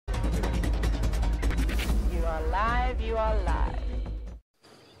you are live.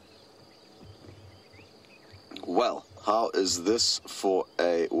 Well, how is this for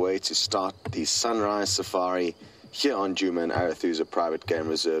a way to start the sunrise safari here on Djuma and Arathusa Private Game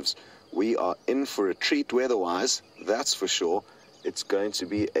Reserves? We are in for a treat weather-wise, that's for sure. It's going to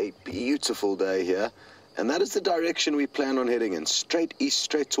be a beautiful day here, and that is the direction we plan on heading in, straight east,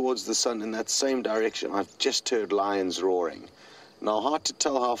 straight towards the sun in that same direction. I've just heard lions roaring. Now, hard to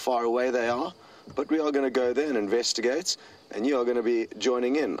tell how far away they are, but we are going to go there and investigate, and you are going to be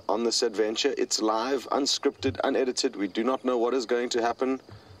joining in on this adventure. It's live, unscripted, unedited. We do not know what is going to happen,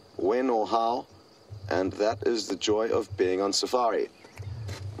 when or how, and that is the joy of being on safari.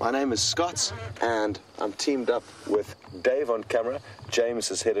 My name is Scott, and I'm teamed up with Dave on camera. James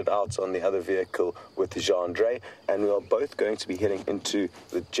has headed out on the other vehicle with Jean-Andre, and we are both going to be heading into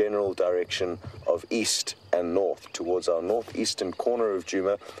the general direction of east and north, towards our northeastern corner of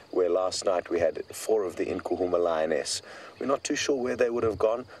Djuma, where last night we had 4 of the Inkuhuma lioness. We're not too sure where they would have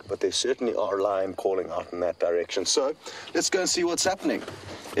gone, but there certainly are a lion calling out in that direction. So let's go and see what's happening.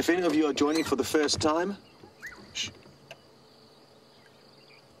 If any of you are joining for the first time,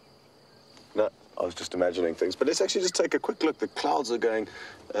 no, I was just imagining things. But let's actually just take a quick look. The clouds are going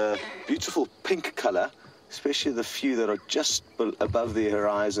beautiful pink color, especially the few that are just above the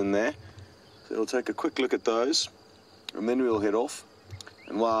horizon there. So we'll take a quick look at those, and then we'll head off.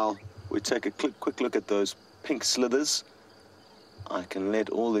 And while we take a quick look at those pink slithers, I can let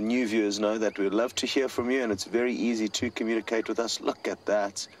all the new viewers know that we'd love to hear from you, and it's very easy to communicate with us. Look at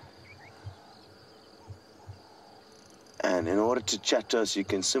that. And in order to chat to us, you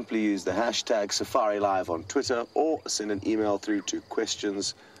can simply use the hashtag SafariLive on Twitter or send an email through to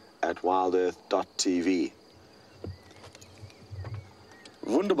questions@wildearth.tv.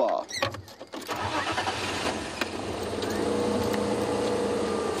 Wunderbar.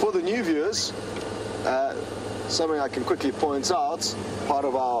 For the new viewers, something I can quickly point out, part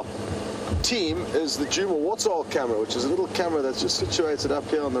of our team is the Djuma Warthog camera, which is a little camera that's just situated up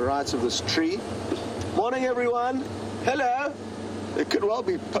here on the right of this tree. Morning, everyone. Hello. There could well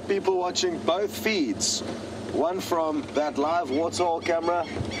be people watching both feeds. One from that live Warthog camera.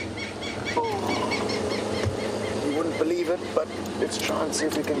 You wouldn't believe it, but let's try and see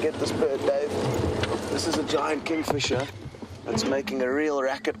if we can get this bird, Dave. This is a giant kingfisher that's making a real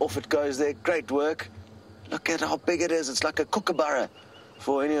racket. Off it goes there. Great work. Look at how big it is. It's like a kookaburra.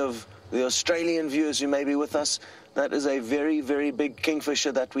 For any of the Australian viewers who may be with us, that is a very, very big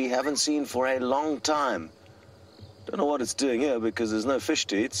kingfisher that we haven't seen for a long time. Don't know what it's doing here because there's no fish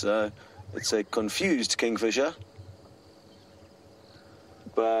to eat, so it's a confused kingfisher.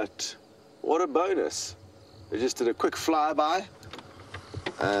 But what a bonus. We just did a quick flyby,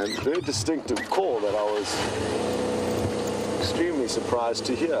 and very distinctive call that I was extremely surprised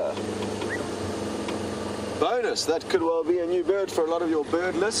to hear. Bonus, that could well be a new bird for a lot of your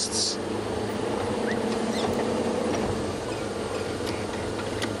bird lists.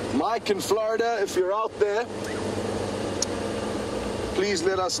 Mike in Florida, if you're out there, please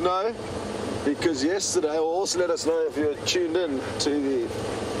let us know, because yesterday, or also let us know if you're tuned in to the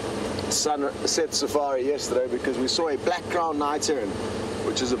sunset safari yesterday, because we saw a black-crowned night heron,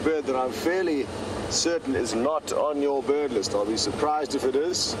 which is a bird that I'm fairly certain is not on your bird list. I'll be surprised if it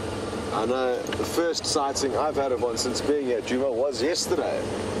is. I know the first sighting I've had of one since being here at Djuma was yesterday.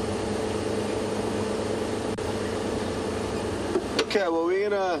 Okay, well, we're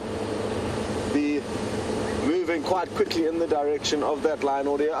gonna be moving quite quickly in the direction of that lion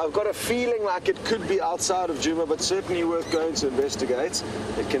audio. I've got a feeling like it could be outside of Djuma, but certainly worth going to investigate.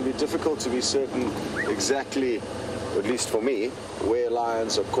 It can be difficult to be certain exactly, at least for me, where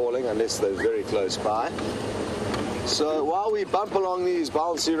lions are calling unless they're very close by. So while we bump along these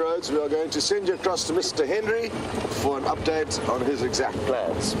bouncy roads, we are going to send you across to Mr. Henry for an update on his exact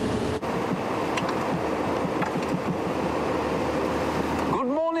plans.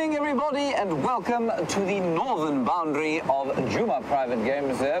 Everybody, and welcome to the northern boundary of Djuma Private Game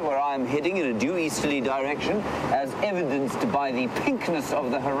Reserve, where I am heading in a due easterly direction, as evidenced by the pinkness of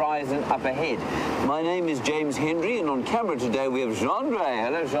the horizon up ahead. My name is James Henry, and on camera today we have Jean-Andre.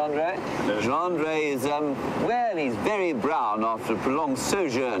 Hello, Jean-Andre. Jean-Andre is, well, he's very brown after a prolonged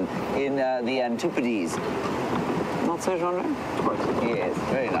sojourn in the Antipodes. Not so, Jean-Andre? Yes,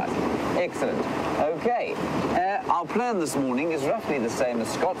 very nice. Excellent. Okay, our plan this morning is roughly the same as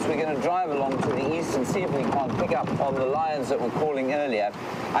Scott's. We're going to drive along to the east and see if we can't pick up on the lions that were calling earlier.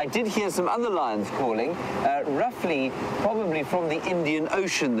 I did hear some other lions calling, roughly probably from the Indian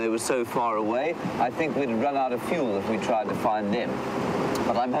Ocean. They were so far away. I think we'd run out of fuel if we tried to find them.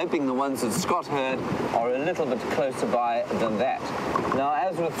 but I'm hoping the ones that Scott heard are a little bit closer by than that. Now,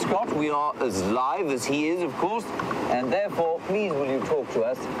 as with Scott, we are as live as he is, of course, and therefore, please will you talk to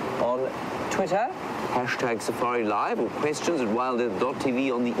us on Twitter, #Safari Live, or questions at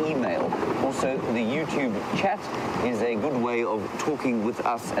wildearth.tv on the email. Also, the YouTube chat is a good way of talking with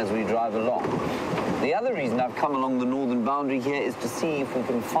us as we drive along. The other reason I've come along the northern boundary here is to see if we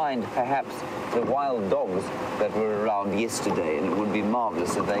can find perhaps the wild dogs that were around yesterday, and it would be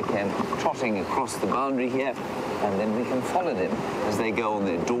marvellous if they came trotting across the boundary here, and then we can follow them as they go on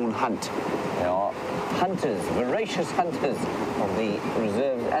their dawn hunt. They are hunters, voracious hunters of the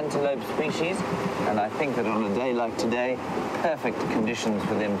reserved antelope species, and I think that on a day like today, perfect conditions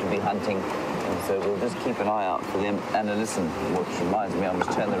for them to be hunting, and so we'll just keep an eye out for them and a listen, which reminds me I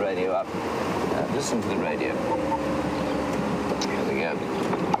must turn the radio up. Listen to the radio. Here we go.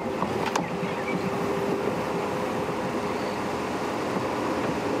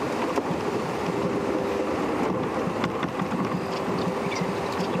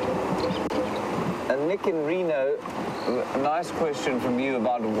 Nick in Reno, a nice question from you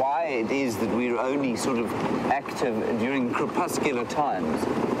about why it is that we're only sort of active during crepuscular times.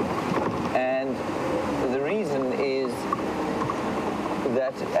 And the reason is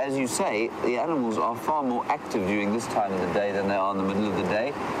that, as you say, the animals are far more active during this time of the day than they are in the middle of the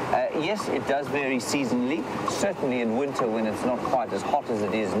day. Yes, it does vary seasonally. Certainly in winter, when it's not quite as hot as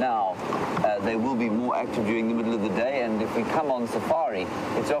it is now, they will be more active during the middle of the day, and if we come on safari,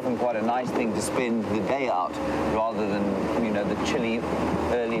 it's often quite a nice thing to spend the day out rather than, you know, the chilly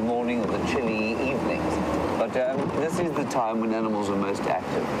early morning or the chilly evenings. But this is the time when animals are most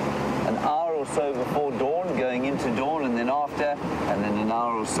active. An hour or so before dawn, going into dawn, and then after, and then an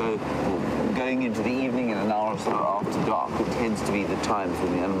hour or so going into the evening, and an hour or so after dark. It tends to be the times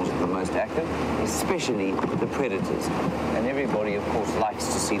when the animals are the most active, especially the predators. And everybody, of course, likes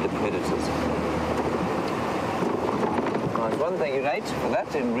to see the predators. Nice one, thank you, Nate, for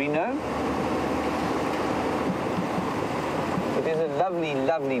that in Reno. It is a lovely,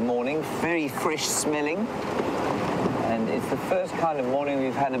 lovely morning, very fresh smelling. And it's the first kind of morning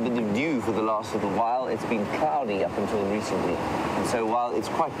we've had a bit of dew for the last little while. It's been cloudy up until recently. And so while it's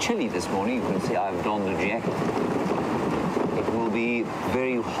quite chilly this morning, you can see I've donned a jacket. It will be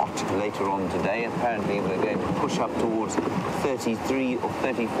very hot later on today. Apparently we're going to push up towards 33 or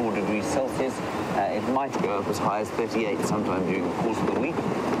 34 degrees Celsius. It might go up as high as 38 sometime during the course of the week,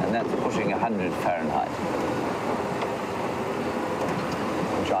 and that's pushing 100 Fahrenheit,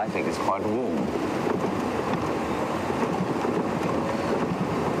 which I think is quite warm.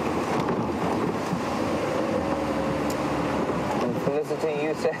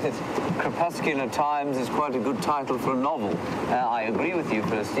 You said Crepuscular Times is quite a good title for a novel. I agree with you,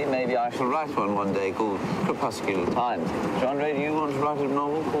 Felicity. Maybe I shall write one day called Crepuscular Times. John Ray, do you want to write a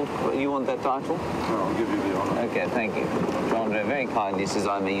novel called, you want that title? No, I'll give you the honor. Okay, thank you. John Ray very kindly says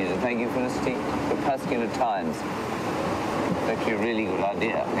I may use it. Thank you, Felicity. Crepuscular Times. It's actually a really good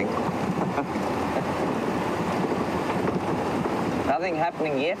idea, I think. Nothing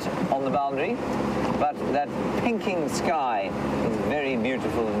happening yet on the boundary, but that pinking sky is very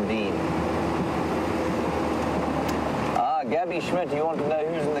beautiful indeed. Gabby Schmidt, you want to know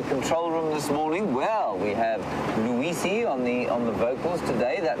who's in the control room this morning? Well, we have Louisi on the vocals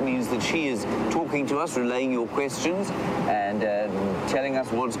today. That means that she is talking to us, relaying your questions, and telling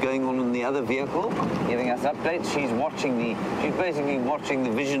us what's going on in the other vehicle, giving us updates. She's basically watching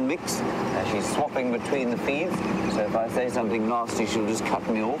the vision mix. She's swapping between the feeds. So if I say something nasty, she'll just cut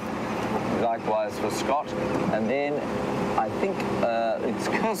me off. Likewise for Scott. And then I think it's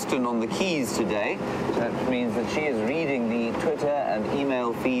Kirsten on the keys today. So that means that she is reading the Twitter and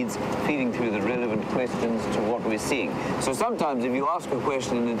email feeds, feeding through the relevant questions to what we're seeing. So sometimes if you ask a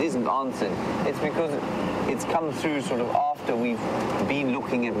question and it isn't answered, it's because it's come through sort of after we've been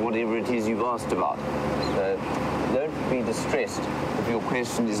looking at whatever it is you've asked about. So don't be distressed if your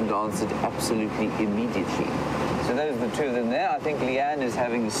question isn't answered absolutely immediately. So those are the two of them there. I think Leanne is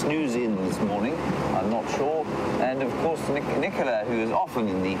having a snooze in this morning. I'm not sure. And of course, Nicola, who is often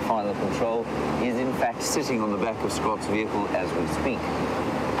in the final control, is in fact sitting on the back of Scott's vehicle as we speak.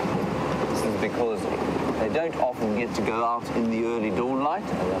 This is because they don't often get to go out in the early dawn light,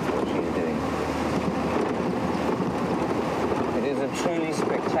 and that's what she's doing. It is a truly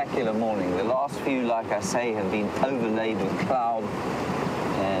spectacular morning. The last few, like I say, have been overlaid with cloud.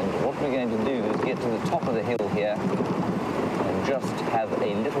 And what we're going to do is get to the top of the hill here and just have a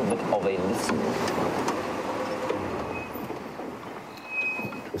little bit of a listen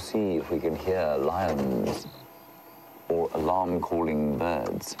to see if we can hear lions or alarm-calling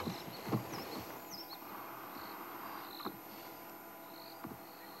birds.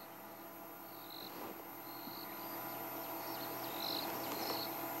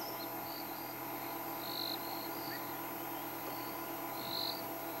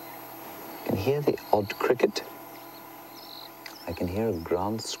 hear the odd cricket. I can hear a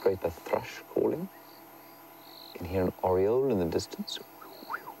ground scraper thrush calling. I can hear an oriole in the distance.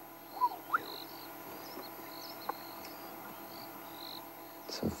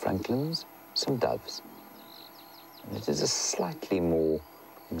 Some francolins, some doves. And it is a slightly more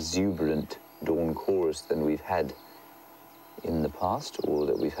exuberant dawn chorus than we've had in the past, or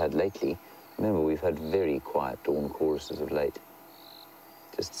that we've had lately. Remember, we've had very quiet dawn choruses of late,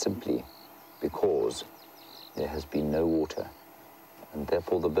 just simply because there has been no water, and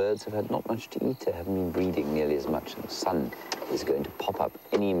therefore the birds have had not much to eat. They haven't been breeding nearly as much, and the sun is going to pop up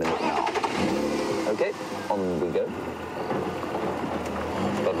any minute now. Okay, on we go.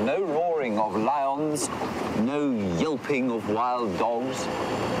 But no roaring of lions, no yelping of wild dogs.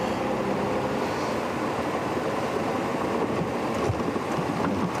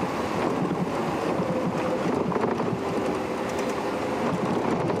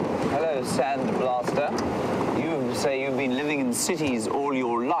 Sand blaster. You say you've been living in cities all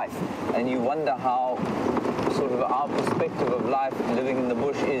your life, and you wonder how sort of our perspective of life living in the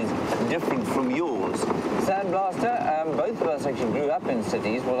bush is different from yours. Sand blaster, both of us actually grew up in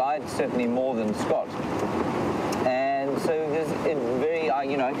cities. Well, I certainly more than Scott. And so there's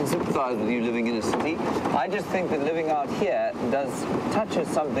I can sympathise with you living in a city. I just think that living out here touches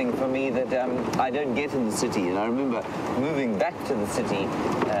something for me that I don't get in the city. And I remember moving back to the city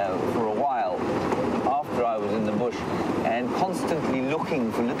for a while after I was in the bush, and constantly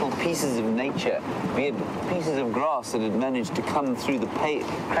looking for little pieces of nature, be it pieces of grass that had managed to come through the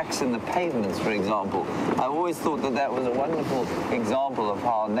cracks in the pavements, for example. I always thought that that was a wonderful example of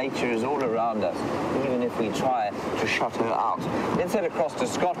how nature is all around us, even if we try to shut her out. Let's head across to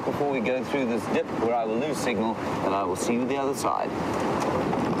Scott before we go through this dip where I will lose signal, and I will see you the other side.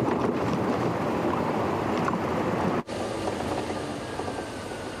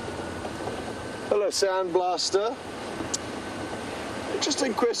 Hello, Sand Blaster.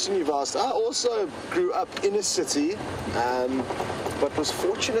 Interesting question you've asked. I also grew up in a city, but was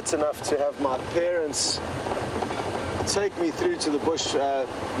fortunate enough to have my parents take me through to the bush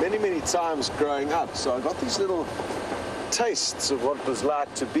many, many times growing up. So I got these little tastes of what it was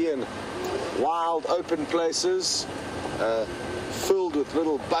like to be in wild, open places, filled with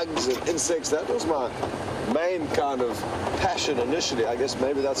little bugs and insects. That was my main kind of passion initially. I guess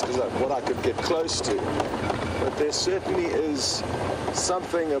maybe that's because of what I could get close to. But there certainly is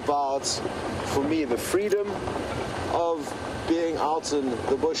something about, for me, the freedom of being out in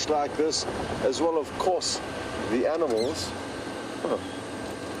the bush like this, as well, of course, the animals. Huh.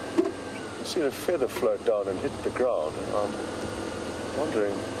 I've seen a feather float down and hit the ground, and I'm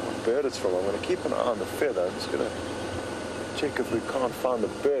wondering what bird it's from. I'm going to keep an eye on the feather. I'm just going to check if we can't find the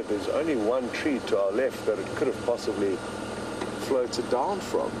bird. There's only one tree to our left that it could have possibly floated down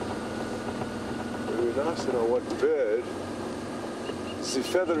from. It would be nice to know what bird the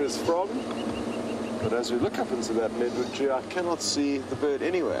feather is from, but as we look up into that redwood tree, I cannot see the bird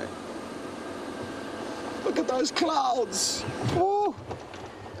anywhere. Look at those clouds! Woo!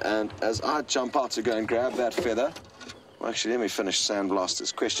 And as I jump out to go and grab that feather, well, actually, let me finish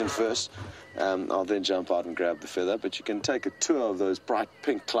Sandblaster's question first. I'll then jump out and grab the feather, but you can take a tour of those bright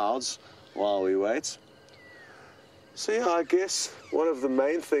pink clouds while we wait. So yeah, I guess one of the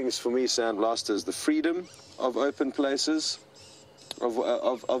main things for me, Sandblaster, is the freedom of open places,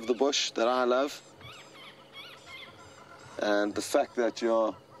 of the bush that I love, and the fact that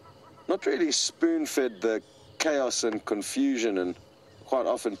you're not really spoon-fed the chaos and confusion and quite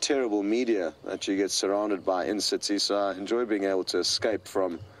often terrible media that you get surrounded by in cities. So I enjoy being able to escape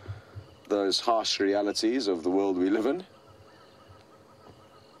from those harsh realities of the world we live in.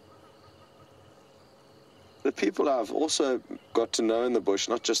 The people I've also got to know in the bush,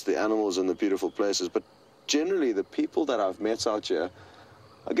 not just the animals and the beautiful places, but generally the people that I've met out here,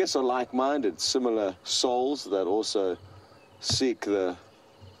 I guess, are like-minded, similar souls that also seek the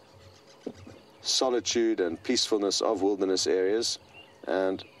solitude and peacefulness of wilderness areas.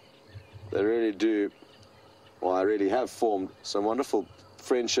 And they really do, well, I really have formed some wonderful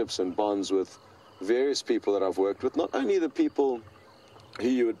friendships and bonds with various people that I've worked with, not only the people who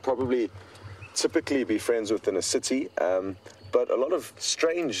you would probably typically be friends with in a city, but a lot of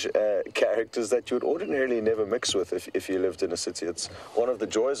strange characters that you would ordinarily never mix with if you lived in a city. It's one of the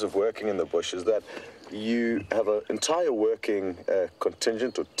joys of working in the bush is that you have an entire working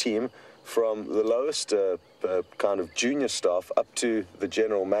contingent or team, from the lowest kind of junior staff up to the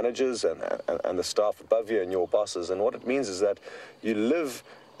general managers and the staff above you and your bosses. And what it means is that you live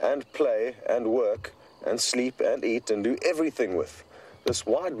and play and work and sleep and eat and do everything with this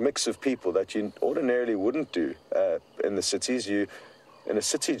wide mix of people that you ordinarily wouldn't do in the cities. You in a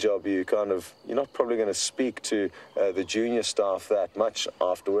city job, you're not probably going to speak to the junior staff that much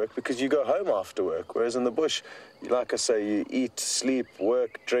after work because you go home after work. Whereas in the bush, like I say, you eat, sleep,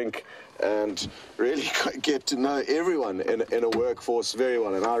 work, drink, and really get to know everyone in a workforce very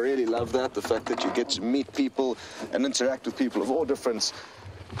well. And I really love that, the fact that you get to meet people and interact with people of all different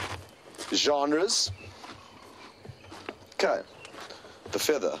genres. Okay, the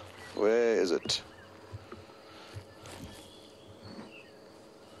feather, where is it?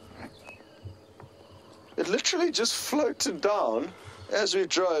 It literally just floated down as we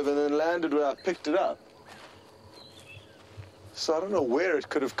drove and then landed where I picked it up. So I don't know where it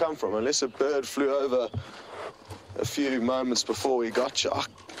could have come from, unless a bird flew over a few moments before we got you.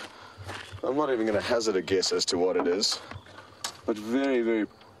 I'm not even going to hazard a guess as to what it is. But very, very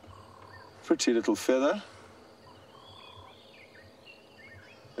pretty little feather.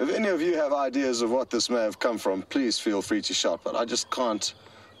 If any of you have ideas of what this may have come from, please feel free to shout. But I just can't,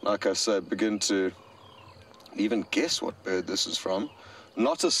 like I said, begin to even guess what bird this is from.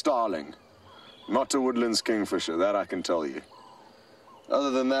 Not a starling, not a woodlands kingfisher, that I can tell you. Other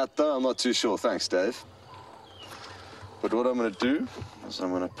than that, though, I'm not too sure. Thanks, Dave. But what I'm going to do is I'm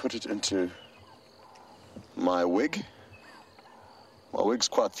going to put it into my wig. My wig's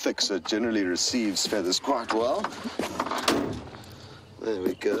quite thick, so it generally receives feathers quite well. There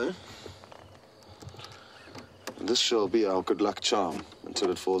we go. And this shall be our good luck charm until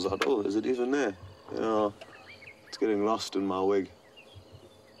it falls out. Oh, is it even there? Yeah, it's getting lost in my wig.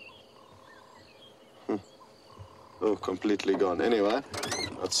 Oh, completely gone. Anyway,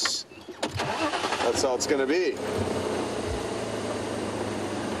 that's how it's going to be.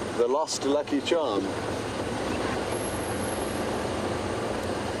 The lost lucky charm.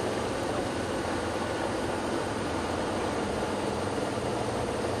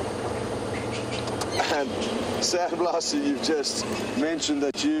 And Sandblaster, you've just mentioned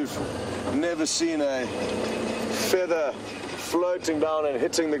that you've never seen a feather floating down and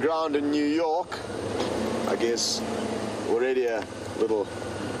hitting the ground in New York. I guess already a little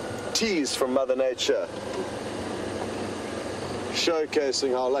tease from Mother Nature,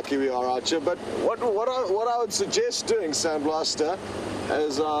 showcasing how lucky we are out here. But what I would suggest doing, Sandblaster,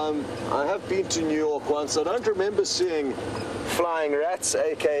 is I have been to New York once. I don't remember seeing flying rats,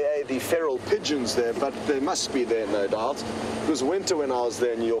 aka the feral pigeons, there, but they must be there, no doubt. It was winter when I was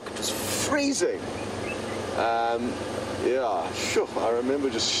there in New York. It was freezing. Yeah, sure. I remember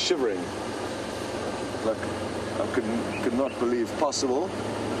just shivering. Like, I could not believe possible.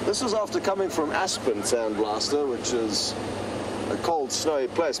 This was after coming from Aspen, Sandblaster, which is a cold, snowy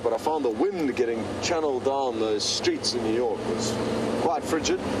place, but I found the wind getting channeled down those streets in New York was quite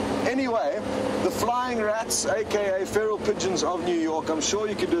frigid. Anyway, the flying rats, aka feral pigeons of New York, I'm sure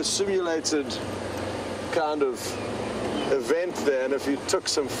you could do a simulated kind of event there, and if you took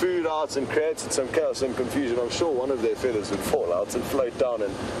some food out and created some chaos and confusion, I'm sure one of their feathers would fall out and float down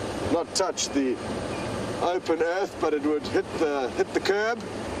and not touch the open earth, but it would hit the curb,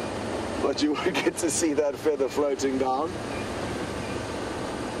 but you would get to see that feather floating down.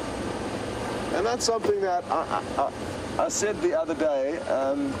 And that's something that I said the other day.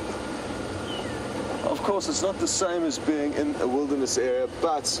 Of course, it's not the same as being in a wilderness area,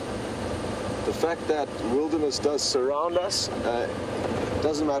 but the fact that wilderness does surround us,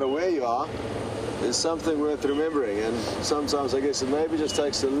 doesn't matter where you are, is something worth remembering. And sometimes I guess it maybe just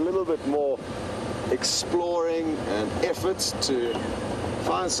takes a little bit more exploring and efforts to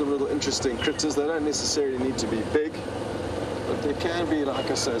find some little interesting critters. They don't necessarily need to be big, but there can be, like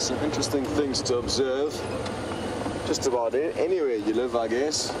I say, some interesting things to observe just about anywhere you live, I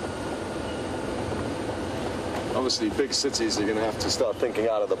guess. Obviously, big cities, you're going to have to start thinking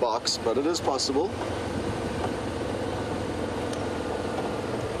out of the box, but it is possible.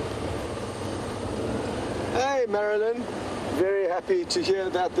 Hey, Marilyn. Very happy to hear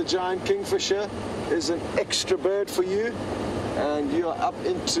that the giant kingfisher is an extra bird for you, and you are up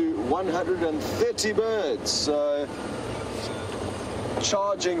into 130 birds. So,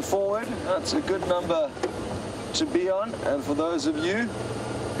 charging forward, that's a good number to be on. And for those of you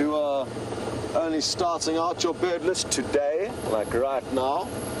who are only starting out your bird list today, like right now,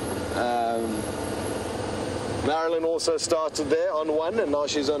 Marilyn also started there on 1, and now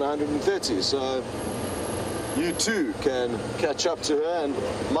she's on 130. So you too can catch up to her. And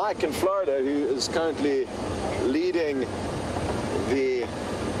Mike in Florida, who is currently leading the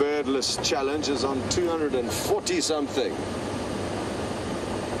bird list challenge, is on 240 something,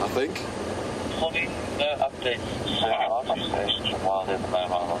 I think. 40, no updates. So I'll just say while there's no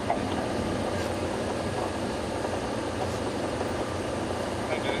mobile.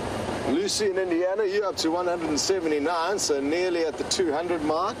 Lucy in Indiana, you're up to 179, so nearly at the 200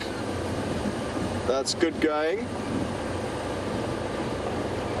 mark. That's good going.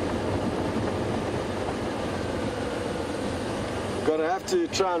 Gonna have to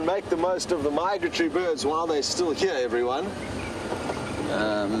try and make the most of the migratory birds while they're still here, everyone.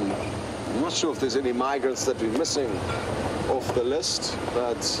 I'm not sure if there's any migrants that we're missing off the list,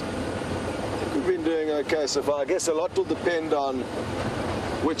 but we've been doing okay so far. I guess a lot will depend on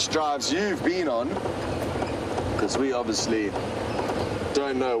which drives you've been on, because we obviously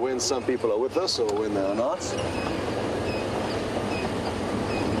don't know when some people are with us or when they are not.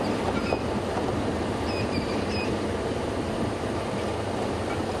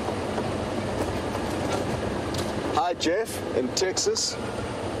 Hi Jeff, in Texas.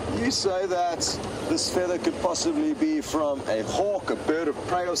 You say that this feather could possibly be from a hawk, a bird of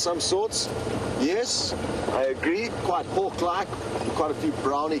prey of some sorts. Yes, I agree. Quite hawk-like. Quite a few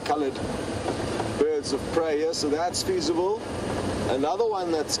brownie-coloured birds of prey here, so that's feasible. Another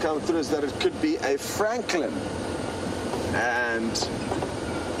one that's come through is that it could be a francolin. And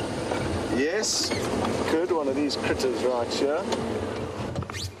yes, could, one of these critters right here.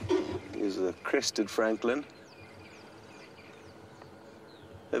 Here's a crested francolin.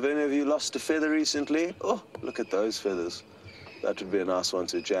 Have any of you lost a feather recently? Oh, look at those feathers. That would be a nice one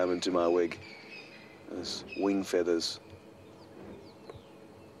to jam into my wig. Those wing feathers.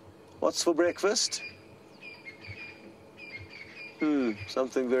 What's for breakfast?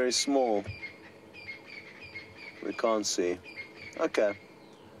 Something very small. We can't see. Okay.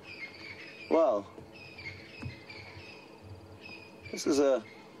 Well, this is a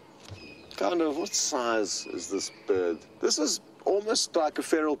kind of, what size is this bird? This is almost like a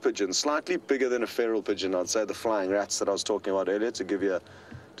feral pigeon, slightly bigger than a feral pigeon. I'd say the flying rats that I was talking about earlier, to give you a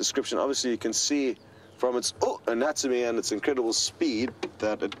description. Obviously, you can see from its anatomy and its incredible speed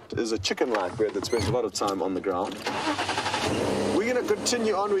that it is a chicken-like bird that spends a lot of time on the ground. We're going to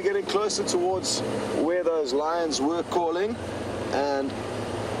continue on. We're getting closer towards where those lions were calling, and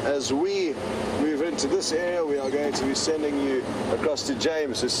as we move into this area, we are going to be sending you across to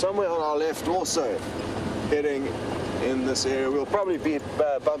James, who's somewhere on our left also heading in this area. We'll probably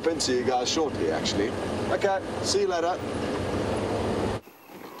bump into you guys shortly, actually. Okay, see you later.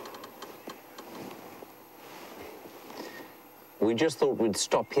 We just thought we'd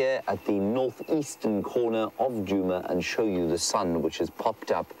stop here at the northeastern corner of Djuma and show you the sun, which has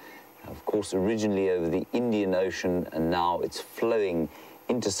popped up, of course, originally over the Indian Ocean, and now it's flowing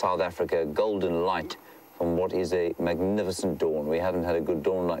into South Africa, golden light from what is a magnificent dawn. We haven't had a good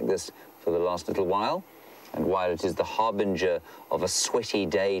dawn like this for the last little while, and while it is the harbinger of a sweaty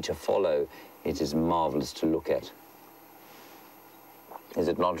day to follow, it is marvelous to look at. Is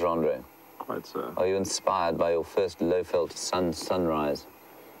it not, Jean-Andre? Quite so. Are you inspired by your first low-felt sunrise?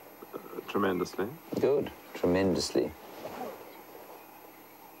 Tremendously. Good, tremendously.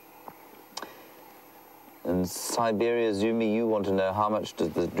 And Siberia, Zumi, you want to know how much do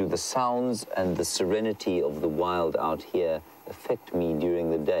the sounds and the serenity of the wild out here affect me during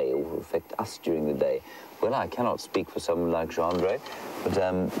the day, or affect us during the day? Well, I cannot speak for someone like Jean-Andre,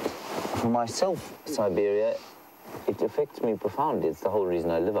 but for myself, Siberia, it affects me profoundly. It's the whole reason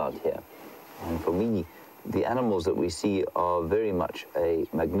I live out here. And for me, the animals that we see are very much a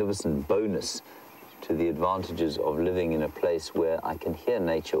magnificent bonus to the advantages of living in a place where I can hear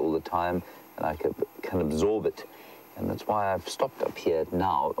nature all the time and I can absorb it. And that's why I've stopped up here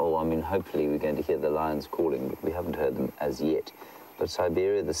now. Oh, I mean, hopefully we're going to hear the lions calling, but we haven't heard them as yet. But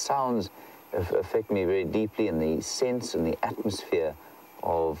Siberia, the sounds affect me very deeply, and the sense and the atmosphere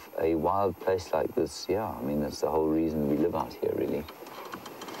of a wild place like this, yeah, I mean, that's the whole reason we live out here, really.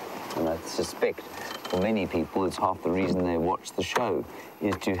 And I suspect for many people it's half the reason they watch the show,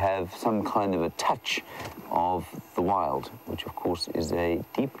 is to have some kind of a touch of the wild, which of course is a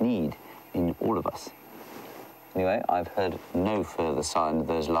deep need in all of us. Anyway, I've heard no further sign of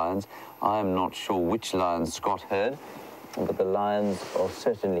those lions. I am not sure which lions Scott heard, but the lions are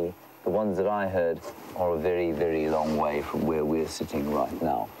certainly, the ones that I heard, are a very, very long way from where we're sitting right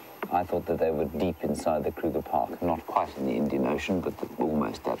now. I thought that they were deep inside the Kruger Park, not quite in the Indian Ocean, but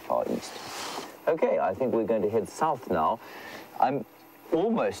almost that far east. Okay, I think we're going to head south now. I'm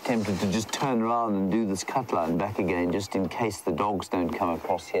almost tempted to just turn around and do this cut line back again, just in case the dogs don't come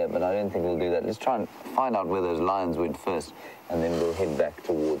across here, but I don't think we'll do that. Let's try and find out where those lions went first, and then we'll head back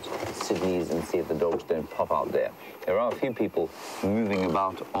towards Sydney's and see if the dogs don't pop out there. There are a few people moving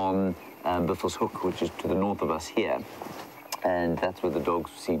about on Biffles Hook, which is to the north of us here. And that's where the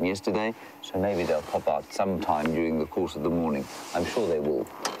dogs were seen yesterday, so maybe they'll pop out sometime during the course of the morning. I'm sure they will.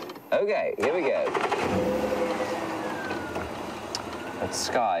 Okay, here we go. A that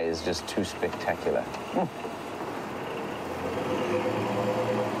sky is just too spectacular.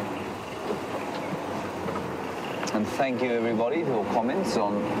 And thank you, everybody, for your comments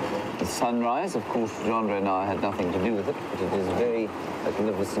on the sunrise. Of course, Genre and I had nothing to do with it, but it is very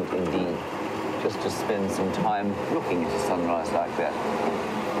magnificent indeed, just to spend some time looking at a sunrise like that.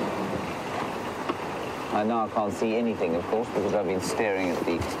 I now can't see anything, of course, because I've been staring at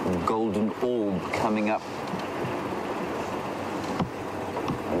the golden orb coming up.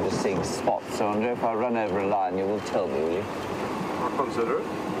 I'm just seeing spots, so Andre, if I run over a line, you will tell me, will you? I'll consider it.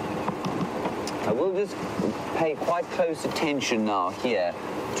 I will just pay quite close attention now here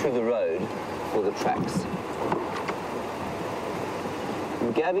to the road for the tracks.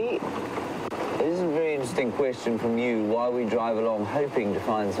 Gabby, this is a very interesting question from you, why we drive along hoping to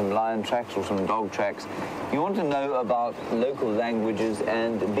find some lion tracks or some dog tracks. You want to know about local languages,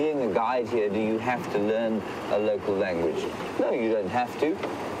 and being a guide here, do you have to learn a local language? No, you don't have to.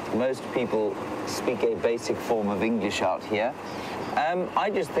 Most people speak a basic form of English out here. I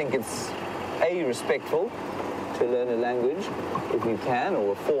just think it's A, respectful to learn a language if you can,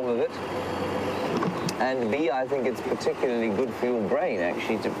 or a form of it. And B, I think it's particularly good for your brain,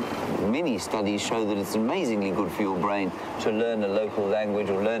 actually. Many studies show that it's amazingly good for your brain to learn a local language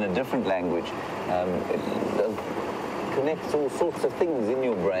or learn a different language. It connects all sorts of things in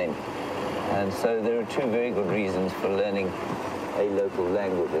your brain. And so there are two very good reasons for learning a local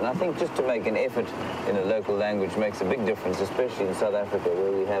language. And I think just to make an effort in a local language makes a big difference, especially in South Africa,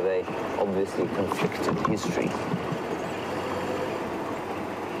 where we have a obviously conflicted history.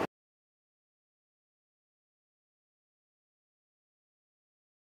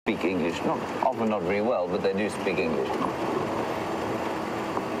 Speak English, often not very well, but they do speak English.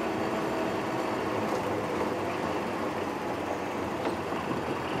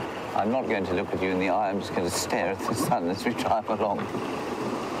 I'm not going to look at you in the eye, I'm just going to stare at the sun as we drive along.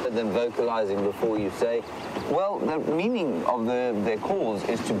 Then vocalizing before you say, well, the meaning of their calls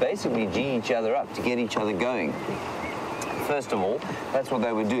is to basically G each other up, to get each other going. First of all, that's what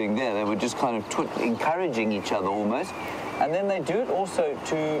they were doing there. They were just kind of encouraging each other almost. And then they do it also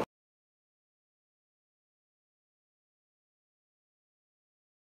to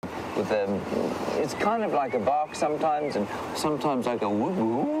it's kind of like a bark sometimes, and sometimes like a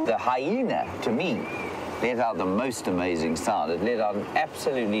woo-woo. The hyena, to me, let out the most amazing sound. It let out an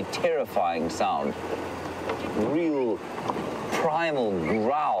absolutely terrifying sound. Real primal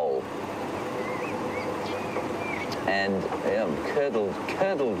growl. And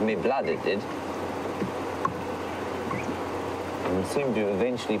curdled me blood, it did. And seemed to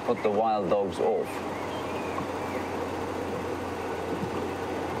eventually put the wild dogs off.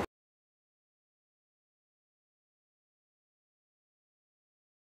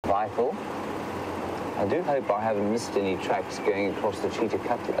 Vital. I do hope I haven't missed any tracks going across the Cheetah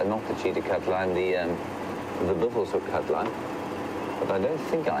Cut, not the Cheetah Cut line, the Buffelshoek Cut line, but I don't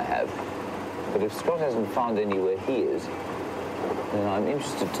think I have. But if Scott hasn't found anywhere he is, then I'm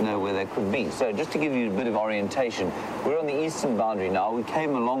interested to know where they could be. So just to give you a bit of orientation, we're on the eastern boundary now. We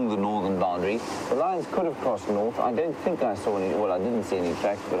came along the northern boundary. The lions could have crossed north. I don't think I saw any, well, I didn't see any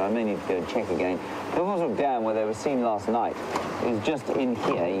tracks, but I may need to go check again. Buffelshoek Dam, where they were seen last night, is just in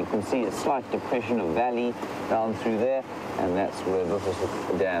here. You can see a slight depression of valley down through there, and that's where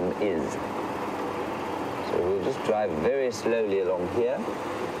Buffelshoek Dam is. So we'll just drive very slowly along here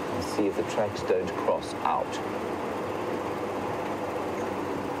and see if the tracks don't cross out.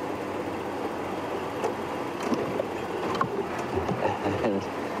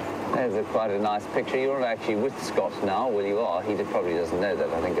 There's quite a nice picture. You're not actually with Scott now. Well, you are. He probably doesn't know that.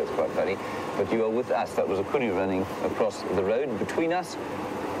 I think it's quite funny. But you are with us. That was a kudu running across the road between us.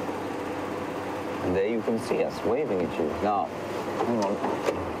 And there you can see us waving at you. Now, hang on.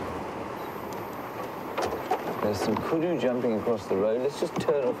 There's some kudu jumping across the road. Let's just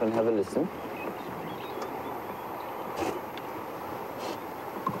turn off and have a listen.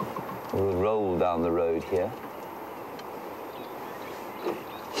 We'll roll down the road here.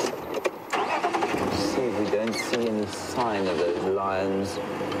 See if we don't see any sign of those lions.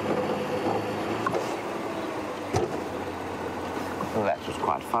 Well, that was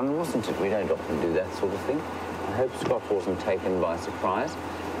quite fun, wasn't it? We don't often do that sort of thing. I hope Scott wasn't taken by surprise.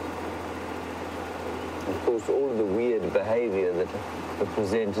 Of course, all of the weird behaviour that the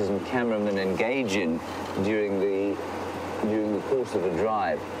presenters and cameramen engage in during the course of a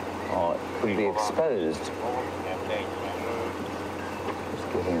drive could be exposed.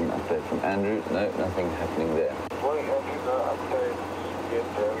 Getting an update from Andrew. No, nothing happening there.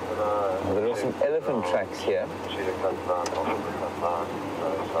 There are some elephant tracks here,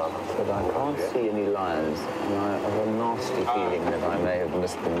 but I can't see any lions, and I have a nasty feeling that I may have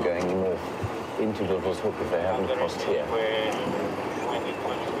missed them going north into Devil's Hook if they haven't crossed here.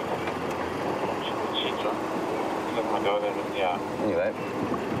 Anyway,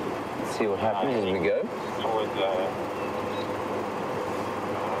 let's see what happens as we go.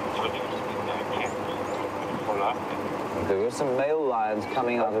 There were some male lions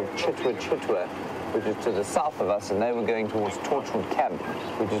coming out of Chitwa, which is to the south of us, and they were going towards Torchwood Camp,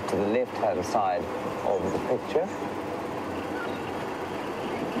 which is to the left-hand side of the picture.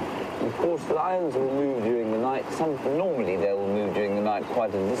 Of course, lions will move during the night. Normally they will move during the night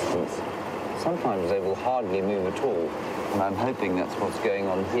quite a distance. Sometimes they will hardly move at all, and I'm hoping that's what's going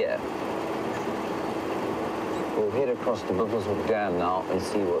on here. We'll head across to Buffelshoek Dam now and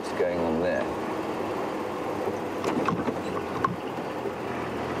see what's going on there.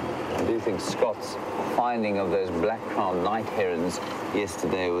 I do think Scott's finding of those black-crowned night herons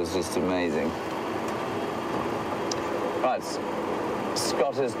yesterday was just amazing. Right,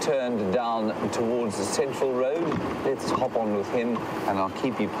 Scott has turned down towards the Central Road. Let's hop on with him, and I'll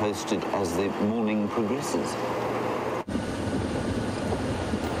keep you posted as the morning progresses.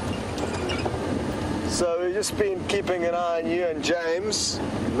 So we've just been keeping an eye on you and James,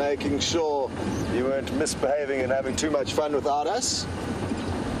 making sure you weren't misbehaving and having too much fun without us,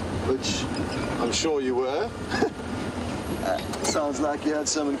 which I'm sure you were. Sounds like you had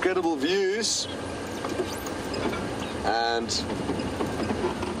some incredible views. And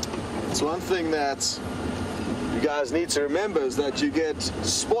it's one thing that you guys need to remember is that you get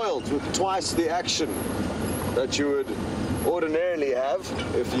spoiled with twice the action that you would ordinarily have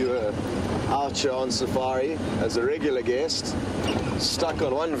if you were out here on safari as a regular guest, stuck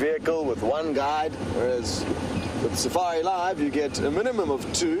on one vehicle with one guide, whereas with Safari Live you get a minimum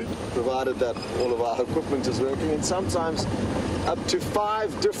of 2, provided that all of our equipment is working, and sometimes up to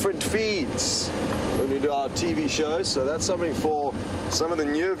 5 different feeds when we do our TV shows. So that's something for some of the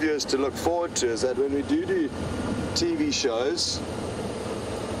new viewers to look forward to, is that when we do TV shows,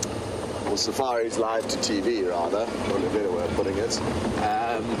 or safaris live to TV rather, probably a better way of putting it,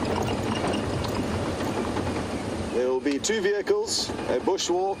 there will be 2 vehicles, a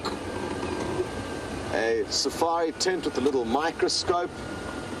bushwalk, a safari tent with a little microscope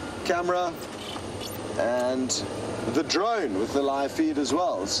camera, and the drone with the live feed as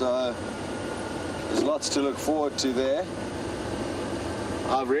well. So there's lots to look forward to there.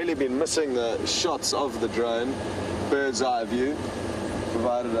 I've really been missing the shots of the drone, bird's eye view.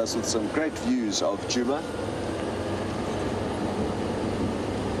 Provided us with some great views of Djuma.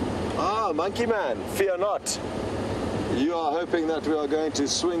 Ah, Monkey Man, fear not. You are hoping that we are going to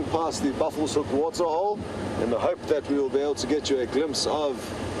swing past the Buffelshoek waterhole in the hope that we will be able to get you a glimpse of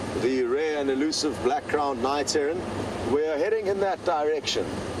the rare and elusive black-crowned night heron. We are heading in that direction,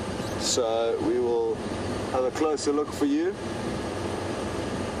 so we will have a closer look for you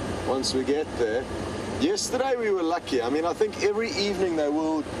once we get there. Yesterday we were lucky. I mean, I think every evening they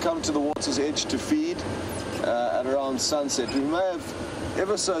will come to the water's edge to feed at around sunset. We may have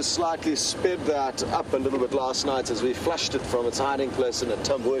ever so slightly sped that up a little bit last night as we flushed it from its hiding place in a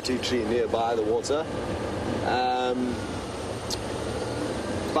tumbuti tree nearby the water.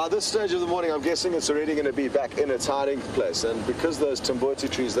 By this stage of the morning, I'm guessing it's already going to be back in its hiding place, and because those tumbuti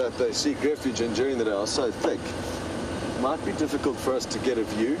trees that they seek refuge in during the day are so thick, it might be difficult for us to get a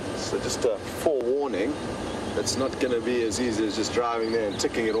view. So just a forewarning, it's not going to be as easy as just driving there and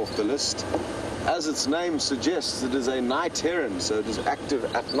ticking it off the list. As its name suggests, it is a night heron, so it is active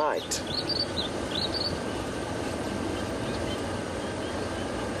at night.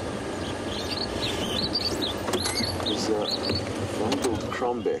 There's one called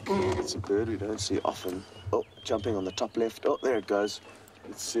crombeck. It's a bird we don't see often. Oh, jumping on the top left. Oh, there it goes.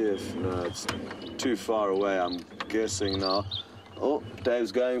 Let's see if, no, it's too far away, I'm guessing now. Oh,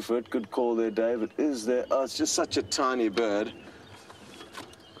 Dave's going for it. Good call there, Dave. It is there. Oh, it's just such a tiny bird.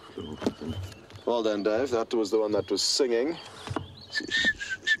 Well done, Dave. That was the one that was singing.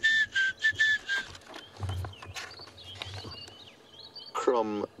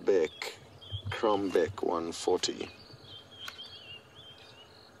 Crombeck 140.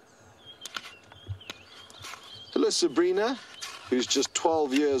 Hello, Sabrina, who's just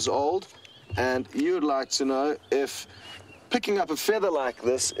 12 years old, and you would like to know if picking up a feather like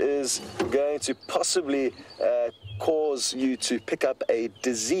this is going to possibly cause you to pick up a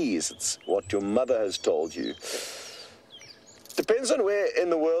disease. It's what your mother has told you. Depends on where in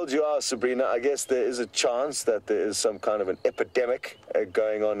the world you are, Sabrina. I guess there is a chance that there is some kind of an epidemic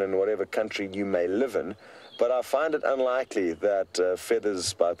going on in whatever country you may live in. But I find it unlikely that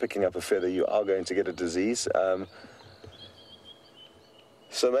feathers, by picking up a feather, you are going to get a disease.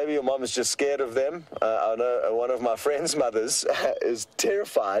 So maybe your mom is just scared of them. I know one of my friend's mothers is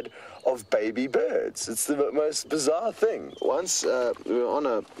terrified of baby birds. It's the most bizarre thing. Once we were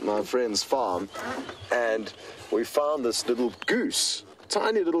on my friend's farm, and we found this little goose,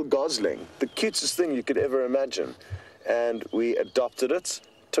 tiny little gosling, the cutest thing you could ever imagine. And we adopted it,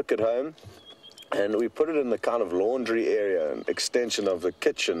 took it home, and we put it in the kind of laundry area, an extension of the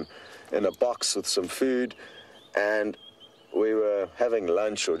kitchen, in a box with some food. And we were having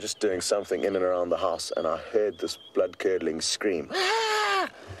lunch or just doing something in and around the house, and I heard this blood-curdling scream. Ah!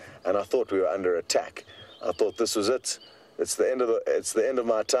 And I thought we were under attack. I thought this was it. It's the end of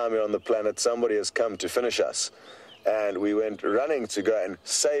my time here on the planet. Somebody has come to finish us. And we went running to go and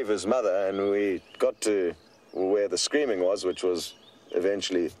save his mother, and we got to where the screaming was, which was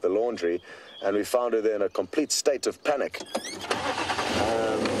eventually the laundry, and we found her there in a complete state of panic.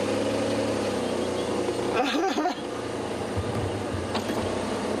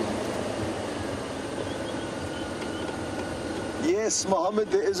 Yes, Mohammed,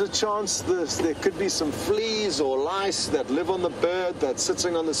 there is a chance there could be some fleas or lice that live on the bird that's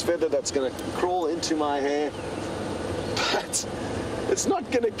sitting on this feather that's going to crawl into my hair. But it's not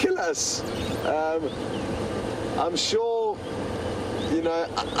going to kill us. I'm sure, you know,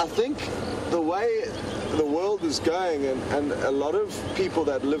 I think the way the world is going, and a lot of people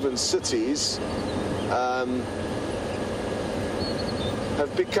that live in cities have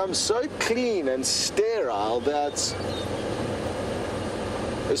become so clean and sterile that,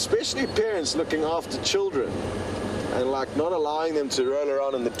 especially parents looking after children and like not allowing them to roll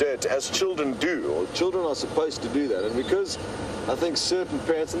around in the dirt as children do, or children are supposed to do that. And because I think certain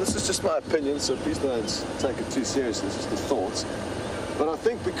parents, and this is just my opinion, so please don't take it too seriously, it's just the thoughts, but I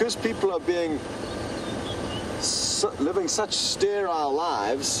think because people are living such sterile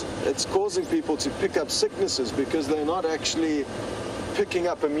lives, it's causing people to pick up sicknesses because they're not actually picking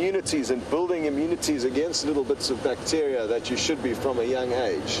up immunities and building immunities against little bits of bacteria that you should be from a young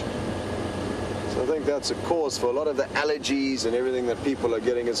age. So I think that's a cause for a lot of the allergies and everything that people are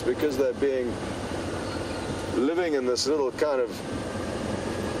getting. It's because they're living in this little kind of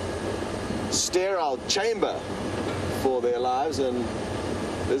sterile chamber for their lives, and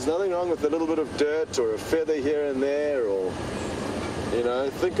there's nothing wrong with a little bit of dirt or a feather here and there, or, you know,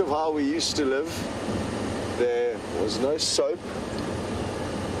 think of how we used to live. There was no soap,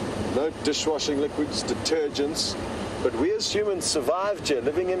 no dishwashing liquids, detergents, but we as humans survived here,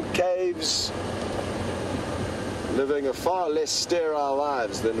 living in caves, living a far less sterile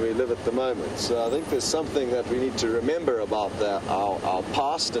lives than we live at the moment. So I think there's something that we need to remember about our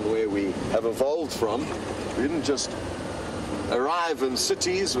past and where we have evolved from. We didn't just arrive in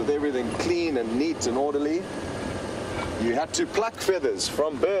cities with everything clean and neat and orderly. You had to pluck feathers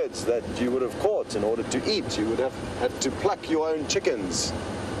from birds that you would have caught in order to eat. You would have had to pluck your own chickens.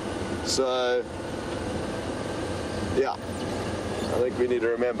 So, yeah, I think we need to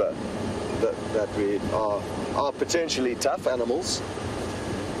remember that we are potentially tough animals.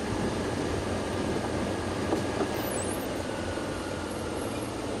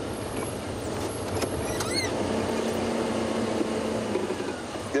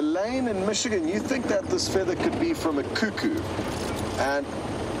 Elaine in Michigan, you think that this feather could be from a cuckoo, and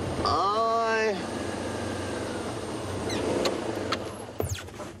I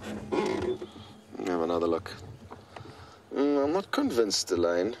have another look. I'm not convinced,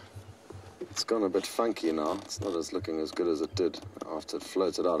 Elaine. It's gone a bit funky now. It's not looking as good as it did after it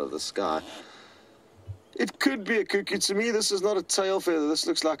floated out of the sky. It could be a cuckoo. To me, this is not a tail feather. This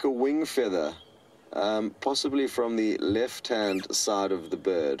looks like a wing feather. Possibly from the left-hand side of the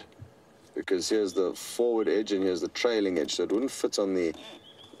bird, because here's the forward edge and here's the trailing edge, so it wouldn't fit on the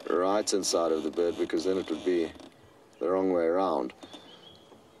right-hand side of the bird, because then it would be the wrong way around.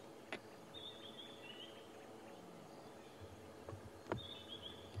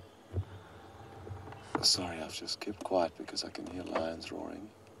 Sorry, I've just kept quiet because I can hear lions roaring.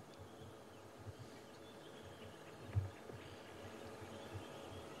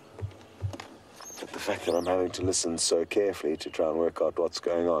 But the fact that I'm having to listen so carefully to try and work out what's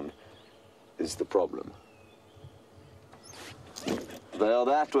going on is the problem. They are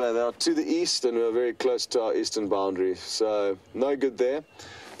that way. They are to the east, and we're very close to our eastern boundary, so no good there.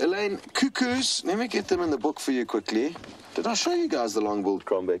 Elaine, cuckoos, let me get them in the book for you quickly. Did I show you guys the long-billed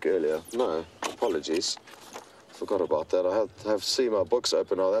crombeck earlier? No, apologies. Forgot about that. I have seen my books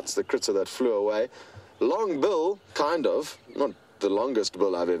open now. That's the critter that flew away. long bill, kind of, not the longest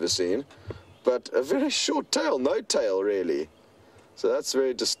bill I've ever seen, but a very short tail, no tail really. So that's a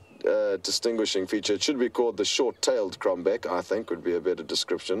very distinguishing feature. It should be called the short-tailed crombec, I think, would be a better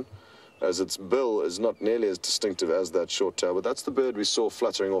description, as its bill is not nearly as distinctive as that short tail. But that's the bird we saw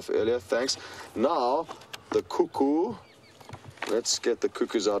fluttering off earlier. Thanks. Now, the cuckoo. Let's get the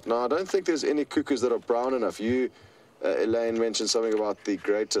cuckoos out. Now, I don't think there's any cuckoos that are brown enough. You, Elaine, mentioned something about the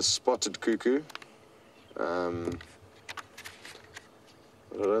greater spotted cuckoo. I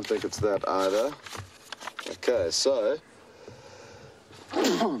don't think it's that either. Okay, so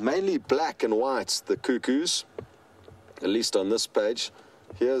mainly black and white, the cuckoos, at least on this page.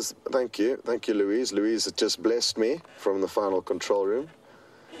 Here's, thank you, Louise. Louise has just blessed me from the final control room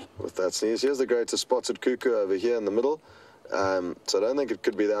with that sneeze. Here's the greater spotted cuckoo over here in the middle. So I don't think it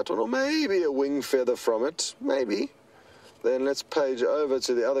could be that one, or maybe a wing feather from it, maybe. Then let's page over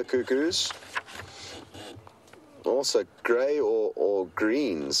to the other cuckoos. Also grey or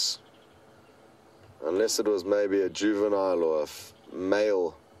greens, unless it was maybe a juvenile or a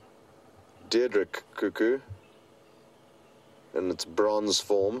male Deirdrick cuckoo in its bronze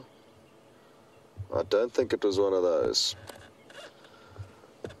form. I don't think it was one of those.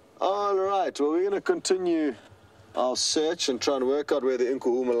 All right, well, we're going to continue our search and try and work out where the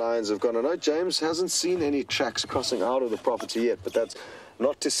Inkuhuma lions have gone. I know James hasn't seen any tracks crossing out of the property yet, but that's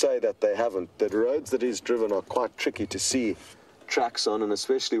not to say that they haven't. The roads that he's driven are quite tricky to see tracks on, and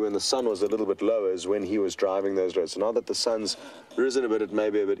especially when the sun was a little bit lower is when he was driving those roads. So now that the sun's risen a bit, it may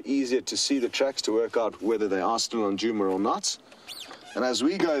be a bit easier to see the tracks, to work out whether they are still on Djuma or not. And as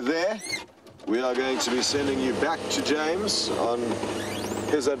we go there, we are going to be sending you back to James on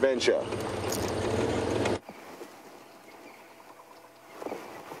his adventure.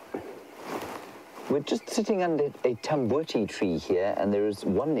 We're just sitting under a tamboti tree here, and there is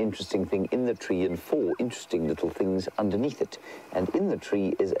one interesting thing in the tree and four interesting little things underneath it. And in the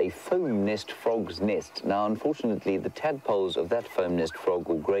tree is a foam nest frog's nest. Now, unfortunately, the tadpoles of that foam nest frog,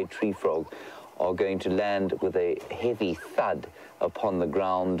 or grey tree frog, are going to land with a heavy thud upon the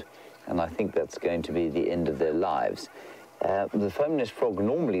ground, and I think that's going to be the end of their lives. The foam nest frog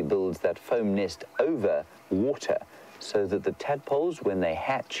normally builds that foam nest over water so that the tadpoles, when they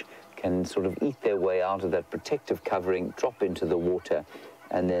hatch, can sort of eat their way out of that protective covering, drop into the water,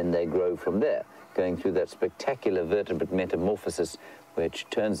 and then they grow from there, going through that spectacular vertebrate metamorphosis, which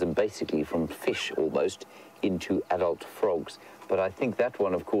turns them basically from fish almost into adult frogs. But I think that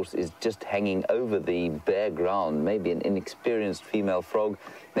one, of course, is just hanging over the bare ground, maybe an inexperienced female frog,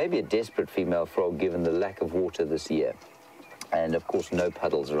 maybe a desperate female frog given the lack of water this year. And, of course, no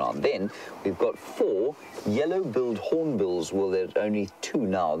puddles around. Then we've got four yellow-billed hornbills. Well, there's only two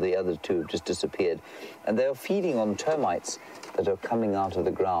now. The other two have just disappeared. And they are feeding on termites that are coming out of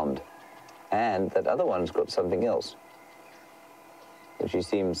the ground. And that other one's got something else, which he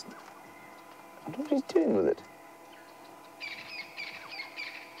seems... I don't know what he's doing with it.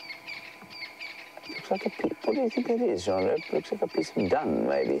 It looks like a piece... What do you think that is, John? It looks like a piece of dung,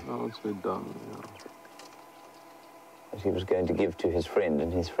 maybe. Oh, it's been done, yeah. That he was going to give to his friend,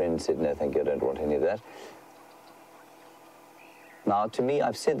 and his friend said, no, thank you, I don't want any of that. Now, to me,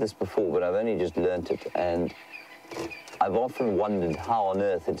 I've said this before, but I've only just learnt it, and I've often wondered how on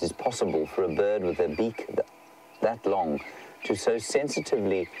earth it is possible for a bird with a beak that long to so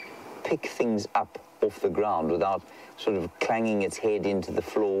sensitively pick things up off the ground without sort of clanging its head into the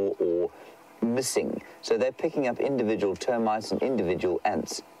floor or missing. So they're picking up individual termites and individual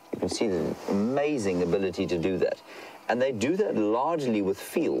ants. You can see the amazing ability to do that. And they do that largely with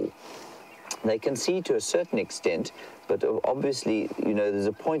feel. They can see to a certain extent, but obviously, you know, there's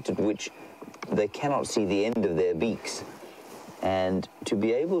a point at which they cannot see the end of their beaks. And to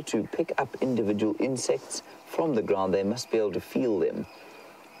be able to pick up individual insects from the ground, they must be able to feel them.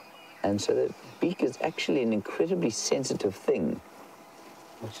 And so the beak is actually an incredibly sensitive thing,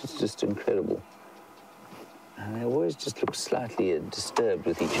 which is just incredible. And they always just look slightly disturbed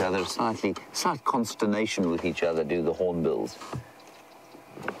with each other, slight consternation with each other, do the hornbills.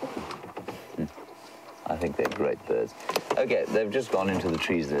 I think they're great birds. Okay, they've just gone into the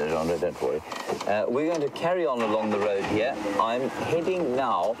trees there, Jean, don't worry. We're going to carry on along the road here. I'm heading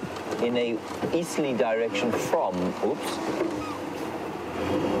now in a easterly direction from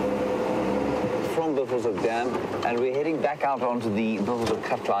Buffelshoek Dam, and we're heading back out onto the Buffelshoek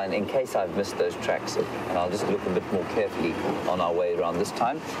cut line in case I've missed those tracks, and I'll just look a bit more carefully on our way around this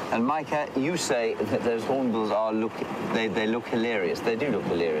time. And Micah, you say that those hornbills they look hilarious. They do look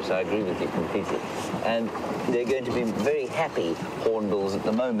hilarious. I agree with you completely. And they're going to be very happy hornbills at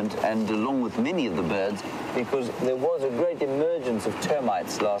the moment, and along with many of the birds, because there was a great emergence of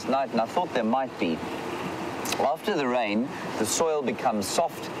termites last night, and I thought there might be After the rain, the soil becomes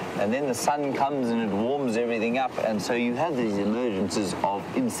soft, and then the sun comes and it warms everything up, and so you have these emergences of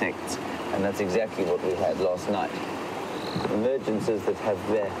insects, and that's exactly what we had last night. Emergences that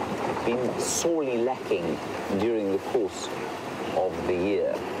have been sorely lacking during the course of the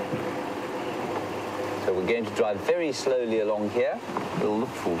year. So we're going to drive very slowly along here. We'll look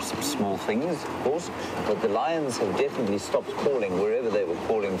for some small things, of course, but the lions have definitely stopped calling wherever they were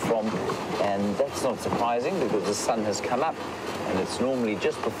calling from, and that's not surprising because the sun has come up, and it's normally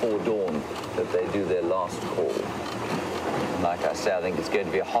just before dawn that they do their last call. And like I say, I think it's going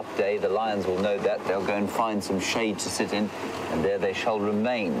to be a hot day. The lions will know that. They'll go and find some shade to sit in, and there they shall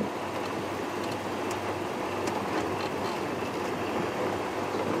remain.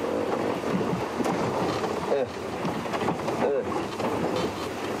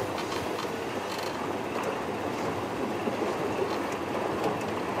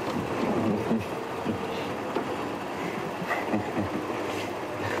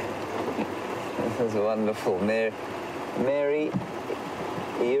 This is wonderful. Mary,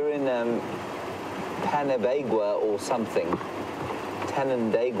 you're in Panabagua or something.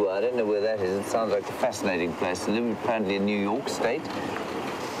 Tanandagua, I don't know where that is. It sounds like a fascinating place to live, apparently in New York State.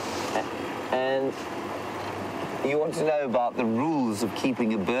 And you want to know about the rules of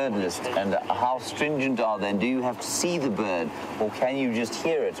keeping a bird list and how stringent are they? And do you have to see the bird, or can you just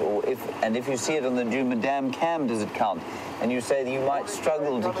hear it? Or if you see it on the Juma Dam cam, does it count? And you say that you might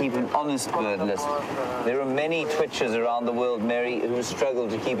struggle to keep an honest bird list. There are many twitchers around the world, Mary, who struggle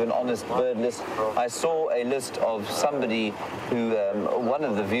to keep an honest bird list. I saw a list of somebody who, one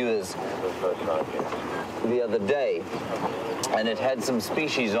of the viewers the other day, and it had some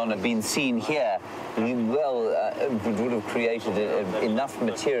species on it been seen here. Well, it would have created enough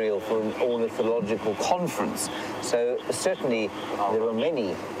material for an ornithological conference. So certainly there are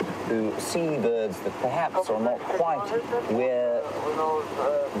many who see birds that perhaps are not quite where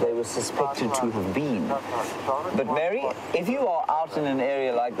they were suspected to have been. But Mary, if you are out in an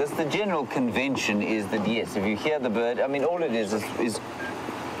area like this, the general convention is that yes, if you hear the bird, I mean, all it is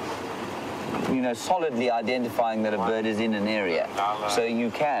you know, solidly identifying that a bird is in an area. So you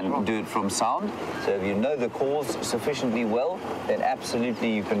can do it from sound. So if you know the calls sufficiently well, then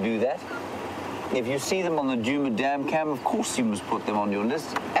absolutely you can do that. If you see them on the Juma Dam cam, of course you must put them on your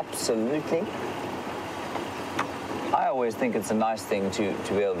list. Absolutely. I always think it's a nice thing to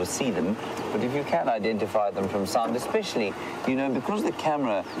be able to see them, but if you can identify them from sound, especially, you know, because the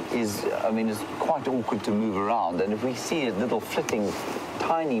camera is, I mean, it's quite awkward to move around, and if we see a little flitting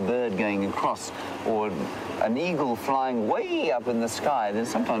tiny bird going across, or an eagle flying way up in the sky, then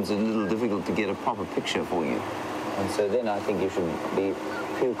sometimes it's a little difficult to get a proper picture for you. And so then I think you should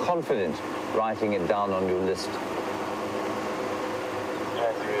feel confident writing it down on your list.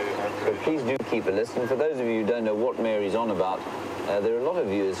 So please do keep a list, and for those of you who don't know what Mary's on about, there are a lot of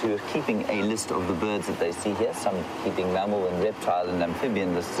viewers who are keeping a list of the birds that they see here, some keeping mammal and reptile and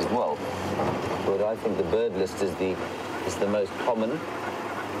amphibian lists as well. But I think the bird list is the most common,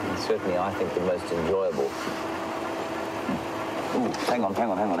 and certainly I think the most enjoyable. Ooh, hang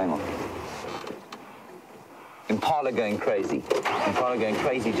on. Impala going crazy. Impala going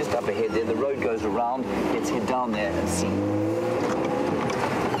crazy just up ahead there. The road goes around. Let's head down there and see.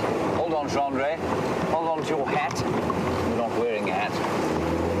 Hold on, Jean-Ray. Hold on to your hat. You're not wearing a hat.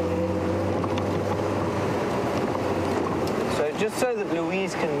 So just so that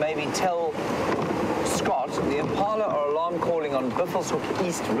Louise can maybe tell Scott, the Impala are alarm calling on Buffelshoek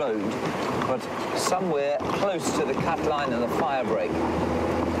East Road, but somewhere close to the cut line and the fire break.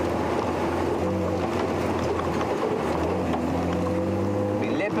 Could be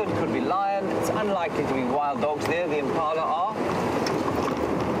leopard, could be lion. It's unlikely to be wild dogs there. The Impala are.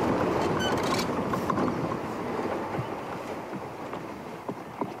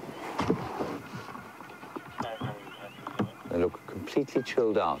 They look completely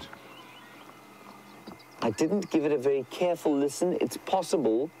chilled out. I didn't give it a very careful listen. It's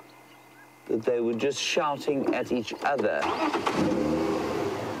possible that they were just shouting at each other.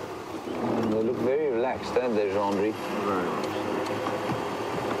 And they look very relaxed, don't they, Jean-Ray?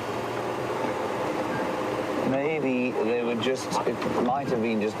 Maybe they were just, it might have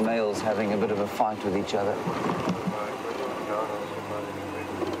been just males having a bit of a fight with each other.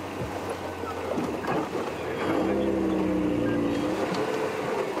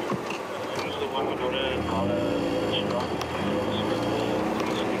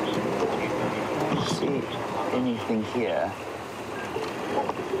 See anything here?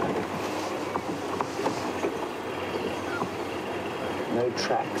 No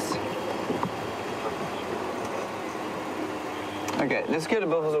tracks. Okay, let's go to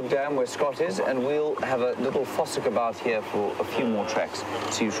Buffelshoek Dam where Scott is, and we'll have a little fossick about here for a few more tracks.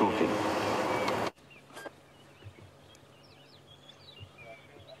 See you shortly.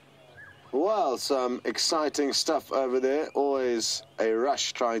 Well, some exciting stuff over there. Always a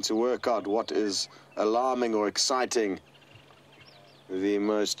rush trying to work out what is alarming or exciting. The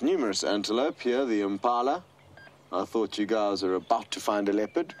most numerous antelope here, the impala. I thought you guys were about to find a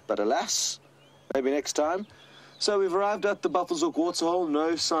leopard, but alas, maybe next time. So we've arrived at the Buffelshoek waterhole.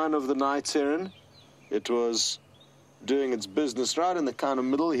 No sign of the night heron. It was doing its business right in the kind of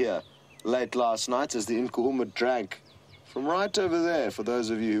middle here late last night as the Inkuhuma drank from right over there. For those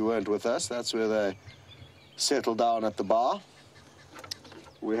of you who weren't with us, that's where they settled down at the bar.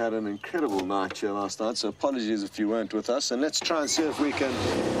 We had an incredible night here last night, so apologies if you weren't with us. And let's try and see if we can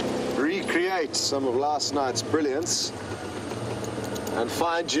recreate some of last night's brilliance and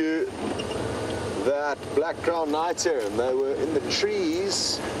find you that black-crowned night heron. They were in the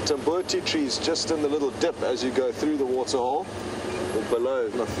trees, Tamboti trees, just in the little dip as you go through the waterhole, or below,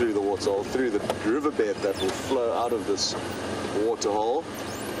 not through the waterhole, through the riverbed that will flow out of this waterhole.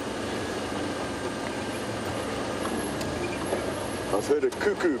 I've heard a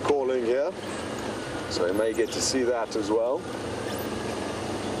cuckoo calling here, so you may get to see that as well.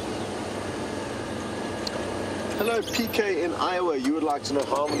 Hello, PK in Iowa. You would like to know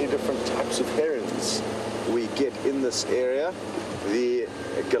how many different types of herons we get in this area. The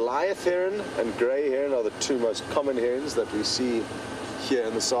Goliath heron and grey heron are the two most common herons that we see here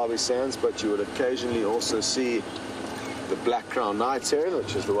in the Sabi Sands, but you would occasionally also see the black-crowned night heron,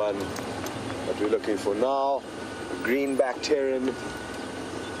 which is the one that we're looking for now. Green-backed heron.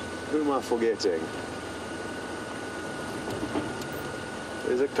 Who am I forgetting?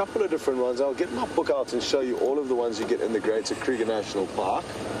 There's a couple of different ones. I'll get my book out and show you all of the ones you get in the Greater Kruger National Park.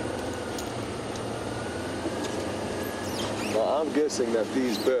 Now, I'm guessing that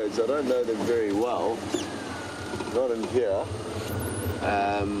these birds, I don't know them very well, not in here.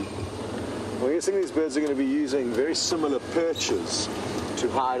 We're guessing these birds are going to be using very similar perches to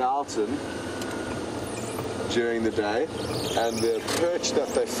hide out in during the day, and the perch that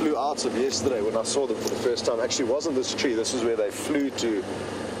they flew out of yesterday when I saw them for the first time actually wasn't this tree. This is where they flew to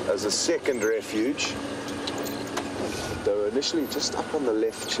as a second refuge. They were initially just up on the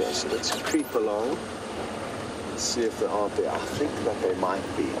left here, so let's creep along and see if they aren't there. I think that they might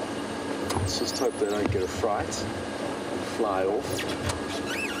be. Let's just hope they don't get a fright and fly off,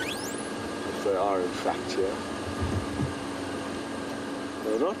 if they are in fact here.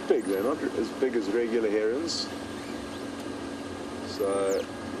 They're not big, they're not as big as regular herons, so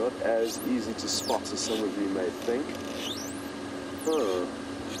not as easy to spot as some of you may think. Huh.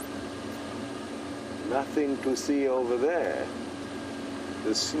 Nothing to see over there.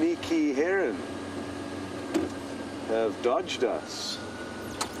 The sneaky heron have dodged us.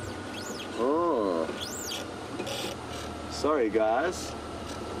 Oh. Sorry guys,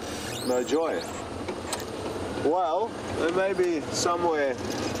 no joy. Well, they may be somewhere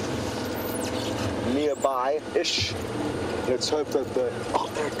nearby-ish. Let's hope that the... Oh,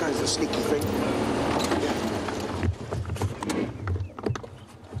 there it goes, the sneaky thing. Yeah.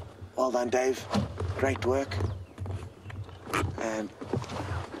 Well done, Dave. Great work. And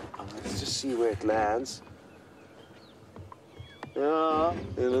let's just see where it lands. Ah,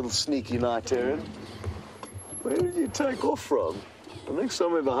 a little sneaky night heron. Where did you take off from? I think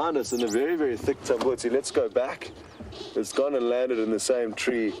somewhere behind us in a very, very thick tamboti. Let's go back. It's gone and landed in the same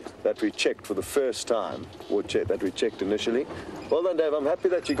tree that we checked for the first time, or that we checked initially. Well done, Dave. I'm happy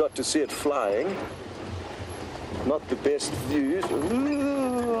that you got to see it flying. Not the best views.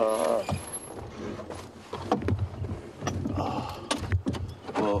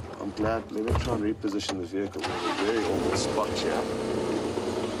 Well, I'm glad. Let me try and reposition the vehicle. We're in a very awkward spot here.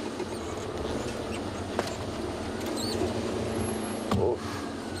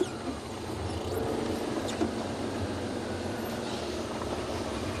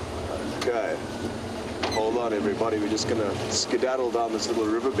 Okay, hold on everybody, we're just gonna skedaddle down this little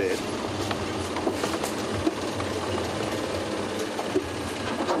riverbed.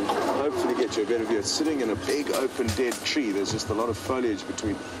 Hopefully get you a better view. It's sitting in a big open dead tree. There's just a lot of foliage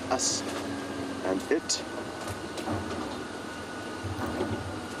between us and it.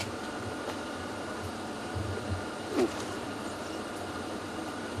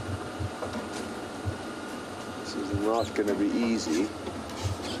 This is not going to be easy.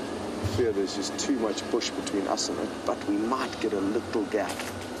 I fear there's just too much bush between us and it, but we might get a little gap.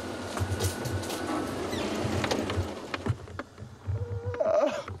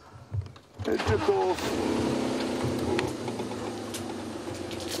 It took off.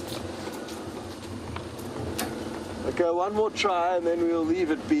 Okay, one more try and then we'll leave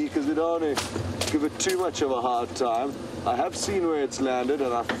it be because we don't want to give it too much of a hard time. I have seen where it's landed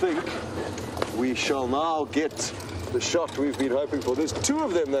and I think we shall now get the shot we've been hoping for. There's two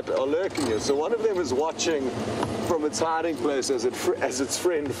of them that are lurking here. So one of them is watching from its hiding place as its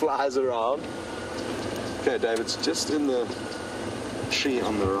friend flies around. Okay, Dave, it's just in the tree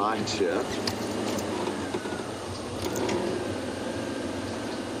on the right here.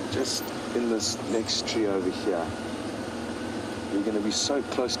 Just in this next tree over here. We're going to be so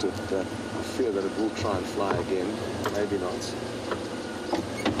close to it that I fear that it will try and fly again. Maybe not.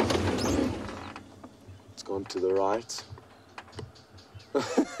 It's gone to the right. I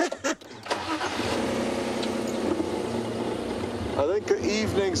think the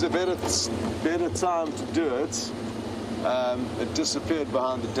evening's a better time to do it. It disappeared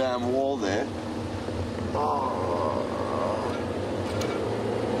behind the damn wall there. Oh.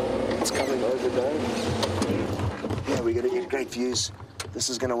 It's coming over there. Yeah, we're going to get great views. This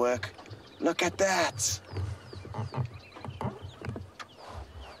is going to work. Look at that.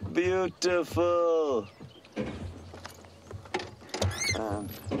 Beautiful.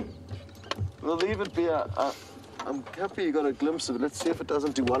 We'll leave it be. I'm happy you got a glimpse of it. Let's see if it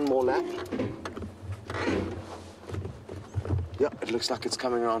doesn't do one more lap. Yeah, it looks like it's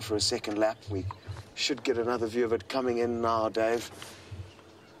coming around for a second lap. We should get another view of it coming in now, Dave.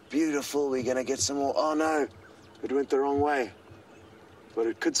 Beautiful. We're going to get some more. Oh, no. It went the wrong way. But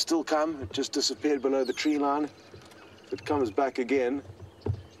it could still come. It just disappeared below the tree line. If it comes back again,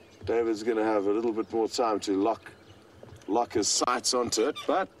 David's going to have a little bit more time to lock his sights onto it.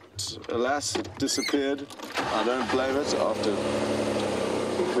 But alas, it disappeared. I don't blame it after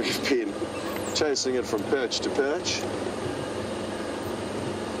we've been chasing it from perch to perch.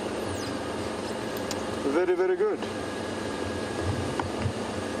 Very, very good.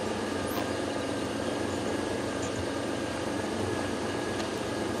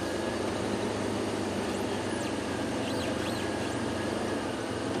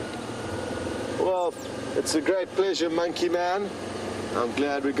 Well, it's a great pleasure, Monkey Man. I'm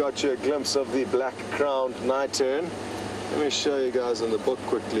glad we got you a glimpse of the black-crowned night tern. Let me show you guys in the book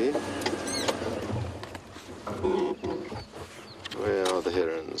quickly. Where are the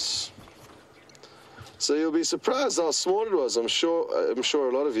herons? So you'll be surprised how small it was. I'm sure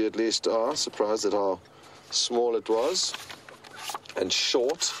a lot of you at least are surprised at how small it was and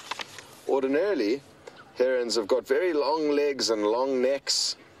short. Ordinarily, herons have got very long legs and long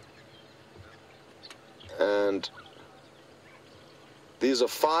necks. And these are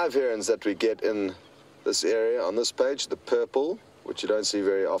 5 herons that we get in this area on this page. The purple, which you don't see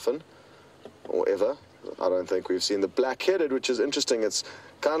very often, or ever. I don't think we've seen the black-headed, which is interesting. It's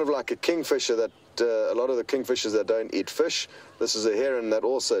kind of like a kingfisher that a lot of the kingfishers that don't eat fish. This is a heron that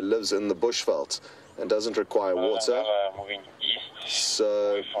also lives in the bushveld and doesn't require water. Moving east,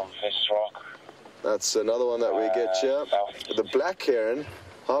 so away from West Rock. That's another one that we get here. The black heron.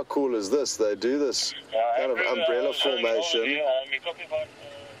 How cool is this? They do this kind of umbrella formation,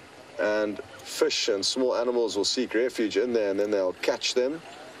 and fish and small animals will seek refuge in there, and then they'll catch them.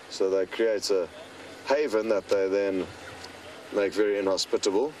 So they create a haven that they then make very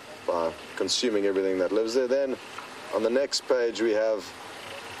inhospitable by consuming everything that lives there. Then on the next page we have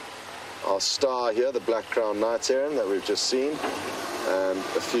our star here, the black-crowned night heron that we've just seen, and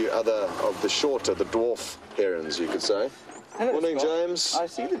a few other of the shorter, the dwarf herons, you could say. Hello, Morning, Scott. James. I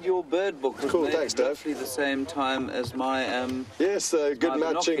see that your bird book was Cool, made thanks, Dave. roughly the same time as my Yes, a good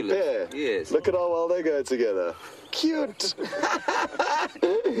my matching binoculars. pair. Yes. Look at how well they go together. Cute.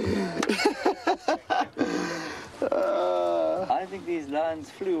 I think these lions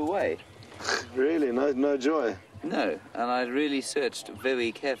flew away. Really, no joy. No, and I really searched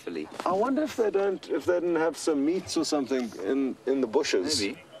very carefully. I wonder if they didn't have some meats or something in the bushes.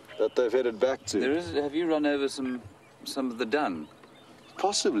 Maybe. That they've headed back to. There is. Have you run over some of the dung?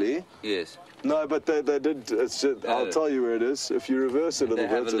 Possibly. Yes. No, but they did. It's just, I'll tell you where it is. If you reverse it a They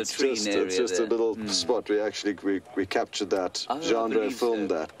little have bit, a it's latrine just area a there. little spot. We captured that. Oh, I Jean believe filmed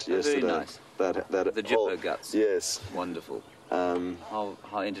so. that Oh, yesterday. very nice. That The whole- jippo guts. Yes. Wonderful. Um, How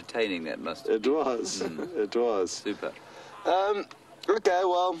entertaining that must have it was. It was. Super. Okay,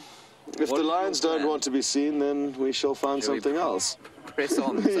 well, if What the is your lions don't plan? want to be seen, then we shall find Shall we something else. Press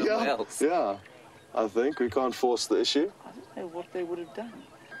on somewhere yeah, else. yeah. I think we can't force the issue. I don't know what they would have done.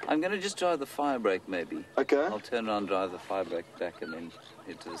 I'm going to just drive the fire brake, maybe. Okay. I'll turn around, drive the fire brake back, and then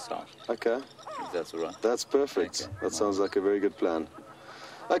head to the south. Okay. If that's all right. That's perfect. Okay. That sounds like a very good plan.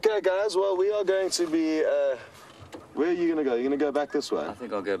 Okay, guys, well, we are going to be... where are you going to go? You're going to go back this way? I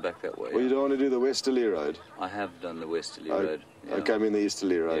think I'll go back that way. Or you don't want to do the Westerly Road? I have done the Westerly Oh, Road. Yeah. Okay, I mean the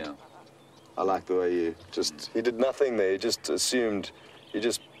Easterly Road. Yeah. I like the way you he did nothing there. He just assumed, he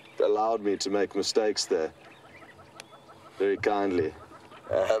just allowed me to make mistakes there. Very kindly.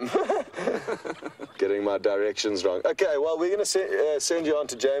 Getting my directions wrong. Okay, well, we're going to send you on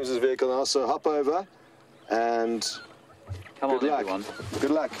to James's vehicle now, so hop over and Come good on, luck. everyone.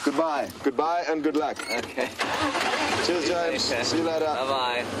 Good luck. Goodbye. Goodbye and good luck. Okay. Cheers, James. See you later.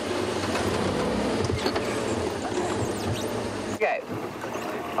 Bye-bye. Okay.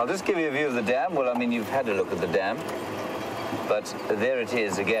 I'll just give you a view of the dam. Well, I mean, you've had a look at the dam. But there it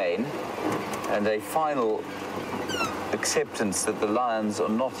is again. And a final acceptance that the lions are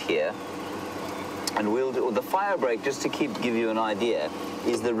not here. And we'll do the fire break, just to give you an idea,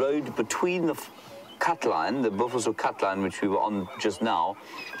 is the road between the cut line, the Buffelshoek cut line, which we were on just now,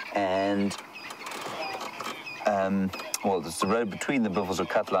 and well, it's the road between the Buffelshoek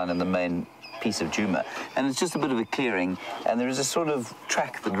cut line and the main piece of Djuma, and it's just a bit of a clearing, and there is a sort of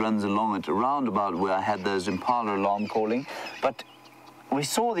track that runs along it, around about where I had those impala alarm calling, but we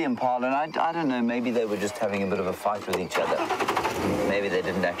saw the impala, and I don't know, maybe they were just having a bit of a fight with each other. Maybe they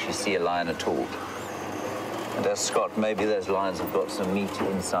didn't actually see a lion at all. And as Scott, maybe those lions have got some meat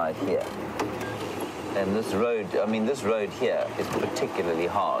inside here. And this road, I mean, this road here is particularly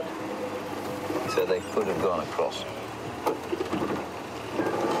hard. So they could have gone across.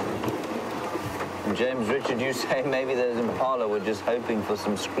 And James Richard, you say maybe those impala were just hoping for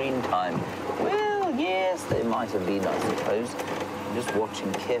some screen time. Well, yes, they might have been, I suppose. I'm just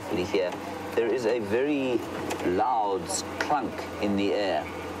watching carefully here. There is a very loud clunk in the air.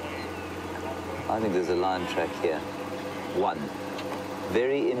 I think there's a lion track here. One.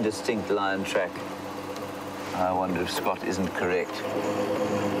 Very indistinct lion track. I wonder if Scott isn't correct.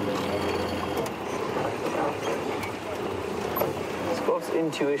 Scott's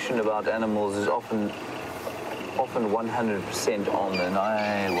intuition about animals is often 100% on, and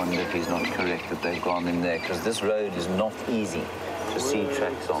I wonder if he's not correct that they've gone in there, because this road is not easy to see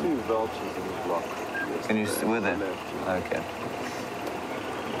tracks on. Two vultures in the block. Can you see with it? Okay.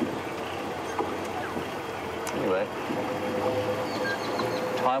 Anyway,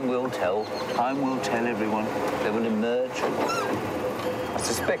 time will tell. Time will tell, everyone. They will emerge. I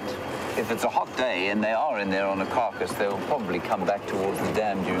suspect if it's a hot day and they are in there on a carcass, they will probably come back towards the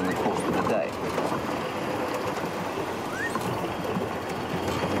dam during the course of the day.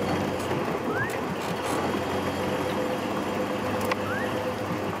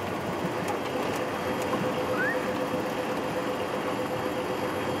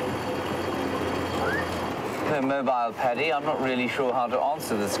 Mobile Paddy, I'm not really sure how to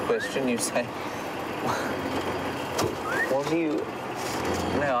answer this question. You say, what do you...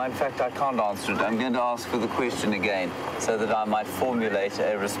 No, in fact, I can't answer it. I'm going to ask for the question again so that I might formulate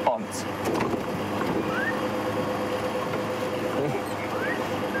a response.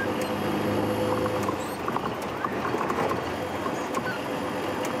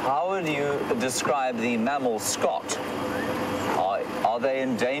 How would you describe the mammal Scott? Are they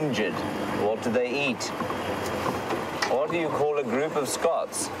endangered? What do they eat? What do you call a group of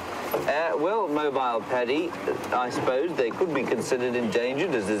Scots? Well, Mobile Paddy, I suppose they could be considered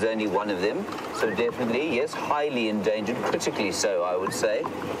endangered, as there's only one of them. So definitely, yes, highly endangered, critically so, I would say.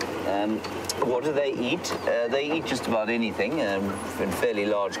 What do they eat? They eat just about anything in fairly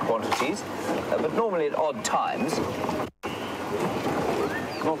large quantities, but normally at odd times.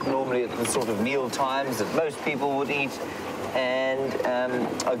 Not normally at the sort of meal times that most people would eat. And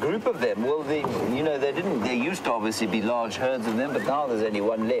a group of them, well, there used to obviously be large herds of them, but now there's only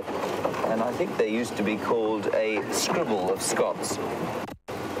one left. And I think they used to be called a scribble of Scots.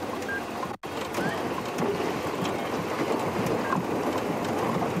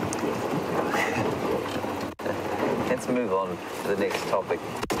 Let's move on to the next topic,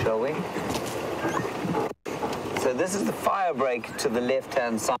 shall we? So this is the fire break to the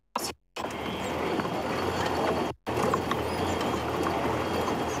left-hand side.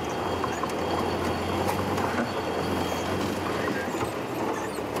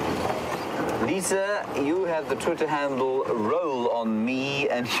 Lisa, you have the Twitter handle roll on me,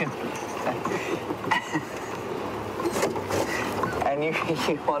 and you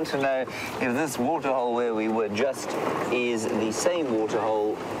want to know if this waterhole where we were just is the same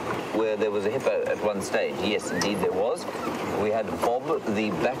waterhole where there was a hippo at one stage. Yes, indeed there was. We had Bob, the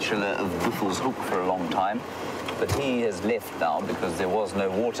bachelor of Buffelshoek, for a long time, but he has left now because there was no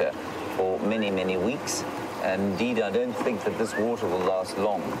water for many, many weeks. And indeed, I don't think that this water will last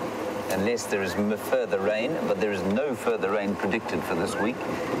long, unless there is further rain, but there is no further rain predicted for this week.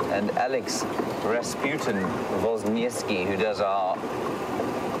 And Alex Rasputin Wozniewski, who does our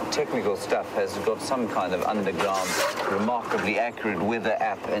technical stuff has got some kind of underground, remarkably accurate weather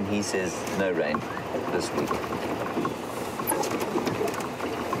app, and he says no rain this week.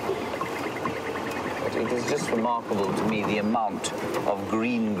 But it is just remarkable to me the amount of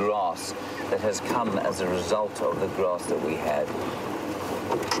green grass that has come as a result of the grass that we had.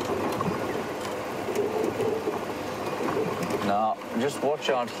 Now, just watch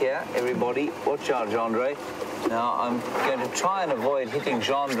out here, everybody. Watch out, Gendre. Now, I'm going to try and avoid hitting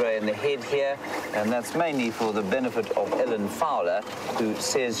Gendre in the head here, and that's mainly for the benefit of Ellen Fowler, who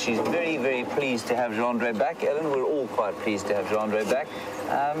says she's very, very pleased to have Gendre back. Ellen, we're all quite pleased to have Gendre back.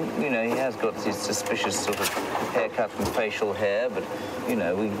 You know, he has got this suspicious sort of haircut and facial hair, but, you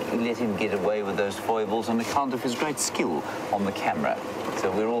know, we let him get away with those foibles on account of his great skill on the camera.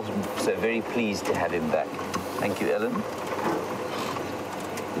 So we're all so very pleased to have him back. Thank you, Ellen.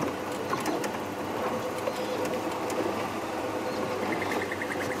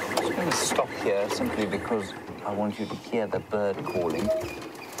 I'm going to stop here simply because I want you to hear the bird calling,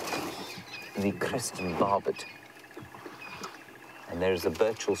 the crested barbet. And there's the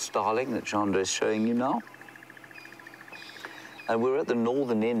Birchall starling that Gendre is showing you now. And we're at the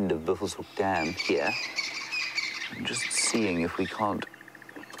northern end of Buffelshoek Dam here. I'm just seeing if we can't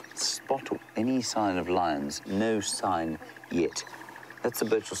spot any sign of lions. No sign yet. That's the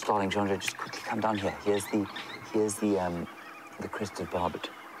Birchall starling. Gendre, just quickly come down here. Here's the crested barbet.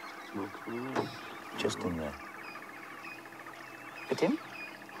 Just in there. Look at him.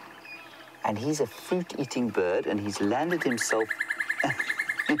 And he's a fruit-eating bird, and he's landed himself...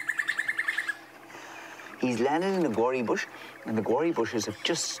 He's landed in a guarri bush, and the guarri bushes have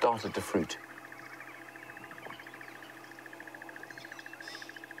just started to fruit.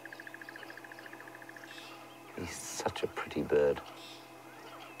 He's such a pretty bird.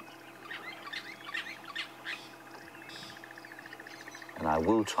 And I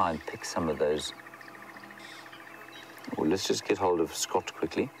will try and pick some of those. Well, let's just get hold of Scott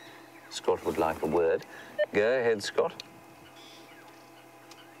quickly. Scott would like a word. Go ahead, Scott.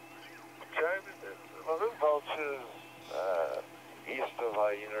 Are the vultures east of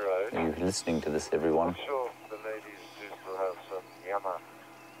Hyena Road? Are you listening to this, everyone? I'm sure the ladies do still have some yama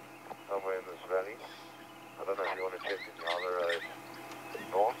somewhere in this valley. I don't know if you want to check in Hyena Road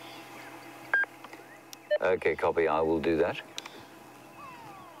north. Okay, copy. I will do that.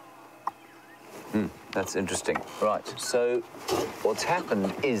 That's interesting. Right, so what's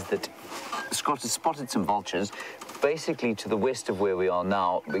happened is that Scott has spotted some vultures basically to the west of where we are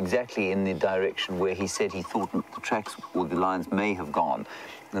now, exactly in the direction where he said he thought the tracks or the lines may have gone.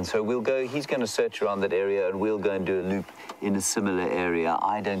 And so he's going to search around that area, and we'll go and do a loop in a similar area.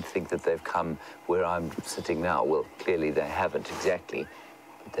 I don't think that they've come where I'm sitting now. Well, clearly they haven't exactly,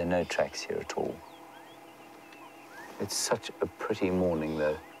 but there are no tracks here at all. It's such a pretty morning,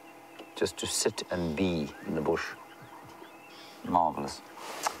 though, just to sit and be in the bush. Marvellous.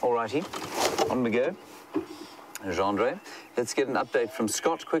 All righty, on we go. Gendre, let's get an update from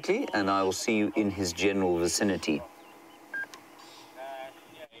Scott quickly, and I will see you in his general vicinity.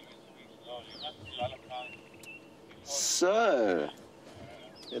 So,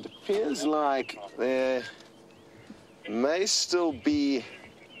 it appears like there may still be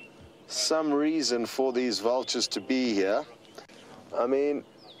some reason for these vultures to be here. I mean,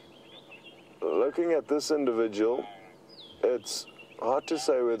 looking at this individual, it's hard to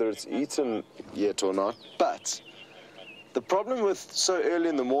say whether it's eaten yet or not, but the problem with so early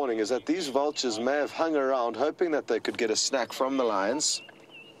in the morning is that these vultures may have hung around hoping that they could get a snack from the lions,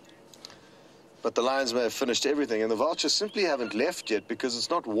 but the lions may have finished everything, and the vultures simply haven't left yet because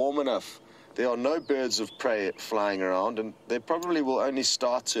it's not warm enough. There are no birds of prey flying around, and they probably will only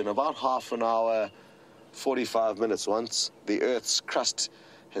start to in about half an hour, 45 minutes. Once the Earth's crust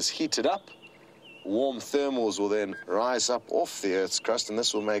has heated up, warm thermals will then rise up off the Earth's crust, and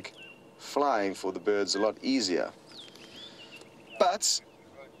this will make flying for the birds a lot easier. But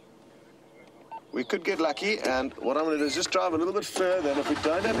we could get lucky, and what I'm going to do is just drive a little bit further, and if we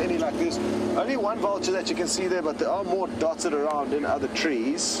don't have any luck, there's only one vulture that you can see there, but there are more dotted around in other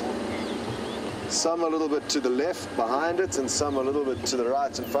trees. Some a little bit to the left behind it, and some a little bit to the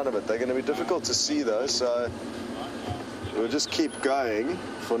right in front of it. They're going to be difficult to see, though, so we'll just keep going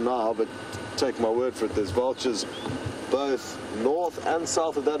for now, but take my word for it, there's vultures both north and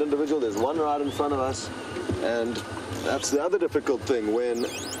south of that individual. There's one right in front of us, and that's the other difficult thing when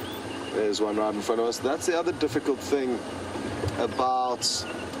there's one right in front of us. That's the other difficult thing about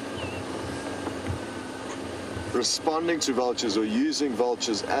responding to vultures or using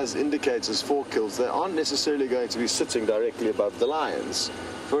vultures as indicators for kills. They aren't necessarily going to be sitting directly above the lions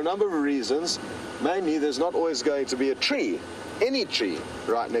for a number of reasons. Mainly, there's not always going to be a tree any tree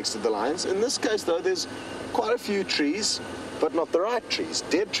right next to the lions. In this case, though, there's quite a few trees, but not the right trees.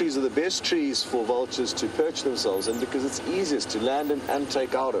 Dead trees are the best trees for vultures to perch themselves in because it's easiest to land in and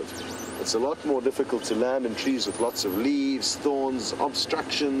take out of. It's a lot more difficult to land in trees with lots of leaves, thorns,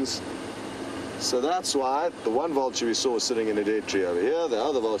 obstructions. So that's why the one vulture we saw was sitting in a dead tree over here, the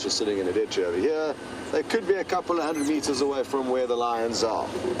other vulture sitting in a dead tree over here. They could be a couple of 100 meters away from where the lions are,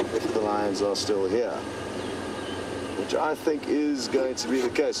 if the lions are still here, which I think is going to be the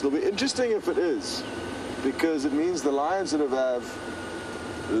case. It'll be interesting if it is, because it means the lions that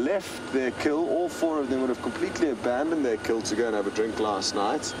have left their kill, all four of them would have completely abandoned their kill to go and have a drink last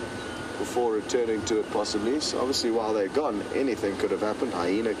night before returning to it possibly. So obviously while they're gone, anything could have happened.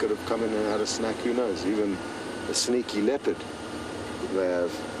 Hyena could have come in and had a snack, who knows. Even a sneaky leopard may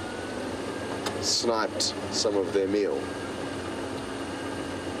have sniped some of their meal.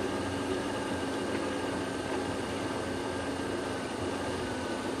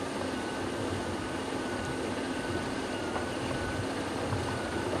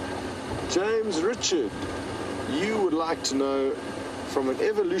 James Richard, you would like to know, from an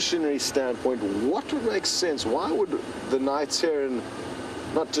evolutionary standpoint, what would make sense? Why would the night heron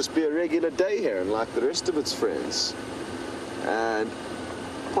not just be a regular day heron like the rest of its friends? And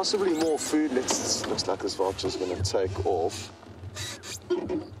possibly more food. Looks like this vulture's going to take off.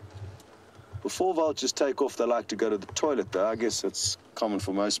 Before vultures take off, they like to go to the toilet, though. I guess it's common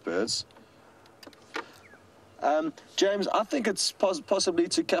for most birds. James, I think it's possibly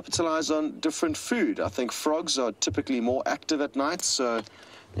to capitalize on different food. I think frogs are typically more active at night, so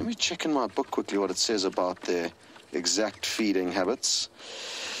let me check in my book quickly what it says about their exact feeding habits.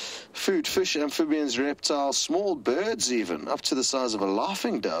 Food: fish, amphibians, reptiles, small birds even, up to the size of a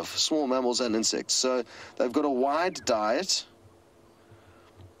laughing dove, small mammals and insects. So they've got a wide diet.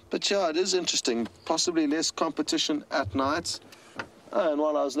 But yeah, it is interesting, possibly less competition at night. And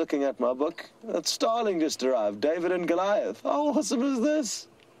while I was looking at my book, that starling just arrived, David and Goliath. How awesome is this?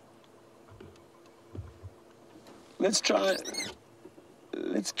 Let's try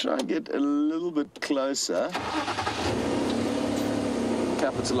and get a little bit closer.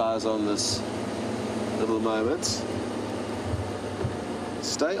 Capitalize on this little moment.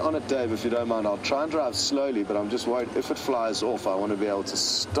 Stay on it, Dave, if you don't mind. I'll try and drive slowly, but I'm just worried if it flies off, I want to be able to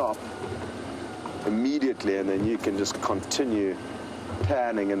stop immediately, and then you can just continue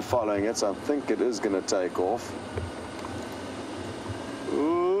panning and following it. So I think it is going to take off.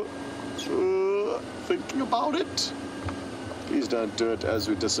 Thinking about it. Please don't do it as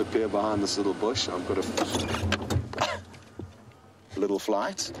we disappear behind this little bush. I've got a little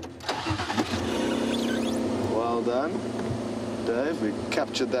flight. Well done, Dave. We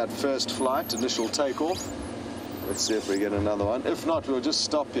captured that first flight, initial takeoff. Let's see if we get another one. If not, we'll just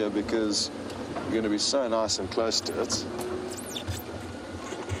stop here because we're going to be so nice and close to it.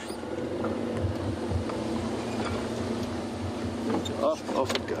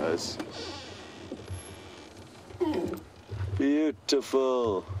 Off it goes.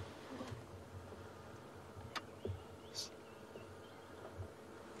 Beautiful.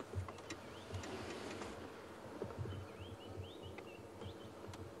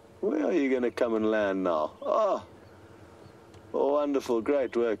 Where are you going to come and land now? Oh, wonderful.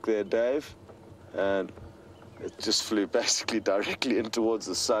 Great work there, Dave. And it just flew basically directly in towards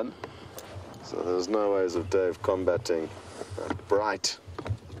the sun. So there's no ways of Dave combating that bright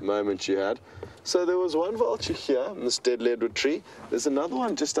moment you had. So there was one vulture here in this dead leadwood tree. There's another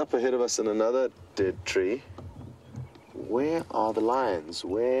one just up ahead of us in another dead tree. Where are the lions?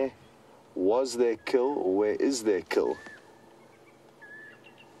 Where was their kill, or where is their kill?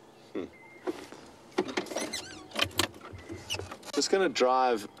 Just going to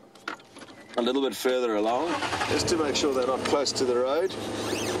drive a little bit further along, just to make sure they're not close to the road.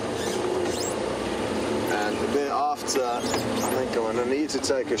 And thereafter, I think I'm going to need to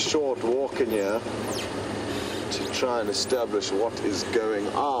take a short walk in here to try and establish what is going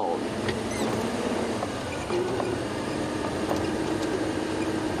on.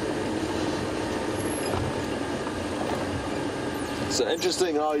 So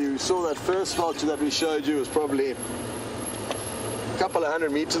interesting how you saw that first vulture that we showed you was probably a couple of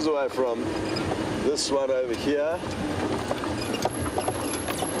 100 meters away from this one over here.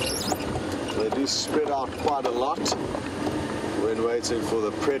 They do spread out quite a lot when waiting for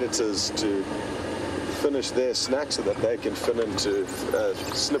the predators to finish their snack so that they can slip in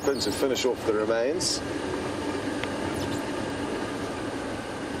to finish off the remains.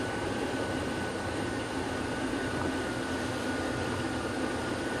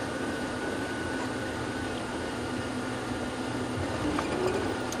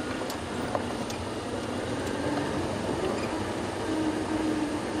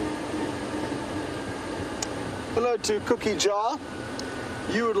 go to Cookie Jar.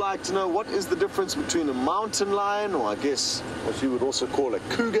 You would like to know what is the difference between a mountain lion, or I guess what you would also call a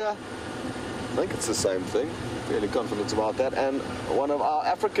cougar. I think it's the same thing. Fairly confident about that. And one of our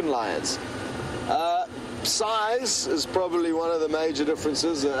African lions. Size is probably one of the major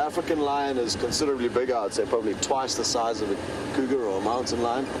differences. The African lion is considerably bigger. I'd say probably twice the size of a cougar or a mountain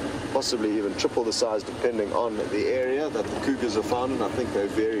lion, possibly even triple the size depending on the area that the cougars are found in. I think they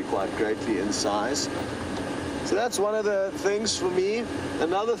vary quite greatly in size. So that's one of the things for me.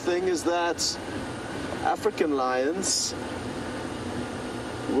 Another thing is that African lions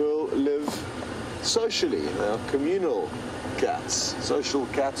will live socially. They are communal cats, social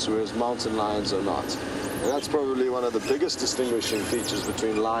cats, whereas mountain lions are not. And that's probably one of the biggest distinguishing features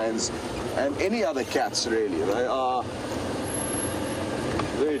between lions and any other cats, really. They are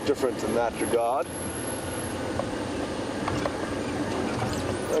very different in that regard.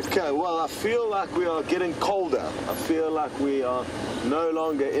 Okay, well, I feel like we are getting colder. I feel like we are no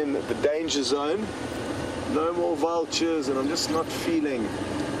longer in the danger zone. No more vultures, and I'm just not feeling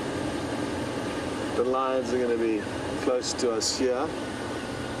the lions are going to be close to us here.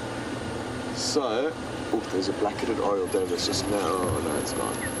 So, oh, there's a black-headed oriole dover just now. Oh, no, it's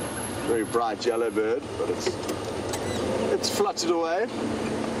gone. Very bright yellow bird, but it's fluttered away.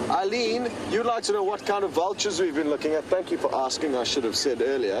 Eileen, you'd like to know what kind of vultures we've been looking at. Thank you for asking, I should have said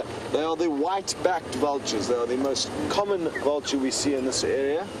earlier. They are the white-backed vultures. They are the most common vulture we see in this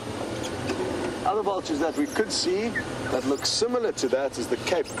area. Other vultures that we could see that look similar to that is the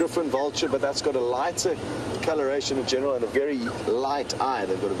Cape Griffin vulture, but that's got a lighter coloration in general and a very light eye.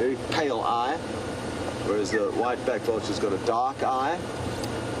 They've got a very pale eye, whereas the white-backed vulture's got a dark eye.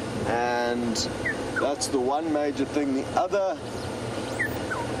 And that's the one major thing. The other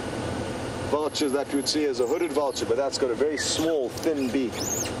vulture that you would see is a hooded vulture, but that's got a very small, thin beak.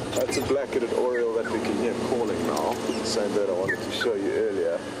 That's a black-headed oriole that we can hear calling now. The same bird I wanted to show you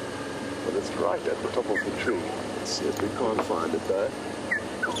earlier. But it's right at the top of the tree. Let's see if we can't find it though.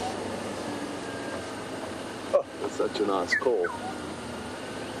 Oh, that's such a nice call.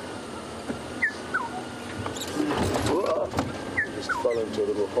 Whoa. Just fell into a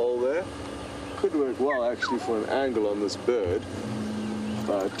little hole there. Could work well actually for an angle on this bird,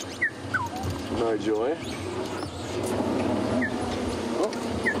 but no joy. Oh.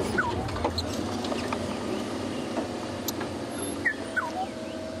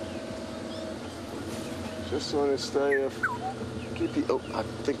 Just want to stay keep the, oh, I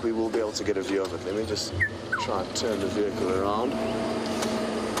think we will be able to get a view of it. Let me just try and turn the vehicle around.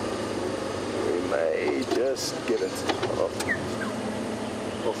 We may just get it.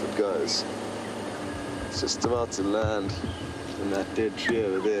 Off it goes. It's just about to land in that dead tree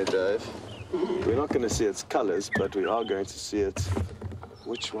over there, Dave. We're not going to see its colors, but we are going to see it.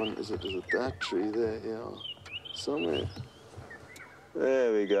 Which one is it? Is it that tree there? Yeah, somewhere.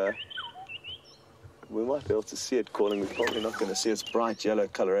 There we go. We might be able to see it calling. We're probably not going to see its bright yellow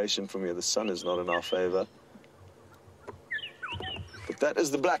coloration from here. The sun is not in our favor. But that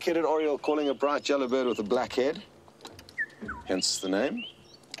is the black-headed oriole calling a bright yellow bird with a black head. Hence the name.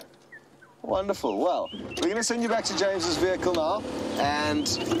 Wonderful. Well, we're going to send you back to James's vehicle now, and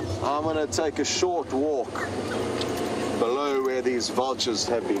I'm going to take a short walk below where these vultures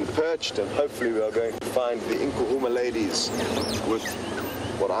have been perched, and hopefully we are going to find the Inkuhuma ladies with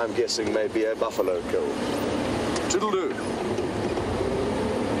what I'm guessing may be a buffalo kill. Toodle-doo.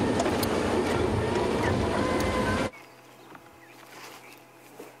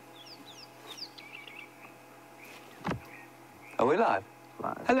 Are we live?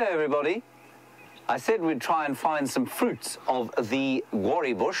 Live. Hello, everybody. I said we'd try and find some fruits of the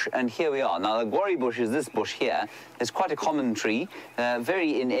guarri bush, and here we are. Now, the guarri bush is this bush here. It's quite a common tree,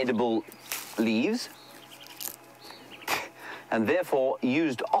 very inedible leaves, and therefore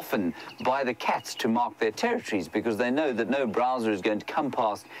used often by the cats to mark their territories, because they know that no browser is going to come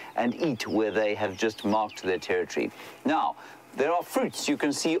past and eat where they have just marked their territory. Now, there are fruits you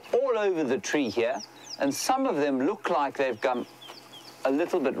can see all over the tree here, and some of them look like they've come a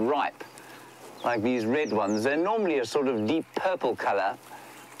little bit ripe, like these red ones. They're normally a sort of deep purple color,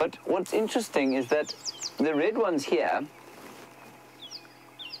 but what's interesting is that the red ones here,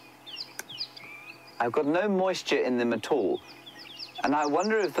 I've got no moisture in them at all. And I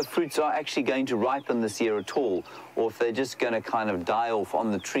wonder if the fruits are actually going to ripen this year at all, or if they're just going to kind of die off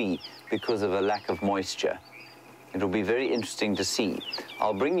on the tree because of a lack of moisture. It'll be very interesting to see.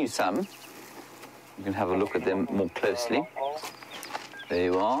 I'll bring you some. You can have a look at them more closely. There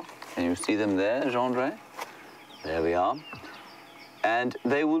you are. Can you see them there, Jean-André? There we are. And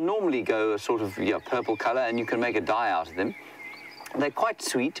they will normally go a sort of purple color, and you can make a dye out of them. They're quite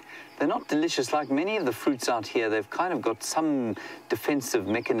sweet. They're not delicious like many of the fruits out here. They've kind of got some defensive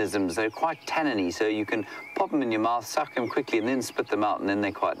mechanisms. They're quite tanniny, so you can pop them in your mouth, suck them quickly, and then spit them out, and then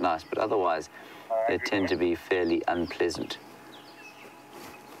they're quite nice. But otherwise, they tend to be fairly unpleasant.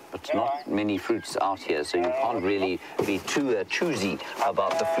 But not many fruits out here, so you can't really be too choosy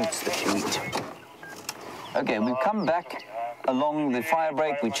about the fruits that you eat. Okay, we've come back along the fire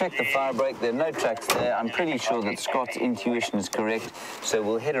break. We checked the fire break. There are no tracks there. I'm pretty sure that Scott's intuition is correct, so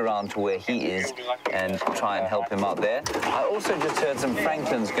we'll head around to where he is and try and help him out there. I also just heard some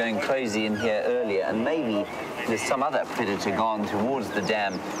francolins going crazy in here earlier, and maybe there's some other predator gone towards the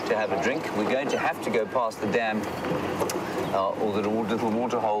dam to have a drink. We're going to have to go past the dam or the little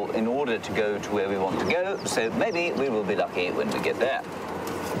water hole in order to go to where we want to go, so maybe we will be lucky when we get there.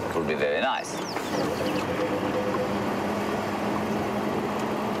 It will be very nice.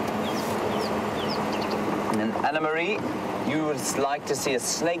 And Anna-Marie, you would like to see a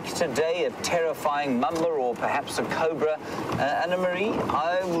snake today, a terrifying mamba, or perhaps a cobra. Anna-Marie,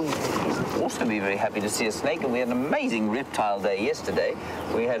 I would also be very happy to see a snake, and we had an amazing reptile day yesterday.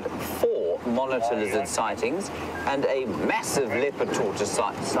 We had 4 monitor lizard sightings and a massive leopard tortoise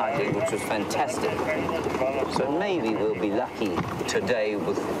sighting, which was fantastic. So maybe we'll be lucky today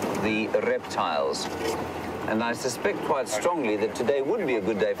with the reptiles. And I suspect quite strongly that today would be a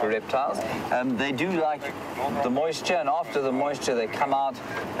good day for reptiles. They do like the moisture, and after the moisture they come out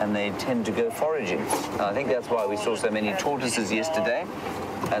and they tend to go foraging. And I think that's why we saw so many tortoises yesterday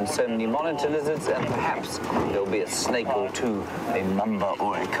and so many monitor lizards, and perhaps there'll be a snake or two, a mamba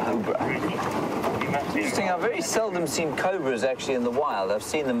or a cobra. It's interesting, I've very seldom seen cobras actually in the wild. I've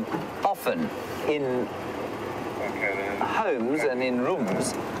seen them often in homes and in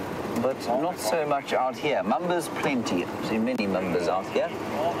rooms, but not so much out here. Mambas plenty. I've seen many mambas out here.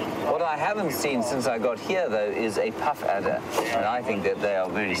 What I haven't seen since I got here, though, is a puff adder, and I think that they are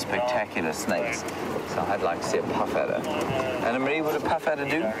very spectacular snakes. So I'd like to see a puff adder. Anna-Marie, would a puff adder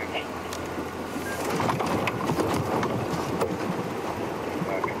do?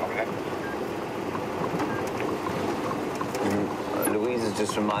 Louise is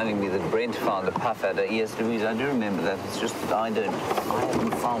just reminding me that Brent found a puff adder. Yes, Louise, I do remember that. It's just that I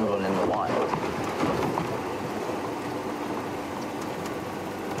haven't found one in the wild.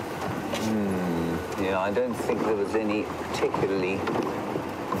 Yeah, I don't think there was any particularly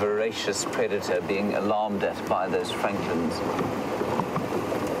voracious predator being alarmed at by those francolins.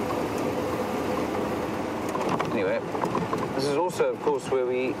 Anyway, this is also, of course,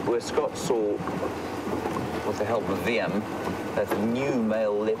 where Scott saw, with the help of VM, that new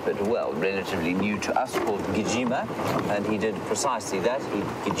male leopard, well, relatively new to us, called Gijima, and he did precisely that. He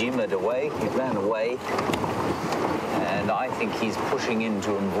Gijimaed away, he ran away, and I think he's pushing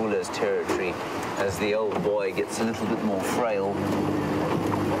into Mvula's territory as the old boy gets a little bit more frail.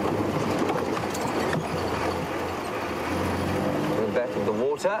 We're back in the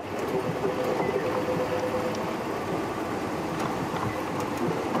water.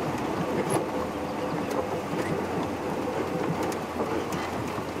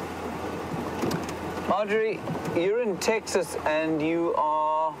 Marjorie, you're in Texas and you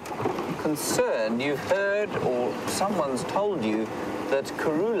are concerned. You've heard, or someone's told you, that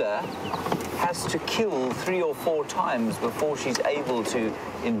Karula has to kill 3 or 4 times before she's able to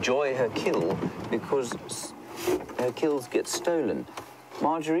enjoy her kill because her kills get stolen.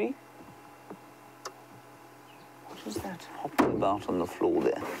 Marjorie? What is that hopping about on the floor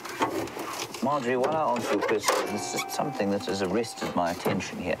there? Marjorie, while I answer your question, it's just something that has arrested my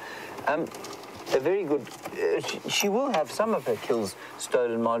attention here. A very good... she will have some of her kills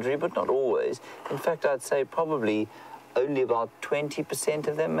stolen, Marjorie, but not always. In fact, I'd say probably only about 20%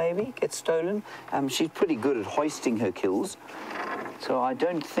 of them, maybe, get stolen. She's pretty good at hoisting her kills, so I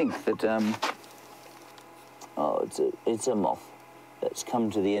don't think that... Oh, it's a moth that's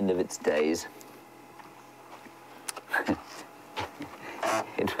come to the end of its days.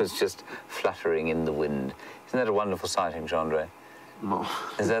 It was just fluttering in the wind. Isn't that a wonderful sighting, Chandra? No.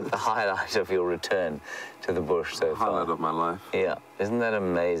 Is that the highlight of your return to the bush so far? Highlight of my life. Yeah, isn't that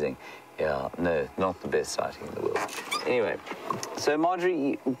amazing? Yeah, no, not the best sighting in the world. Anyway, so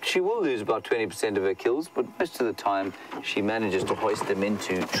Marjorie, she will lose about 20% of her kills, but most of the time she manages to hoist them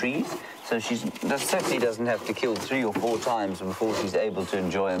into trees. So that certainly doesn't have to kill 3 or 4 times before she's able to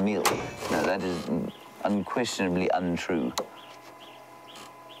enjoy a meal. No, that is unquestionably untrue.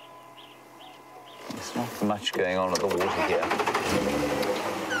 There's not much going on at the water here.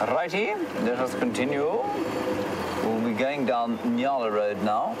 Righty, let us continue. We'll be going down Nyala Road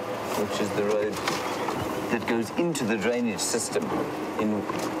now, which is the road that goes into the drainage system,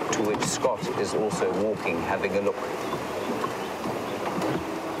 to which Scott is also walking, having a look.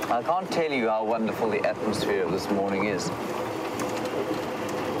 I can't tell you how wonderful the atmosphere this morning is.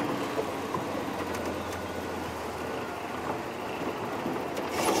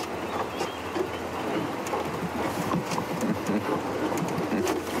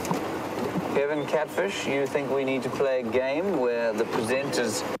 Kevin Catfish, you think we need to play a game where the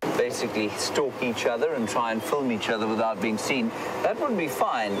presenters basically stalk each other and try and film each other without being seen? That would be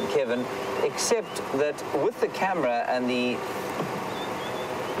fine, Kevin, except that with the camera and the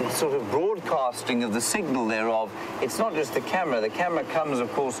sort of broadcasting of the signal thereof, it's not just the camera. The camera comes,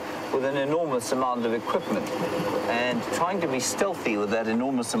 of course, with an enormous amount of equipment. And trying to be stealthy with that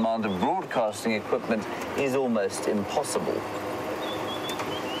enormous amount of broadcasting equipment is almost impossible.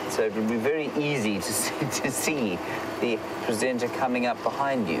 So it would be very easy to see the presenter coming up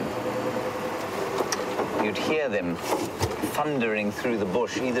behind you. You'd hear them thundering through the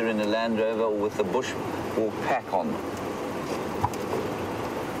bush, either in a Land Rover or with the bushwalk pack on.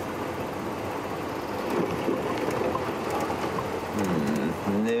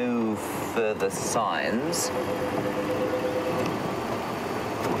 No further signs.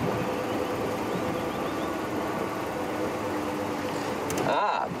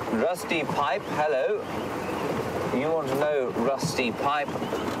 Ah, Rusty Pipe, hello. You want to know, Rusty Pipe,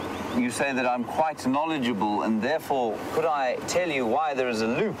 you say that I'm quite knowledgeable, and therefore could I tell you why there is a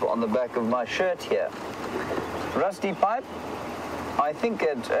loop on the back of my shirt here? Rusty Pipe, I think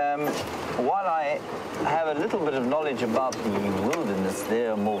that while I have a little bit of knowledge about the wilderness,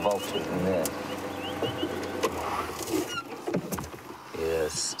 there are more vultures in there.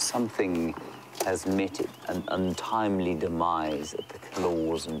 Yes, something has met it, an untimely demise at the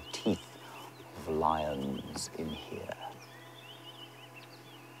claws and teeth of lions in here.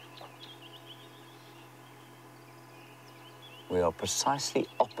 We are precisely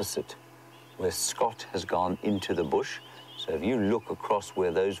opposite where Scott has gone into the bush. So if you look across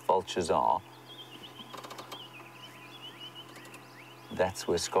where those vultures are, that's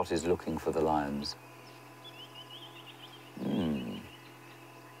where Scott is looking for the lions. And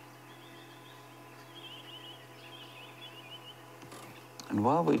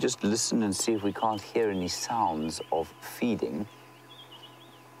while we just listen and see if we can't hear any sounds of feeding,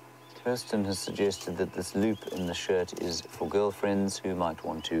 Kirsten has suggested that this loop in the shirt is for girlfriends who might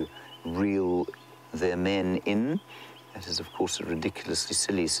want to reel their men in. That is, of course, a ridiculously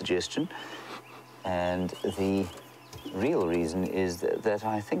silly suggestion. And the real reason is that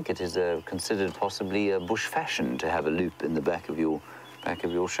I think it is considered possibly a bush fashion to have a loop in the back of your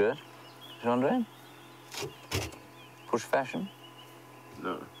shirt. Jean-Andre? Bush fashion?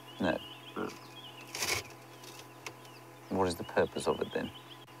 No. No. No. What is the purpose of it then?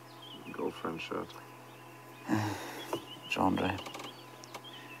 Girlfriend shirt. Jean-Andre.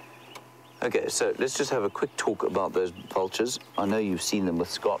 Okay, so let's just have a quick talk about those vultures. I know you've seen them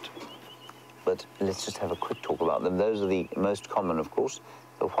with Scott, but let's just have a quick talk about them. Those are the most common, of course,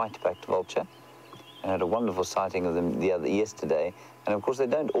 the white-backed vulture. I had a wonderful sighting of them yesterday, and of course they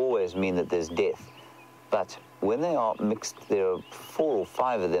don't always mean that there's death, but when they are mixed, there are 4 or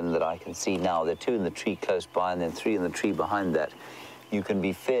 5 of them that I can see now. There are 2 in the tree close by and then 3 in the tree behind that. You can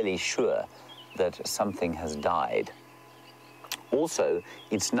be fairly sure that something has died. Also,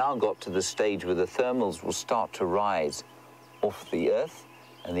 it's now got to the stage where the thermals will start to rise off the earth,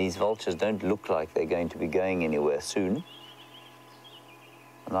 and these vultures don't look like they're going to be going anywhere soon.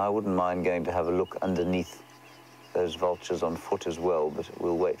 And I wouldn't mind going to have a look underneath those vultures on foot as well, but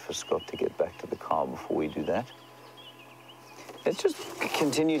we'll wait for Scott to get back to the car before we do that. Let's just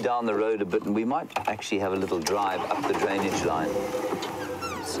continue down the road a bit, and we might actually have a little drive up the drainage line.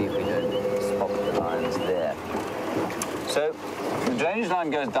 See if we don't spot the lions there. So the drainage line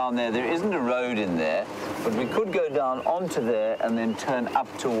goes down there. There isn't a road in there, but we could go down onto there and then turn up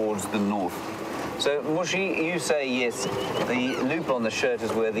towards the north. So, Mushi, you say yes, the loop on the shirt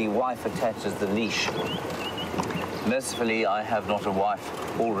is where the wife attaches the leash. Mercifully, I have not a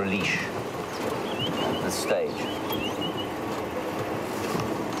wife or a leash at this stage.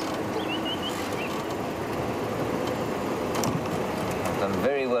 I've done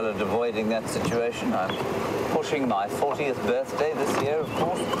very well at avoiding that situation. I'm pushing my 40th birthday this year, of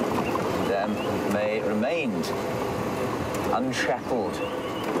course, and may remained unshackled,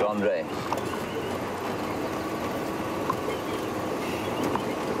 Andre.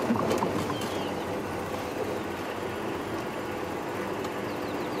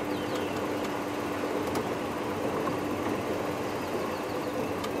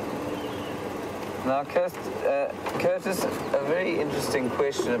 Now, Curtis, a very interesting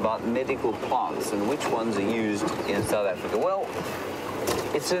question about medical plants and which ones are used in South Africa. Well,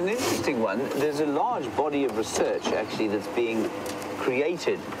 it's an interesting one. There's a large body of research, actually, that's being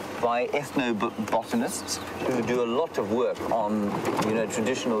created by ethnobotanists who do a lot of work on, you know,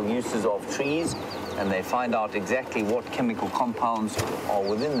 traditional uses of trees, and they find out exactly what chemical compounds are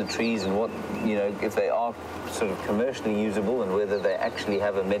within the trees and what, you know, if they are sort of commercially usable and whether they actually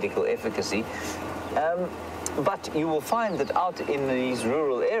have a medical efficacy. But you will find that out in these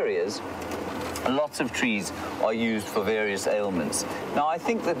rural areas, lots of trees are used for various ailments. Now, I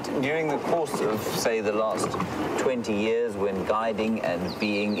think that during the course of, say, the last 20 years, when guiding and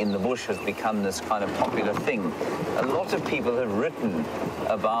being in the bush has become this kind of popular thing, a lot of people have written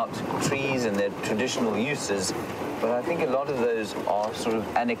about trees and their traditional uses, but I think a lot of those are sort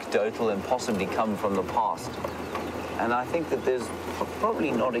of anecdotal and possibly come from the past. And I think that there's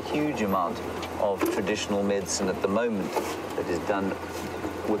probably not a huge amount of traditional medicine at the moment that is done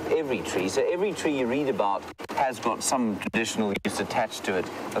with every tree. So every tree you read about has got some traditional use attached to it,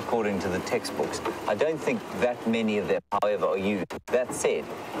 according to the textbooks. I don't think that many of them, however, are used. That said,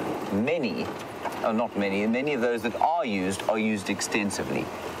 many of those that are used extensively.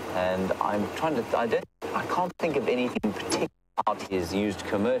 And I'm trying to, I can't think of anything particular that is used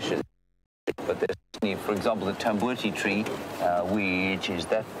commercially. But there's, for example, the tambuti tree, which is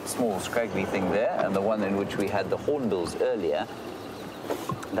that small scraggly thing there, and the one in which we had the hornbills earlier,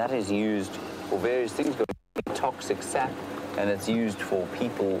 that is used for various things, got toxic sap, and it's used for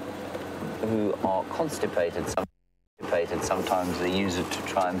people who are constipated. Sometimes they use it to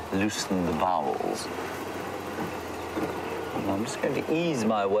try and loosen the bowels. And I'm just going to ease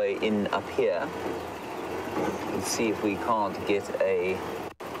my way in up here and see if we can't get a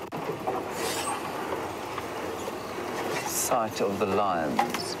sight of the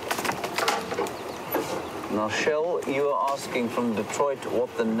lions. Now, Shell, you are asking from Detroit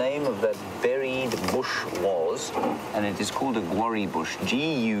what the name of that buried bush was, and it is called a guarri bush.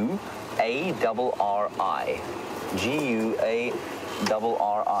 Guarri.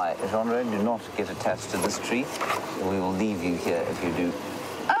 Guarri. Genre, do not get attached to this tree. We will leave you here if you do.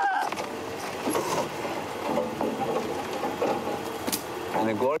 And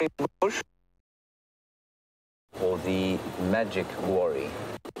the guarri bush, or the magic guarri,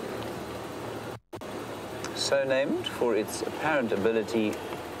 so named for its apparent ability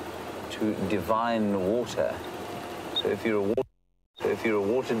to divine water. So if you're a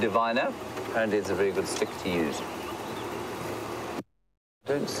water diviner, apparently it's a very good stick to use.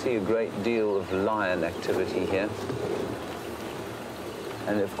 Don't see a great deal of lion activity here.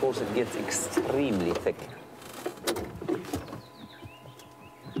 And of course it gets extremely thick.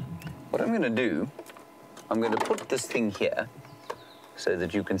 What I'm going to do, I'm going to put this thing here so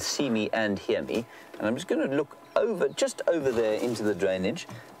that you can see me and hear me. And I'm just going to look over, just over there into the drainage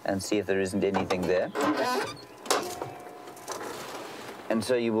and see if there isn't anything there. And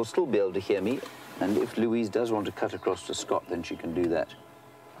so you will still be able to hear me. And if Louise does want to cut across to Scott, then she can do that.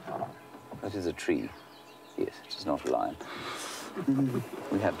 That is a tree. Yes, it is not a lion.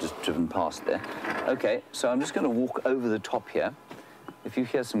 We have just driven past there. Okay, so I'm just going to walk over the top here. If you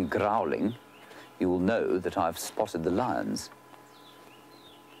hear some growling, you will know that I've spotted the lions.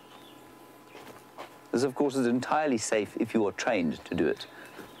 This, of course, is entirely safe if you are trained to do it.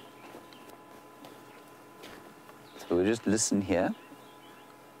 So we'll just listen here.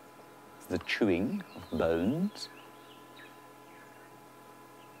 The chewing of bones.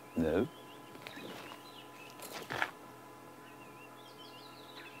 No.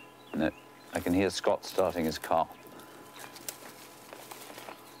 No. I can hear Scott starting his car.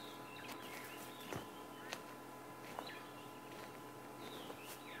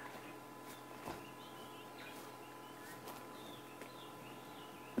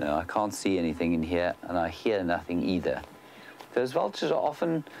 No, I can't see anything in here, and I hear nothing either. Those vultures are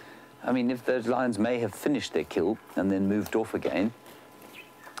often, I mean, if those lions may have finished their kill and then moved off again,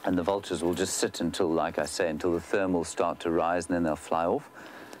 and the vultures will just sit until, like I say, until the thermals start to rise, and then they'll fly off.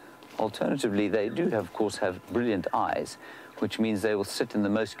 Alternatively, they do, of course, have brilliant eyes, which means they will sit in the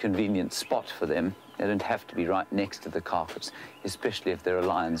most convenient spot for them. They don't have to be right next to the carcass, especially if there are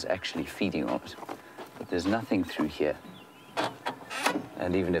lions actually feeding on it. But there's nothing through here.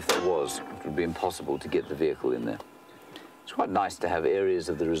 And even if there was, it would be impossible to get the vehicle in there. It's quite nice to have areas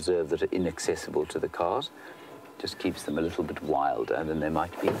of the reserve that are inaccessible to the cars. Just keeps them a little bit wilder than they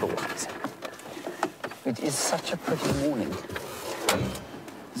might be otherwise. It is such a pretty morning.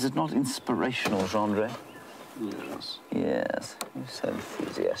 Is it not inspirational, Genre? Yes. Yes, you're so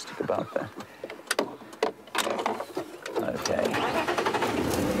enthusiastic about that. Okay.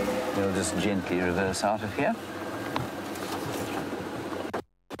 We'll just gently reverse out of here.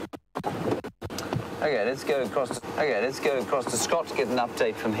 Okay, let's go across to Scott, get an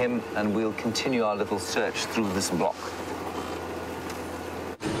update from him, and we'll continue our little search through this block.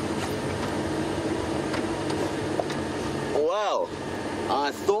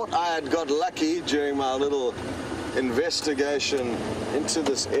 I thought I had got lucky during my little investigation into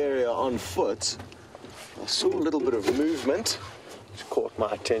this area on foot. I saw a little bit of movement, which caught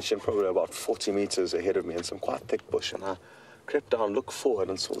my attention probably about 40 meters ahead of me in some quite thick bush, and I crept down, looked forward,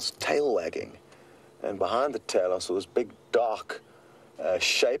 and saw this tail wagging. And behind the tail, I saw this big, dark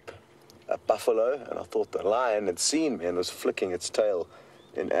shape, a buffalo, and I thought the lion had seen me and was flicking its tail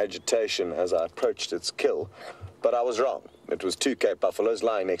in agitation as I approached its kill. But I was wrong. It was two Cape buffaloes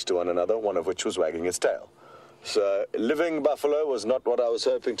lying next to one another, one of which was wagging its tail. So living buffalo was not what I was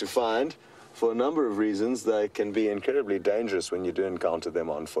hoping to find. For a number of reasons, they can be incredibly dangerous when you do encounter them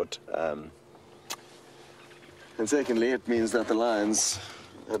on foot. And secondly, it means that the lions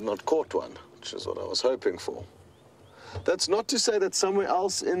had not caught one, which is what I was hoping for. That's not to say that somewhere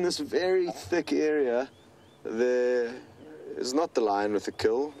else in this very thick area there is not the lion with the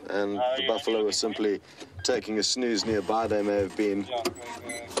kill, and the buffalo was simply taking a snooze nearby. They may have been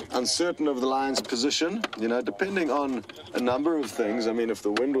uncertain of the lion's position, you know, depending on a number of things. I mean, if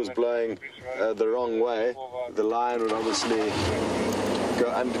the wind was blowing the wrong way, the lion would obviously go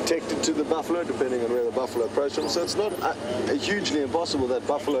undetected to the buffalo, depending on where the buffalo approached them. So it's not hugely impossible that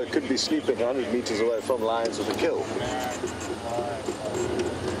buffalo could be sleeping 100 meters away from lions with a kill.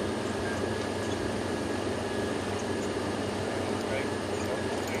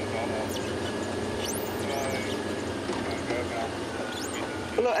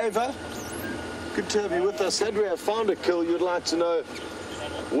 Hello, Ava. Good to have you with us. Had we have found a kill, you'd like to know,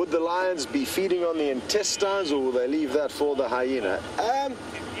 would the lions be feeding on the intestines, or will they leave that for the hyena?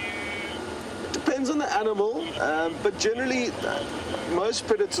 It depends on the animal, but generally most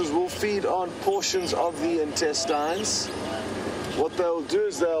predators will feed on portions of the intestines. What they'll do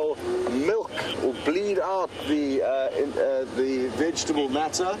is they'll milk or bleed out the vegetable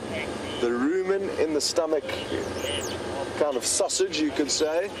matter, the rumen in the stomach, kind of sausage, you could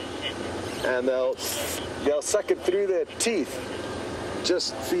say, and they'll suck it through their teeth,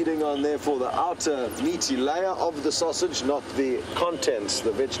 just feeding on, therefore, the outer meaty layer of the sausage, not the contents,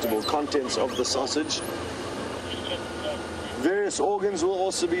 the vegetable contents of the sausage. Various organs will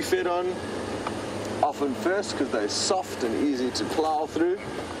also be fed on, often first, because they're soft and easy to plow through.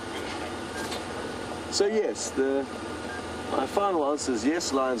 So yes, my final answer is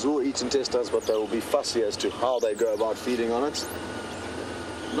yes, lions will eat intestines, but they will be fussy as to how they go about feeding on it.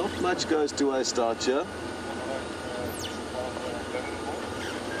 Not much goes to waste out here.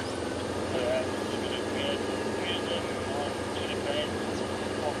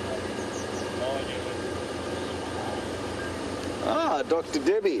 Ah, Dr.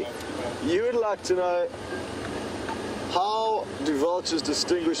 Debbie, you would like to know, how do vultures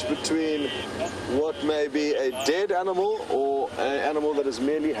distinguish between what may be a dead animal or an animal that is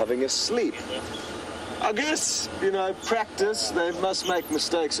merely having a sleep? I guess, you know, practice, they must make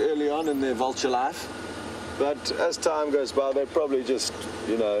mistakes early on in their vulture life. But as time goes by, they probably just,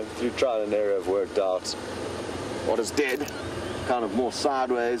 you know, through trial and error have worked out what is dead, kind of more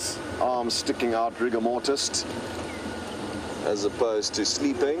sideways, arms sticking out, rigor mortis, as opposed to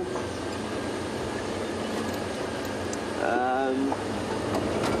sleeping.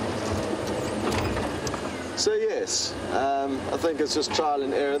 So yes, I think it's just trial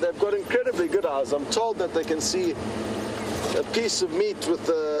and error. They've got incredibly good eyes. I'm told that they can see a piece of meat with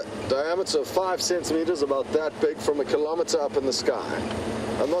a diameter of 5 centimeters, about that big, from a kilometer up in the sky.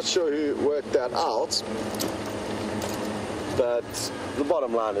 I'm not sure who worked that out, but the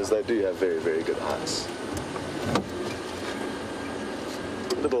bottom line is they do have very, very good eyes.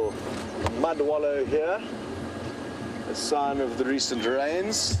 Little mud wallow here, a sign of the recent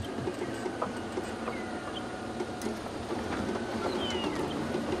rains.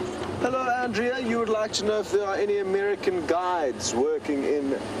 Hello, Andrea. You would like to know if there are any American guides working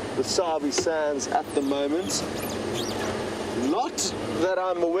in the Sabi sands at the moment. Not that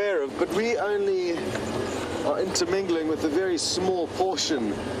I'm aware of, but we only are intermingling with a very small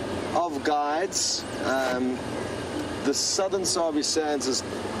portion of guides. The southern Sabi sands has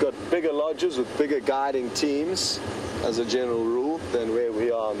got bigger lodges with bigger guiding teams, as a general rule, than where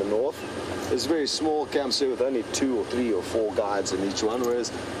we are in the north. There's very small camps here with only 2 or 3 or 4 guides in each one,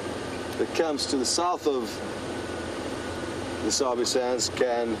 whereas the camps to the south of the Sabi sands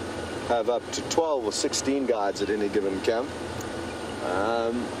can have up to 12 or 16 guides at any given camp.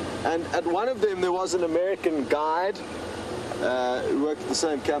 And at one of them there was an American guide who worked at the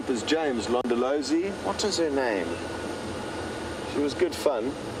same camp as James, Londolozi. What was her name? She was good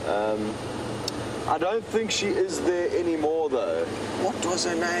fun. I don't think she is there anymore though. What was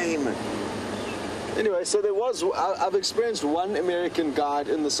her name? Anyway, so there was, I've experienced one American guide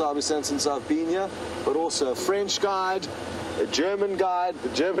in the Sabi sands since I've been here, but also a French guide, a German guide. The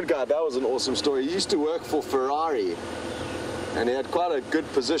German guide, that was an awesome story. He used to work for Ferrari, and he had quite a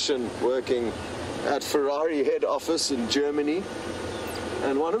good position working at Ferrari head office in Germany.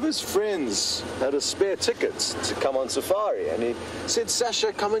 And one of his friends had a spare ticket to come on safari, and he said,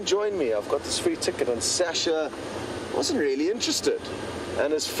 Sasha, come and join me, I've got this free ticket. And Sasha wasn't really interested,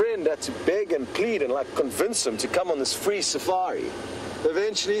 and his friend had to beg and plead and like convince him to come on this free safari.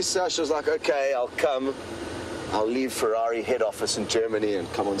 Eventually Sasha was like, okay, I'll come. I'll leave Ferrari head office in Germany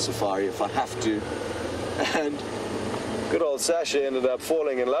and come on safari if I have to. And good old Sasha ended up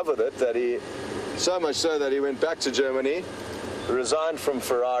falling in love with it, so much so that he went back to Germany, resigned from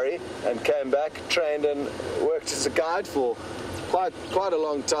Ferrari, and came back, trained and worked as a guide for quite a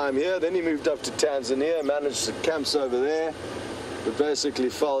long time here. Then he moved up to Tanzania, managed the camps over there, but basically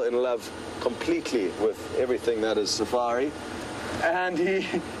fell in love completely with everything that is safari. And he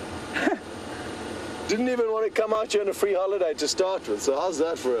didn't even want to come out here on a free holiday to start with. So how's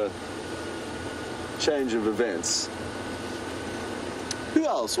that for a change of events? Who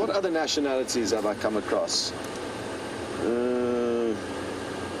else? What other nationalities have I come across?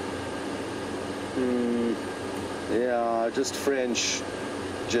 Yeah, just French,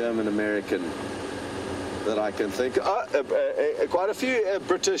 German, American that I can think of. Quite a few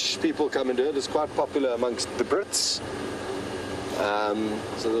British people come into it. It's quite popular amongst the Brits.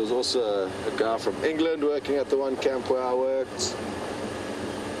 So there was also a guy from England working at the one camp where I worked.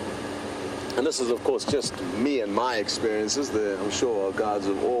 And this is, of course, just me and my experiences. I'm sure are guides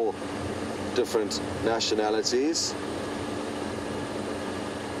of all different nationalities.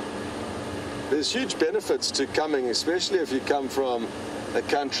 There's huge benefits to coming, especially if you come from a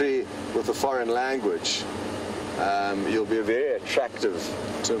country with a foreign language. You'll be very attractive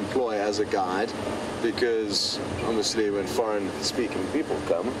to employ as a guide, because obviously when foreign speaking people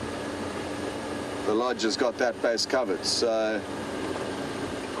come, the lodge has got that base covered. So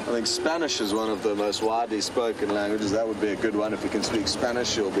I think Spanish is one of the most widely spoken languages. That would be a good one. If you can speak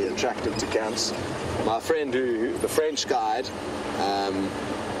Spanish, you'll be attractive to camps. My friend, the French guide,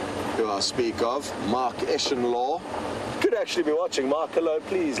 who I speak of, Mark Eschenlaw, could actually be watching. Mark, hello,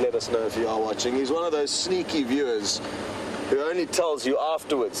 please let us know if you are watching. He's one of those sneaky viewers who only tells you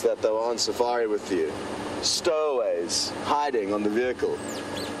afterwards that they were on safari with you. Stowaways, hiding on the vehicle.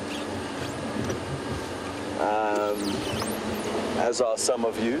 As are some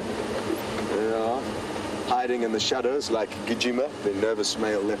of you. Yeah. Hiding in the shadows like Gijima, the nervous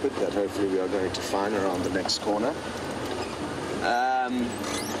male leopard that hopefully we are going to find around the next corner.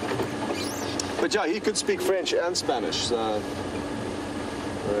 But yeah, he could speak French and Spanish, so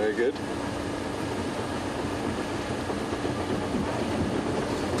very good.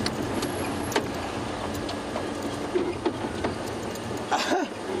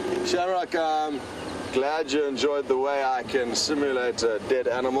 Shamrock, I'm glad you enjoyed the way I can simulate a dead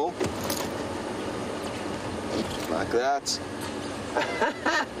animal. Like that.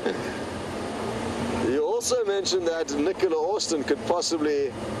 You also mentioned that Nicola Austin could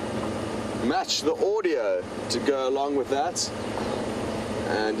possibly match the audio to go along with that.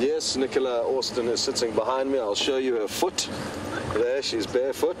 And yes, Nicola Austin is sitting behind me. I'll show you her foot. There, she's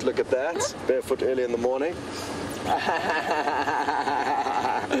barefoot. Look at that. Barefoot early in the morning.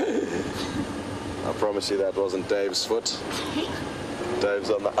 I promise you that wasn't Dave's foot. Dave's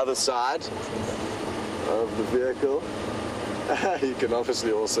on the other side of the vehicle. You can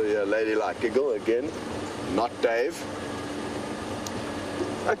obviously also hear a ladylike giggle again. Not Dave.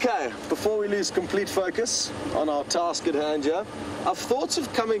 Okay, before we lose complete focus on our task at hand here, I've thoughts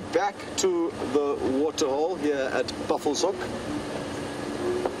of coming back to the waterhole here at Buffelshoek,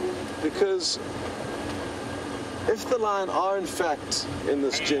 because if the lion are in fact in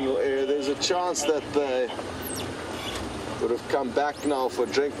this general area, there's a chance that they would have come back now for a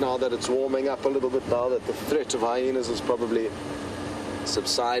drink, now that it's warming up a little bit, now that the threat of hyenas is probably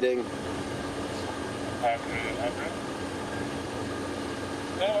subsiding.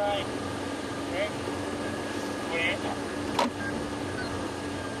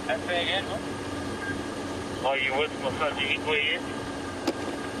 Are you with massage equally?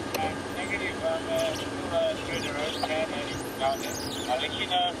 Negative, through the road, down there. I'll let you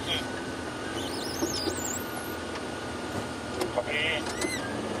know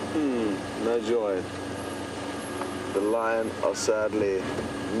soon. No joy. The lion are sadly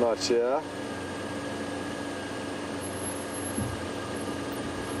not here.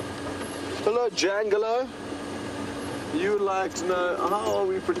 Hello, Jangalo. You would like to know, how are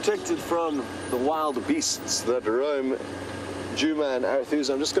we protected from the wild beasts that roam Djuma and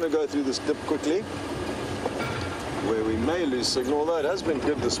Arathusa? I'm just going to go through this dip quickly, where we may lose signal, although it has been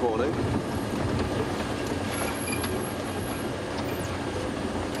good this morning.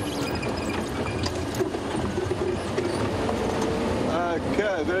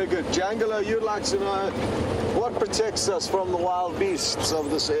 very good. Jangelo, you'd like to know what protects us from the wild beasts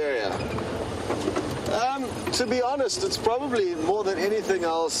of this area? To be honest, it's probably more than anything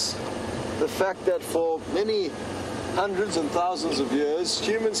else the fact that for many hundreds and thousands of years,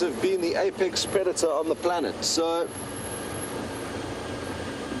 humans have been the apex predator on the planet. So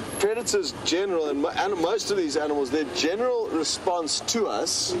predators general, and most of these animals, their general response to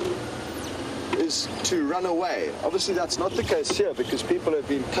us is to run away. Obviously that's not the case here because people have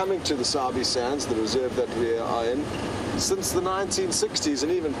been coming to the Sabi Sands, the reserve that we are in, since the 1960s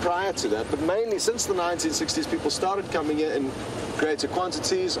and even prior to that, but mainly since the 1960s people started coming here in greater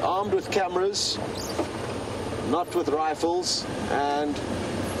quantities, armed with cameras, not with rifles, and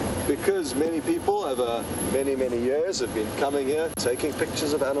because many people over many years have been coming here, taking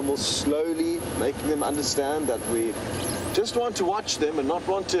pictures of animals slowly, making them understand that we just want to watch them and not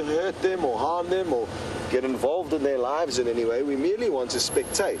want to hurt them or harm them or get involved in their lives in any way. We merely want to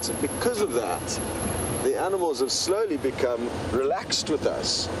spectate. And because of that, the animals have slowly become relaxed with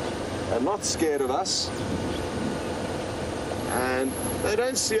us and not scared of us. And they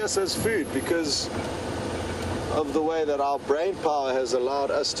don't see us as food because of the way that our brain power has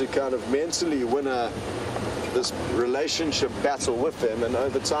allowed us to kind of mentally win this relationship battle with them, and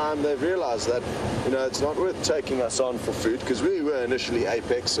over time they've realized that, you know, it's not worth taking us on for food because we were initially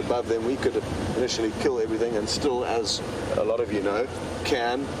apex above them. We could initially kill everything and still, as a lot of you know,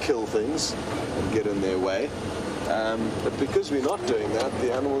 can kill things and get in their way. But because we're not doing that,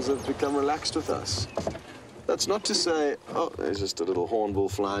 the animals have become relaxed with us. That's not to say, oh, there's just a little hornbill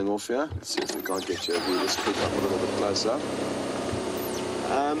flying off here. Let's see if we can't get you a view. Let's pick up a little bit closer.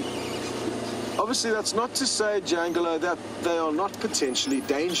 Obviously, that's not to say, Jangelo, that they are not potentially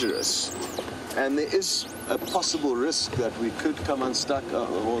dangerous. And there is a possible risk that we could come unstuck. Oh,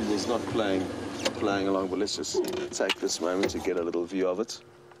 the hornbill's not playing along, but let's just take this moment to get a little view of it.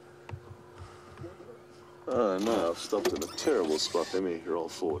 Oh, no, I've stopped in a terrible spot. Let me roll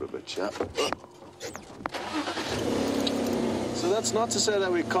forward a bit, chap. So that's not to say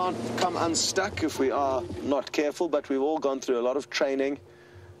that we can't come unstuck if we are not careful, but we've all gone through a lot of training,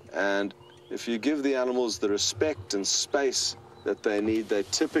 and if you give the animals the respect and space that they need, they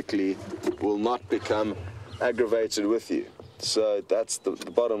typically will not become aggravated with you. So that's the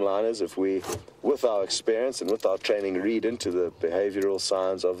bottom line is, if we, with our experience and with our training, read into the behavioral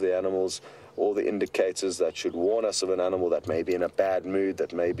signs of the animals, all the indicators that should warn us of an animal that may be in a bad mood,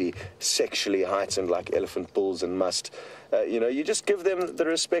 that may be sexually heightened like elephant bulls and must, you know, you just give them the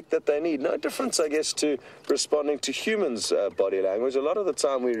respect that they need. No difference, I guess, to responding to humans' body language. A lot of the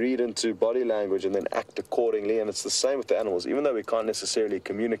time we read into body language and then act accordingly, and it's the same with the animals. Even though we can't necessarily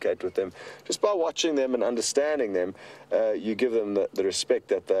communicate with them, just by watching them and understanding them, you give them the respect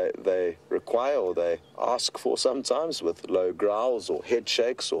that they require or they ask for sometimes, with low growls or head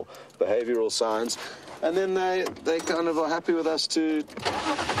shakes or behavioral signs, and then they kind of are happy with us to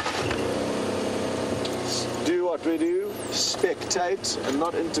do what we do, spectate and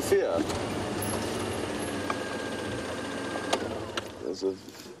not interfere. There's a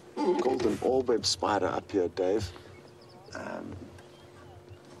golden orb spider up here, Dave. I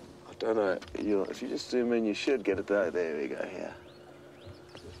don't know, if you just zoom in, you should get it there. There we go, here.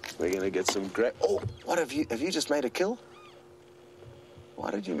 We're gonna get some great, oh, what have you just made a kill? Why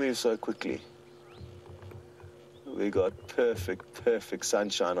did you move so quickly? We got perfect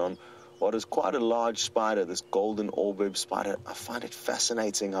sunshine on what is quite a large spider, this golden orb spider. I find it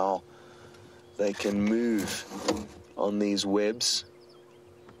fascinating how they can move on these webs.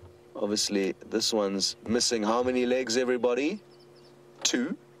 Obviously, this one's missing how many legs, everybody?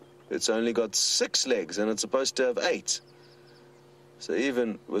 2. It's only got 6 legs, and it's supposed to have 8. So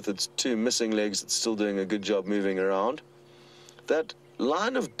even with its 2 missing legs, it's still doing a good job moving around. That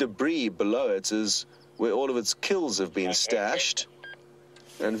line of debris below it is where all of its kills have been stashed,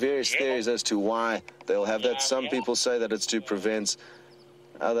 and various theories as to why they'll have that. Some people say that it's to prevent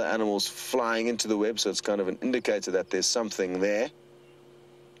other animals flying into the web, so it's kind of an indicator that there's something there.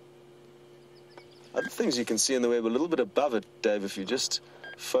 Other things you can see in the web a little bit above it, Dave, if you just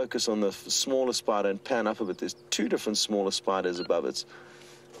focus on the smaller spider and pan up a bit, there's 2 different smaller spiders above it.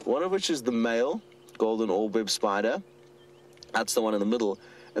 One of which is the male golden orb spider. That's the one in the middle.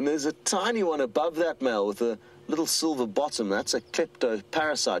 And there's a tiny one above that male with a little silver bottom. That's a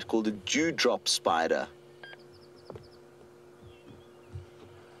kleptoparasite called a dewdrop spider.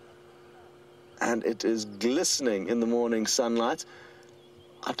 And it is glistening in the morning sunlight.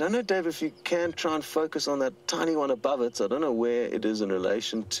 I don't know, Dave, if you can try and focus on that tiny one above it. So I don't know where it is in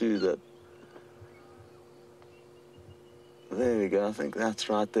relation to that. There we go. I think that's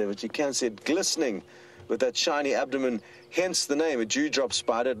right there. But you can see it glistening with that shiny abdomen, hence the name, a dewdrop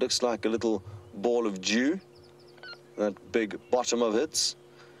spider. It looks like a little ball of dew, that big bottom of its,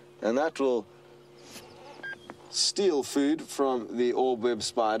 and that will steal food from the orb-web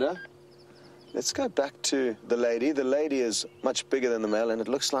spider. Let's go back to the lady. The lady is much bigger than the male, and it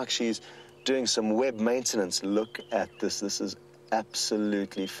looks like she's doing some web maintenance. Look at this. This is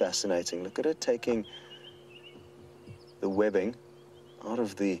absolutely fascinating. Look at her taking the webbing out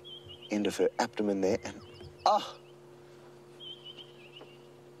of the end of her abdomen there, and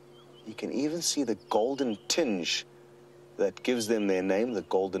you can even see the golden tinge that gives them their name, the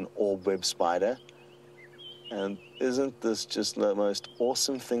golden orb-web spider. And isn't this just the most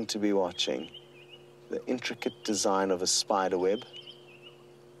awesome thing to be watching? The intricate design of a spider web.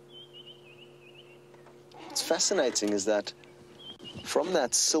 What's fascinating is that from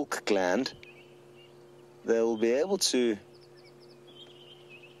that silk gland, they'll be able to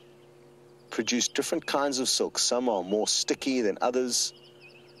produce different kinds of silk. Some are more sticky than others.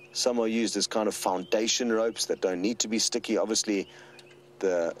 Some are used as kind of foundation ropes that don't need to be sticky. Obviously,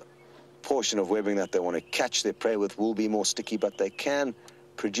 the portion of webbing that they want to catch their prey with will be more sticky, but they can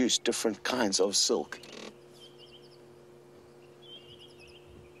produce different kinds of silk.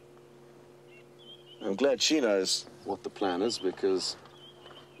 I'm glad she knows what the plan is, because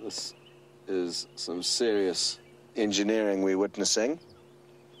this is some serious engineering we're witnessing.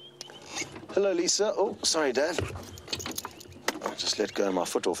 Hello, Lisa. Oh, sorry, Dad. I just let go of my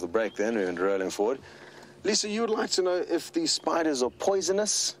foot off the brake then. We went rolling forward. Lisa, you would like to know if these spiders are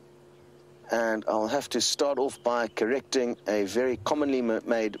poisonous? And I'll have to start off by correcting a very commonly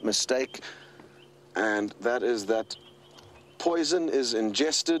made mistake, and that is that poison is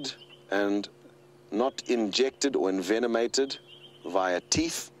ingested and not injected or envenomated via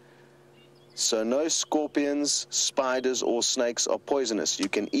teeth. So no scorpions, spiders, or snakes are poisonous. You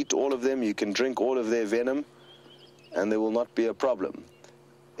can eat all of them, you can drink all of their venom, and there will not be a problem.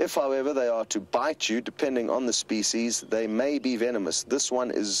 If, however, they are to bite you, depending on the species, they may be venomous. This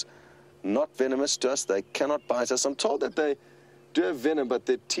one is not venomous to us. They cannot bite us. I'm told that they do have venom, but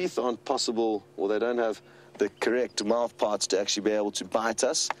their teeth aren't possible, or they don't have the correct mouth parts to actually be able to bite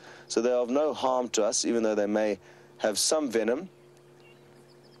us. So they are of no harm to us, even though they may have some venom.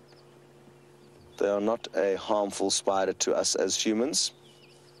 They are not a harmful spider to us as humans.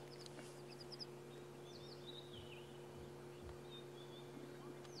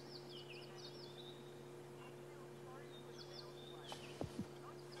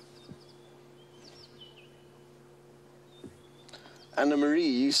 Anna Marie,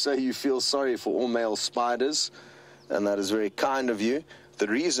 you say you feel sorry for all male spiders, and that is very kind of you. The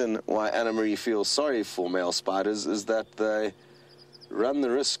reason why Anna Marie feels sorry for male spiders is that they run the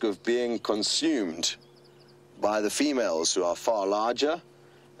risk of being consumed by the females, who are far larger,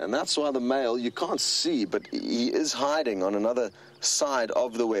 and that's why the male, you can't see, but he is hiding on another side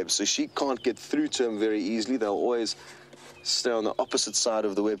of the web, so she can't get through to him very easily. They'll always stay on the opposite side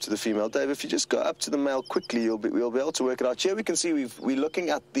of the web to the female. Dave, if you just go up to the male quickly, we'll be able to work it out. Here we can see we're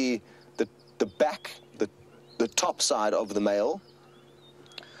looking at the back, the top side of the male,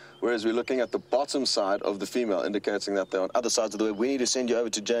 whereas we're looking at the bottom side of the female, indicating that they're on other sides of the web. We need to send you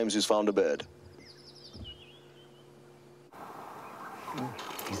over to James, who's found a bird.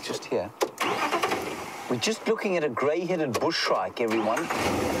 He's just here. We're just looking at a grey-headed bush shrike, everyone.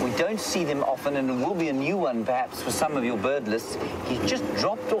 We don't see them often, and it will be a new one, perhaps, for some of your bird lists. He's just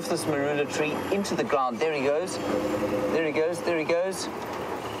dropped off this marula tree into the ground. There he goes. There he goes. There he goes.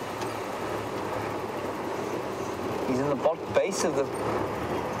 He's in the base of the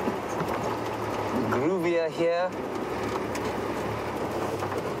groovia here.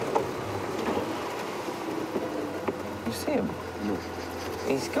 You see him? No.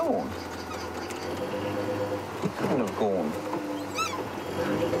 He's gone. He couldn't have gone.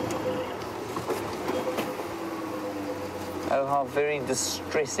 Oh, how very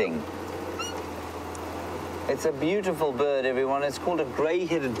distressing. It's a beautiful bird, everyone. It's called a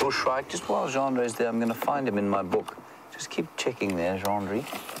grey-headed bush shrike. Just while Jean is there, I'm going to find him in my book. Just keep checking there, Jean.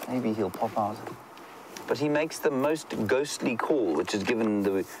 Maybe he'll pop out. But he makes the most ghostly call, which has given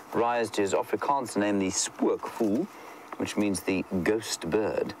the rise to his Afrikaans name, the spookvoel, which means the ghost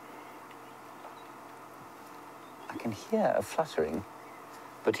bird. I can hear a fluttering,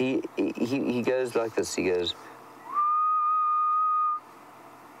 but he goes like this. He goes.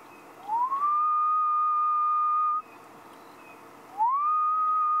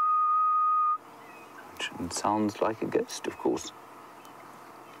 It sounds like a ghost, of course.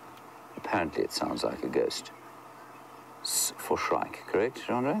 Apparently it sounds like a ghost. S for shrike, correct,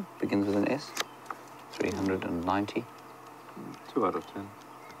 Jean? Begins with an S. 390. 2 out of 10.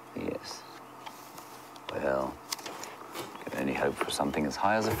 Yes. Well, can only hope for something as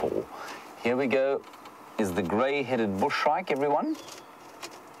high as a 4. Here we go. Is the grey-headed bushshrike, everyone.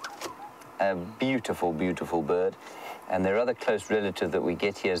 A beautiful, beautiful bird. And their other close relative that we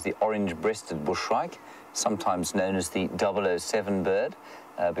get here is the orange-breasted bushshrike, sometimes known as the 007 bird,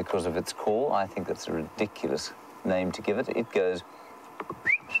 because of its call. I think that's a ridiculous name to give it. It goes...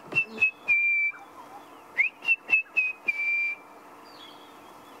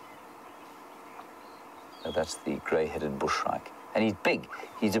 That's the grey-headed bushshrike. And he's big.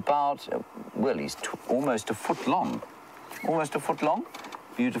 He's about, well, he's almost a foot long. Almost a foot long.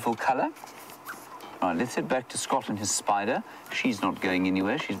 Beautiful colour. Right, let's head back to Scott and his spider. She's not going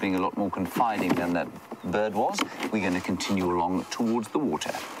anywhere. She's being a lot more confiding than that bird was. We're going to continue along towards the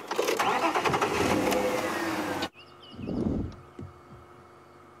water.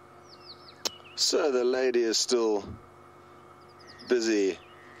 So the lady is still busy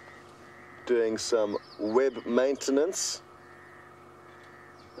doing some web maintenance,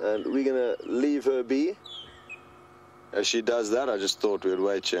 and we're gonna leave her be. As she does that, I just thought we'd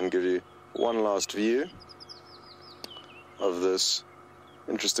wait here and give you one last view of this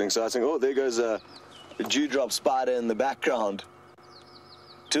interesting sighting. Oh, there goes a dewdrop spider in the background.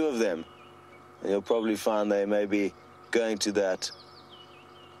 2 of them. And you'll probably find they may be going to that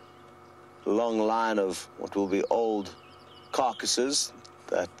long line of what will be old carcasses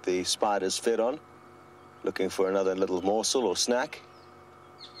that the spiders fed on, looking for another little morsel or snack.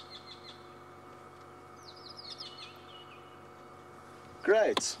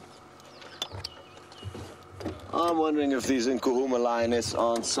 Great. I'm wondering if these Nkuhuma lioness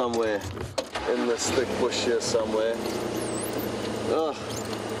aren't somewhere in this thick bush here somewhere. Oh,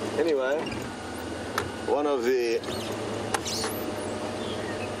 anyway, one of the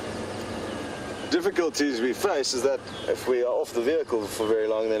difficulties we face is that if we are off the vehicle for very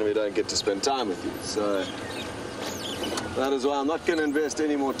long, then we don't get to spend time with you. So that is why I'm not going to invest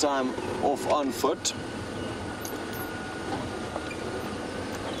any more time off on foot.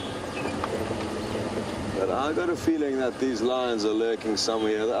 But I got a feeling that these lions are lurking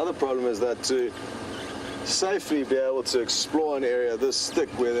somewhere. The other problem is that to safely be able to explore an area this thick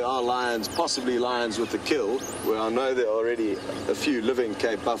where there are lions, possibly lions with a kill, where I know there are already a few living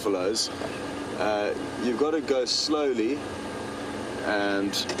Cape buffaloes, you've got to go slowly,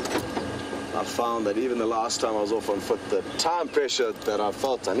 and I found that even the last time I was off on foot, the time pressure that I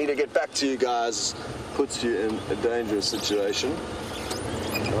felt I need to get back to you guys puts you in a dangerous situation.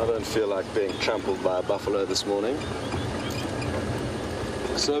 I don't feel like being trampled by a buffalo this morning.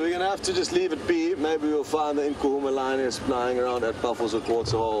 So we're going to have to just leave it be. Maybe we'll find the Nkuhuma lioness flying around at Buffelshoek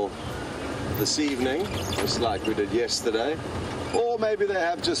Waterhole this evening, just like we did yesterday. Or maybe they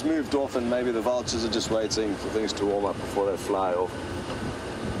have just moved off and maybe the vultures are just waiting for things to warm up before they fly off.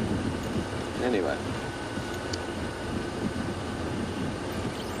 Anyway.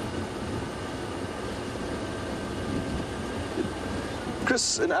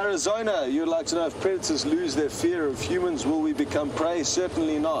 Chris, in Arizona, you'd like to know if predators lose their fear of humans, will we become prey?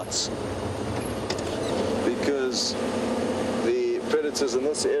 Certainly not. Because the predators in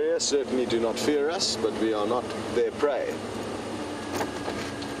this area certainly do not fear us, but we are not their prey.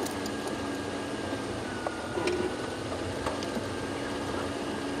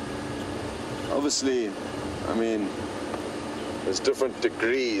 Obviously, I mean, there's different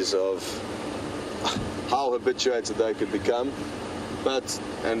degrees of how habituated they could become,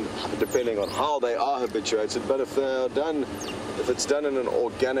 and depending on how they are habituated, but if it's done in an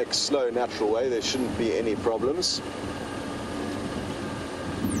organic, slow, natural way, there shouldn't be any problems.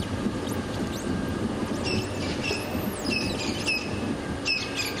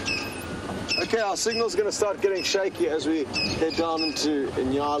 Okay, our signal's going to start getting shaky as we head down into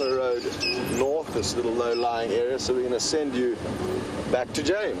Inyala Road North, this little low-lying area, so we're going to send you back to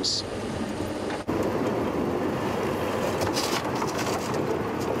James.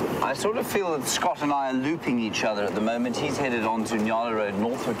 I sort of feel that Scott and I are looping each other at the moment. He's headed on to Nyala Road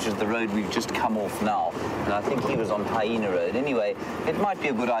North, which is the road we've just come off now. And I think he was on Hyena Road. Anyway, it might be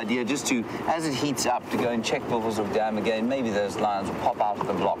a good idea just to, as it heats up, to go and check Buffelshoek Dam again. Maybe those lions will pop out of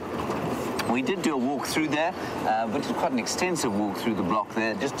the block. We did do a walk through there, but it was quite an extensive walk through the block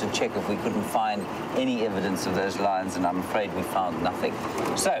there, just to check if we couldn't find any evidence of those lions, and I'm afraid we found nothing.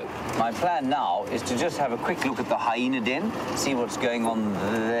 So, my plan now is to just have a quick look at the hyena den, see what's going on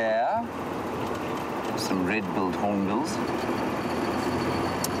there. Some red-billed hornbills.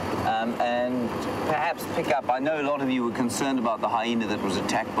 And perhaps pick up, I know a lot of you were concerned about the hyena that was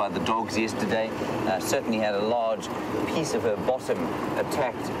attacked by the dogs yesterday. Certainly had a large piece of her bottom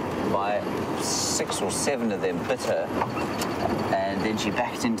attacked by 6 or 7 of them bit her. And and then she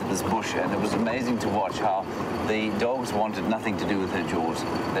backed into this bush, and it was amazing to watch how the dogs wanted nothing to do with her jaws.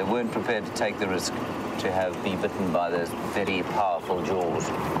 They weren't prepared to take the risk to be bitten by those very powerful jaws.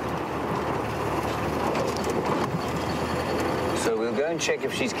 So we'll go and check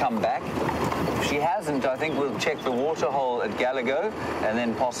if she's come back. If she hasn't, I think we'll check the water hole at Gallagher and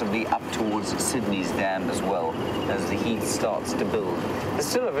then possibly up towards Sydney's dam as well as the heat starts to build. There's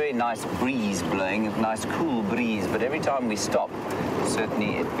still a very nice breeze blowing, a nice cool breeze, but every time we stop,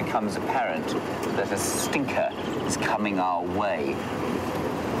 certainly it becomes apparent that a stinker is coming our way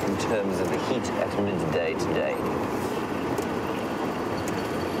in terms of the heat at midday today.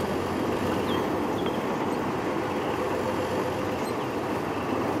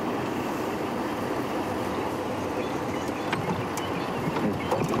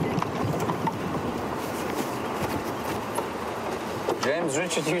 James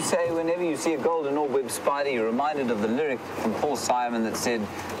Richard, you say whenever you see a golden orb-web spider, you're reminded of the lyric from Paul Simon that said,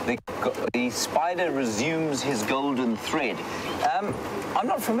 the spider resumes his golden thread. I'm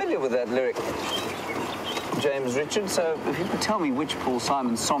not familiar with that lyric, James Richard, so if you could tell me which Paul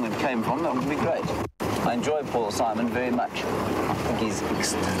Simon song it came from, that would be great. I enjoy Paul Simon very much. I think he's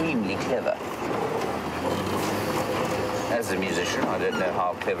extremely clever. As a musician, I don't know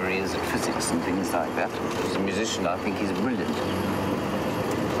how clever he is at physics and things like that. As a musician, I think he's brilliant.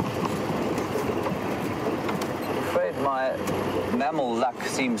 I'm afraid my mammal luck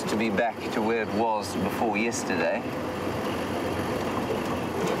seems to be back to where it was before yesterday.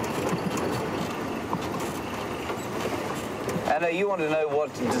 Anna, you want to know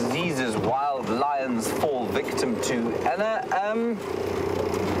what diseases wild lions fall victim to. Anna,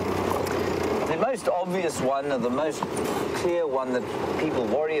 the most obvious one, or the most clear one that people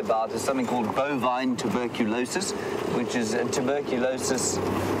worry about is something called bovine tuberculosis, which is a tuberculosis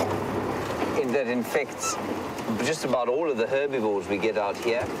that infects just about all of the herbivores we get out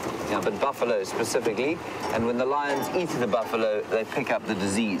here, but buffalo specifically. And when the lions eat the buffalo, they pick up the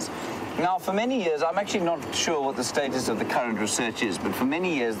disease. Now, for many years, I'm actually not sure what the status of the current research is, but for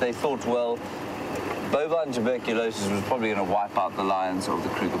many years they thought, well, bovine tuberculosis was probably going to wipe out the lions of the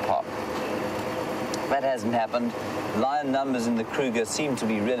Kruger Park. That hasn't happened. Lion numbers in the Kruger seem to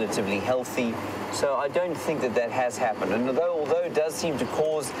be relatively healthy, so I don't think that has happened. And although it does seem to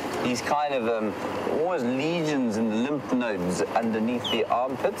cause these kind of almost lesions in the lymph nodes underneath the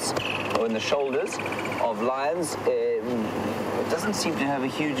armpits or in the shoulders of lions, it doesn't seem to have a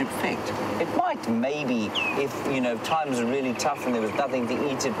huge effect. It might maybe, if times are really tough and there was nothing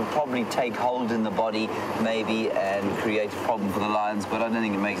to eat, it would probably take hold in the body maybe and create a problem for the lions, but I don't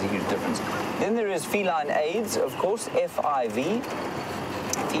think it makes a huge difference. Then there is feline AIDS, of course, FIV,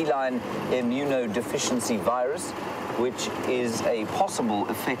 feline immunodeficiency virus, which is a possible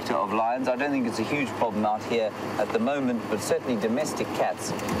effector of lions. I don't think it's a huge problem out here at the moment, but certainly domestic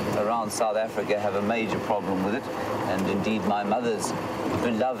cats around South Africa have a major problem with it. And indeed, my mother's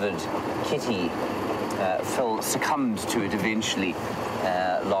beloved kitty succumbed to it eventually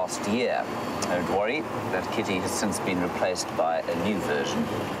last year. Don't worry, that kitty has since been replaced by a new version.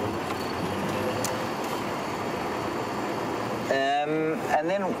 And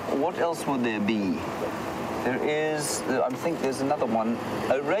then what else would there be? There is, I think there's another one.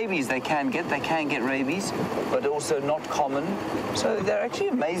 Rabies they can get rabies, but also not common. So they're actually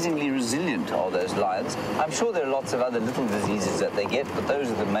amazingly resilient, are those lions. I'm sure there are lots of other little diseases that they get, but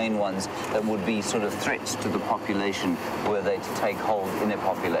those are the main ones that would be sort of threats to the population were they to take hold in a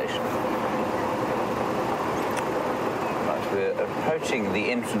population. Right, we're approaching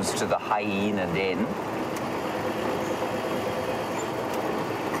the entrance to the hyena den.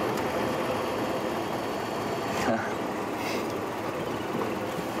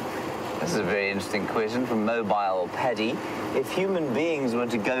 This is a very interesting question from Mobile Paddy. If human beings were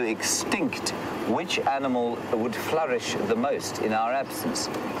to go extinct, which animal would flourish the most in our absence?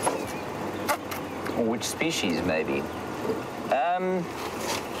 Or which species, maybe? I'm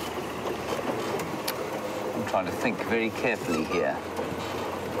trying to think very carefully here.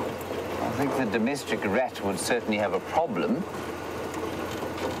 I think the domestic rat would certainly have a problem.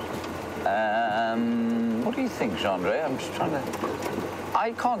 What do you think, Jean-Ray? I'm just trying to...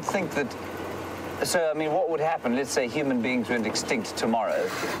 I can't think that... So, I mean, what would happen? Let's say human beings went extinct tomorrow.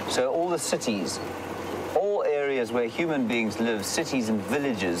 So all the cities, all areas where human beings live, cities and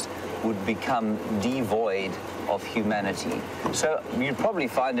villages, would become devoid of humanity. So you'd probably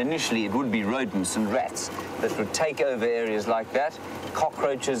find initially it would be rodents and rats that would take over areas like that.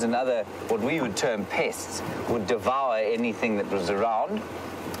 Cockroaches and other, what we would term pests, would devour anything that was around.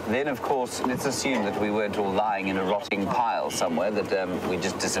 Then, of course, let's assume that we weren't all lying in a rotting pile somewhere, that we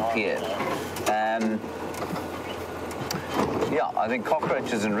just disappeared. Yeah, I think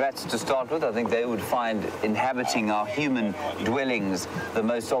cockroaches and rats to start with. I think they would find inhabiting our human dwellings the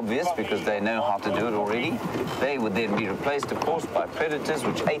most obvious because they know how to do it already. They would then be replaced, of course, by predators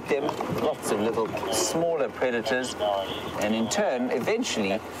which ate them, lots of little smaller predators. And in turn,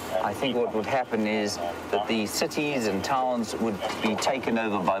 eventually, I think what would happen is that the cities and towns would be taken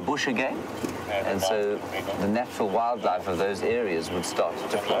over by bush again. And so the natural wildlife of those areas would start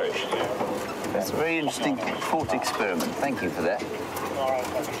to flourish. That's a very interesting thought experiment. Thank you for that.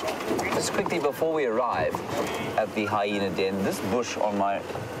 Just quickly before we arrive at the hyena den, this bush on my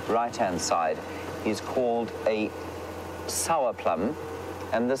right-hand side is called a sour plum.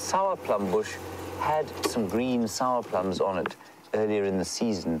 And the sour plum bush had some green sour plums on it earlier in the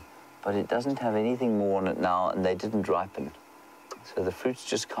season, but it doesn't have anything more on it now, and they didn't ripen. So the fruits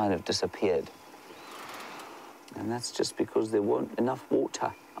just kind of disappeared. And that's just because there weren't enough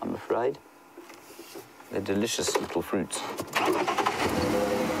water, I'm afraid. They're delicious little fruits.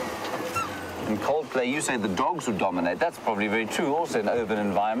 In Coldplay, you say the dogs would dominate. That's probably very true also in urban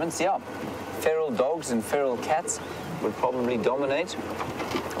environments, yeah. Feral dogs and feral cats would probably dominate.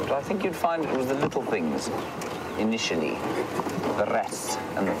 But I think you'd find it was the little things initially. The rats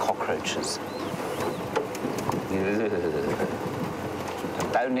and the cockroaches.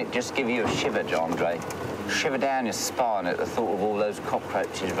 Don't it just give you a shiver, John Dre? Shiver down your spine at the thought of all those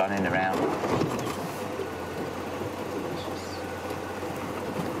cockroaches running around.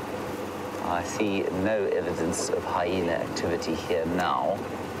 I see no evidence of hyena activity here now.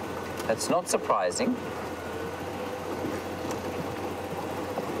 That's not surprising.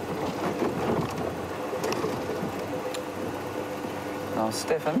 Now,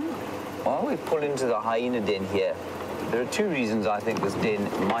 Stefan, while we pull into the hyena den here, there are two reasons I think this den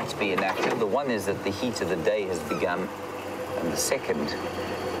might be inactive. The one is that the heat of the day has begun, and the second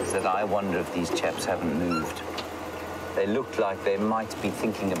is that I wonder if these chaps haven't moved. They looked like they might be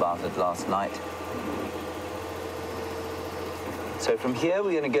thinking about it last night. So from here,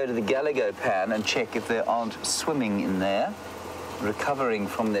 we're going to go to the Galago pan and check if they aren't swimming in there, recovering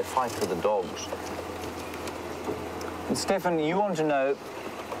from their fight with the dogs. And Stefan, you want to know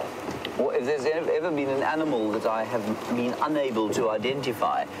if there's ever been an animal that I have been unable to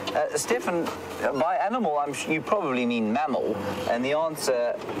identify. Stefan, by animal, you probably mean mammal, and the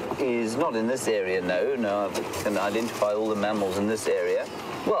answer is not in this area, no, I can identify all the mammals in this area.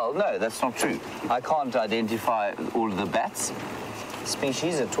 Well, no, that's not true. I can't identify all of the bats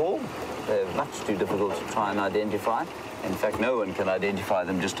species at all. They're much too difficult to try and identify. In fact, no one can identify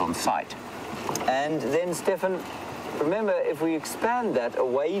them just on sight. And then, Stefan, remember, if we expand that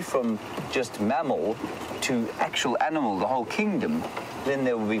away from just mammal to actual animal, the whole kingdom, then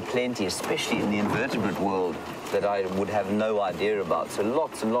there will be plenty, especially in the invertebrate world, that I would have no idea about. So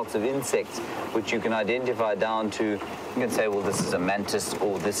lots and lots of insects, which you can identify down to, you can say, well, this is a mantis,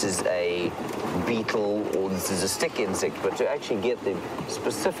 or this is a beetle, or this is a stick insect. But to actually get the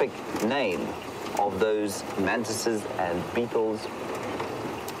specific name of those mantises and beetles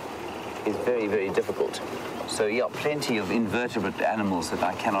is very, very difficult. So, yeah, plenty of invertebrate animals that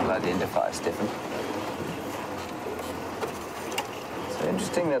I cannot identify, Stefan. So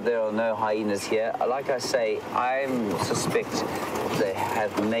interesting that there are no hyenas here. Like I say, I suspect they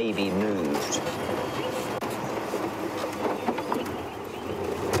have maybe moved.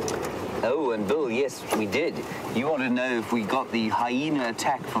 Oh, and Bill, yes, we did. You want to know if we got the hyena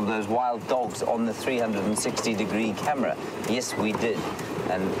attack from those wild dogs on the 360-degree camera. Yes, we did.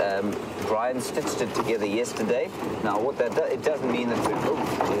 And Brian stitched it together yesterday. Now, what that does, it doesn't mean that we...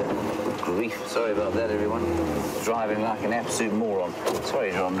 Oh, dear grief. Sorry about that, everyone. Driving like an absolute moron.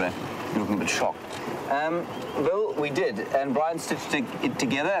 Sorry, Jean-Andre. You're looking a bit shocked. Bill, we did, and Brian stitched it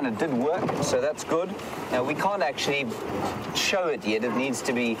together, and it did work, so that's good. Now, we can't actually show it yet. It needs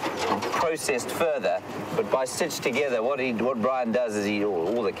to be processed further, but by stitched together, what Brian does is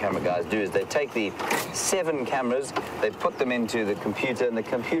all the camera guys do is they take the 7 cameras, they put them into the computer, and the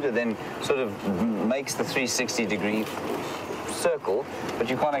computer then sort of makes the 360-degree circle, but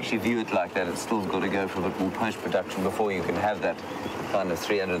you can't actually view it like that. It's still got to go for a bit more post-production before you can have that kind of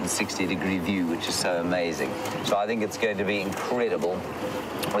 360-degree view, which is so amazing. So I think it's going to be incredible.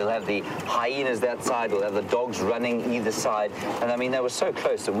 We'll have the hyenas that side, we'll have the dogs running either side, and I mean, they were so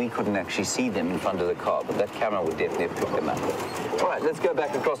close that we couldn't actually see them in front of the car, but that camera would definitely have picked them up. All right, let's go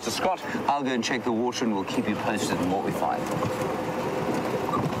back across to Scott. I'll go and check the water, and we'll keep you posted on what we find.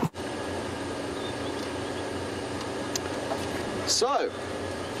 So,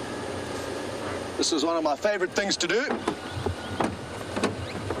 this is one of my favorite things to do.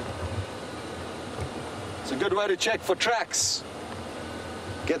 It's a good way to check for tracks.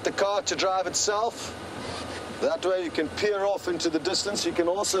 Get the car to drive itself, That way you can peer off into the distance. You can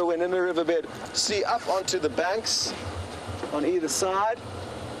also, when in a riverbed, see up onto the banks on either side.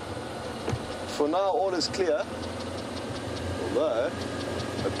 For now, all is clear. Although,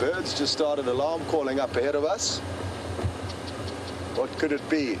 a bird's just started alarm calling up ahead of us. What could it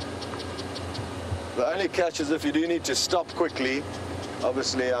be? The only catch is if you do need to stop quickly.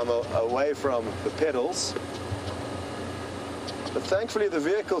 Obviously, I'm away from the pedals. But thankfully, the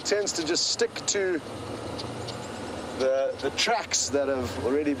vehicle tends to just stick to the tracks that have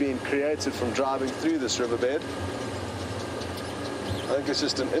already been created from driving through this riverbed. I think it's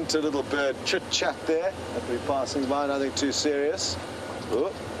just an little bird chit-chat there that we're passing by, nothing too serious.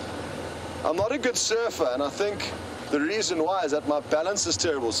 Oh. I'm not a good surfer, and I think the reason why is that my balance is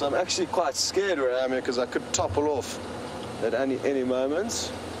terrible, so I'm actually quite scared where I am here because I could topple off at any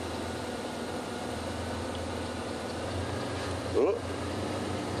moment. Oh.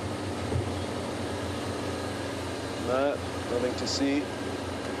 No, nothing to see.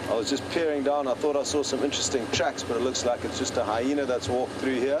 I was just peering down. I thought I saw some interesting tracks, but it looks like it's just a hyena that's walked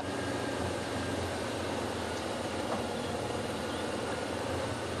through here.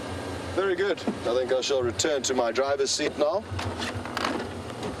 Very good. I think I shall return to my driver's seat now.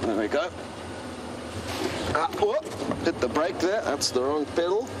 There we go. Whoop, hit the brake there. That's the wrong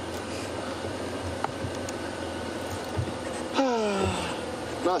pedal.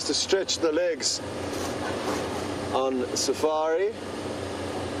 Nice to stretch the legs on safari.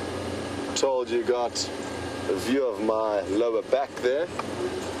 Told you got a view of my lower back there.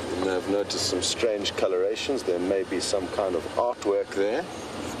 You may have noticed some strange colorations. There may be some kind of artwork there.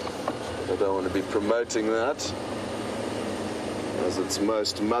 But I don't want to be promoting that, as it's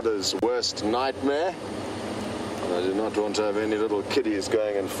most mother's worst nightmare. And I do not want to have any little kiddies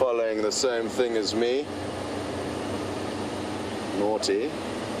going and following the same thing as me. Naughty.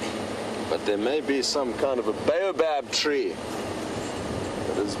 But there may be some kind of a baobab tree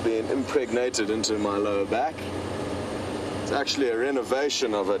that has been impregnated into my lower back. It's actually a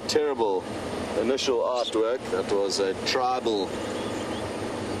renovation of a terrible initial artwork that was a tribal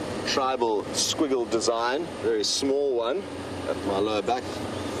squiggle design, very small one at my lower back,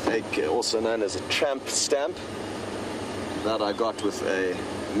 also known as a tramp stamp, that I got with a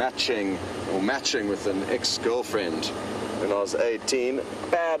matching with an ex-girlfriend when I was 18.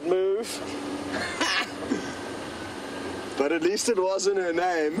 Bad move. But at least it wasn't her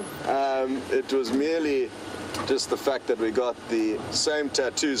name. It was merely just the fact that we got the same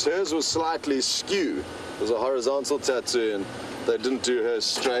tattoos. Hers was slightly skew. It was a horizontal tattoo, and they didn't do hers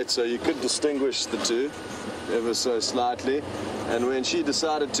straight, so you could distinguish the two ever so slightly. And when she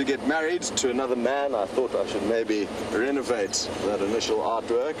decided to get married to another man, I thought I should maybe renovate that initial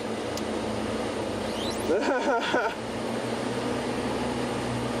artwork.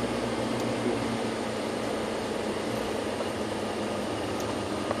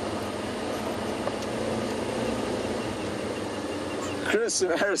 Chris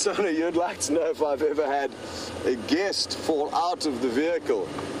in Arizona, you'd like to know if I've ever had a guest fall out of the vehicle.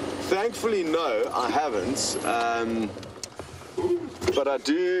 Thankfully, no, I haven't. But I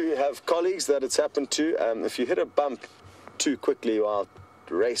do have colleagues that it's happened to. If you hit a bump too quickly while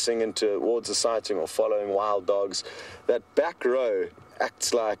racing towards a sighting or following wild dogs, that back row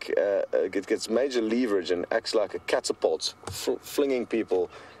acts like, it gets major leverage and acts like a catapult, flinging people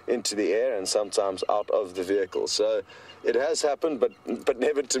into the air and sometimes out of the vehicle. So it has happened, but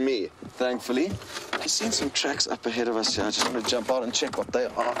never to me, thankfully. I've seen some tracks up ahead of us here. I just want to jump out and check what they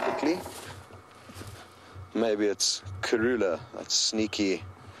are quickly. Maybe it's Karula, that sneaky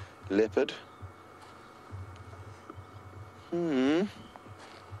leopard.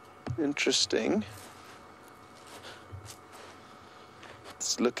 Interesting.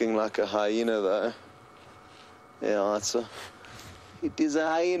 It's looking like a hyena though. Yeah, it is a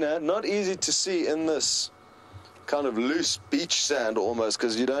hyena. Not easy to see in this kind of loose beach sand almost,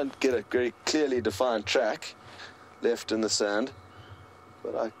 because you don't get a very clearly defined track left in the sand.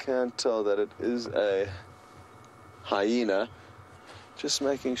 But I can tell that it is a hyena. Just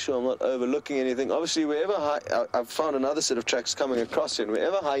making sure I'm not overlooking anything. Obviously, wherever I've found another set of tracks coming across here, and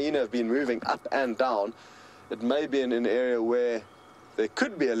wherever hyena have been moving up and down, it may be in an area where there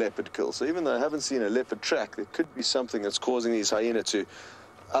could be a leopard kill. So even though I haven't seen a leopard track, there could be something that's causing these hyena to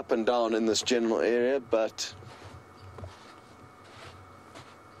up and down in this general area, but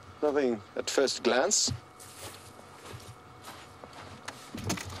nothing at first glance.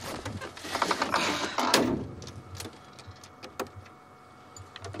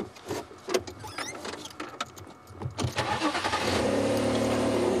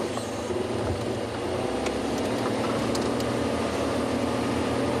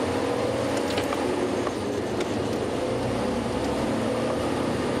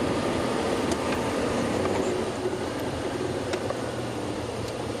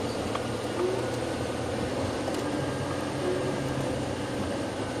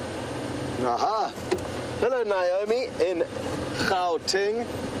 Aha! Hello, Naomi, in Gauteng,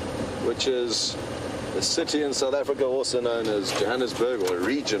 which is a city in South Africa also known as Johannesburg, or a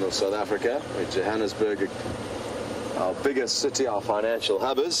region of South Africa, where Johannesburg, our biggest city, our financial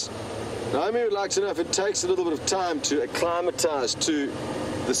hub is. Naomi would like to know if it takes a little bit of time to acclimatize to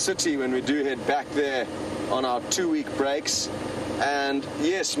the city when we do head back there on our 2-week breaks. And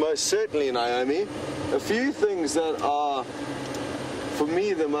yes, most certainly, Naomi, a few things that are, for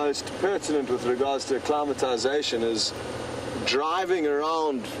me, the most pertinent with regards to acclimatization is driving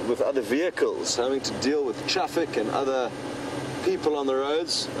around with other vehicles, having to deal with traffic and other people on the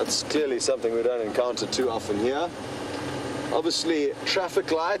roads. That's clearly something we don't encounter too often here. Obviously,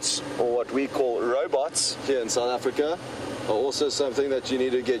 traffic lights, or what we call robots here in South Africa, are also something that you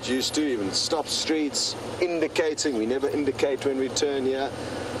need to get used to. Even stop streets, indicating. We never indicate when we turn here.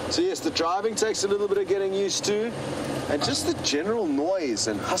 So yes, the driving takes a little bit of getting used to. And just the general noise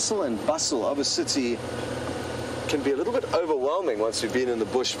and hustle and bustle of a city can be a little bit overwhelming once you've been in the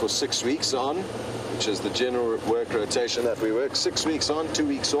bush for 6 weeks on, which is the general work rotation that we work. 6 weeks on, 2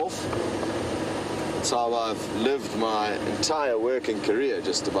 weeks off. That's how I've lived my entire working career,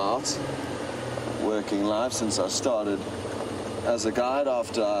 just about. Working life since I started as a guide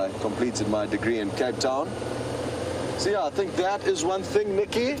after I completed my degree in Cape Town. So yeah, I think that is one thing.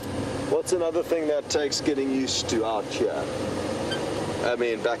 Nikki, what's another thing that takes getting used to out here? I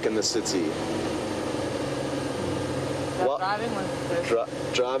mean, back in the city. Driving was the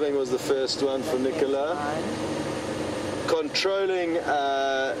first. Driving was the first one for Nicola. Controlling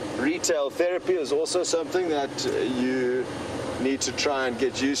retail therapy is also something that you need to try and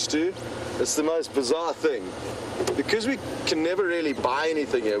get used to. It's the most bizarre thing. Because we can never really buy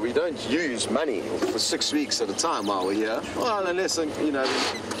anything here, we don't use money for 6 weeks at a time while we're here. Well, unless, you know,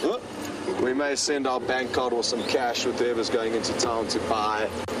 we may send our bank card or some cash with whoever's going into town to buy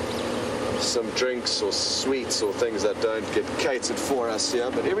some drinks or sweets or things that don't get catered for us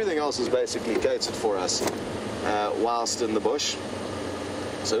here. But everything else is basically catered for us whilst in the bush.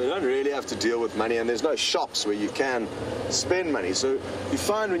 So we don't really have to deal with money, and there's no shops where you can spend money. So you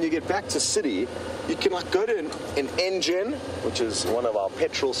find when you get back to city, you can like go to an engine, which is one of our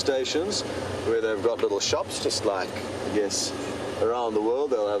petrol stations, where they've got little shops, just like, I guess, around the world.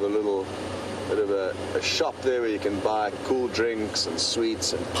 They'll have a little bit of a shop there where you can buy cool drinks and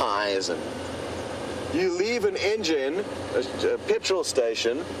sweets and pies. And you leave an engine, a petrol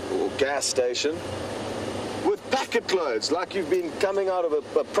station or gas station, with packet loads, like you've been coming out of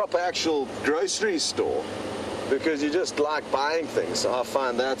a proper actual grocery store, because you just like buying things. So I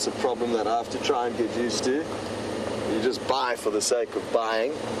find that's a problem that I have to try and get used to. You just buy for the sake of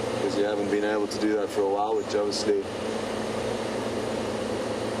buying, because you haven't been able to do that for a while, which obviously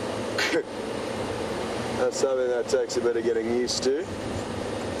that's something that takes a bit of getting used to.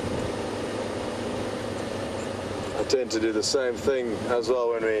 I tend to do the same thing as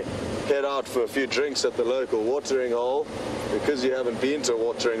well when we head out for a few drinks at the local watering hole. Because you haven't been to a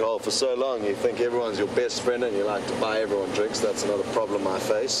watering hole for so long, you think everyone's your best friend and you like to buy everyone drinks. That's another problem I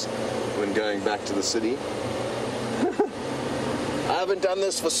face when going back to the city. I haven't done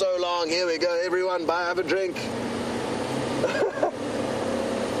this for so long. Here we go, everyone, have a drink.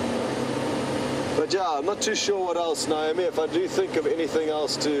 But yeah, I'm not too sure what else, Naomi. If I do think of anything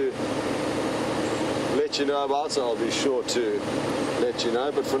else to let you know about, so I'll be sure to let you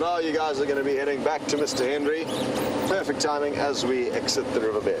know. But for now, you guys are going to be heading back to Mr. Henry. Perfect timing as we exit the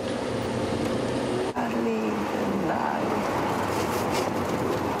riverbed.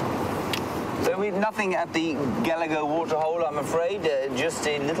 So we've nothing at the Gallagher waterhole, I'm afraid. Just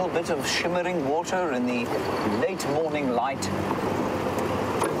a little bit of shimmering water in the late morning light.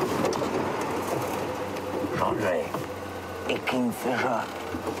 Andre, a kingfisher.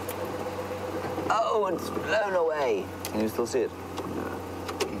 Oh, it's blown away. Can you still see it?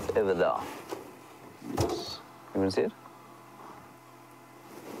 It's over there. Yes. You can see it?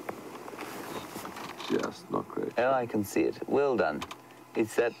 Just not great. Oh, I can see it. Well done.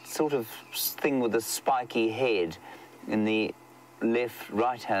 It's that sort of thing with the spiky head in the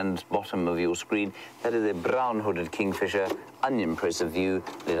right-hand bottom of your screen. That is a brown-hooded kingfisher. Unimpressive view.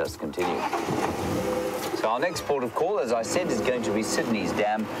 Let us continue. So our next port of call, as I said, is going to be Sydney's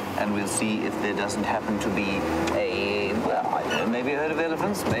Dam, and we'll see if there doesn't happen to be a, well, I don't know, maybe a herd of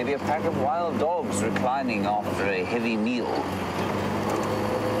elephants, maybe a pack of wild dogs reclining after a heavy meal.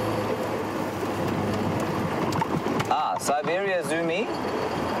 Siberia Zumi,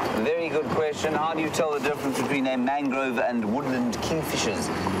 very good question. How do you tell the difference between a mangrove and woodland kingfishers?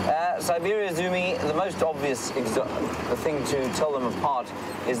 Siberia Zumi, the most obvious thing to tell them apart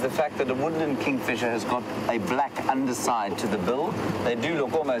is the fact that a woodland kingfisher has got a black underside to the bill. They do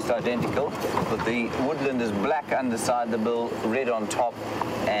look almost identical, but the woodland is black underside the bill, red on top,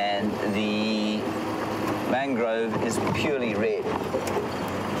 and the mangrove is purely red.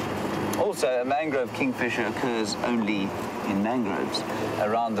 Also, a mangrove kingfisher occurs only in mangroves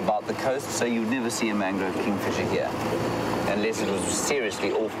around about the coast, so you'd never see a mangrove kingfisher here, unless it was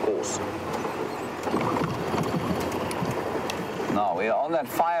seriously off course. Now, we are on that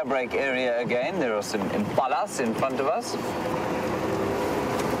fire break area again. There are some impalas in front of us.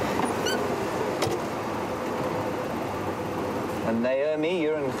 And Naomi,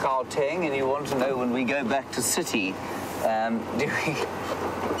 you're in Gauteng, and you want to know, when we go back to city,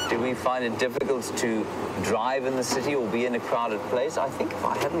 do we find it difficult to drive in the city or be in a crowded place? I think if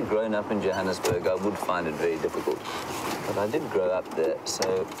I hadn't grown up in Johannesburg, I would find it very difficult. But I did grow up there,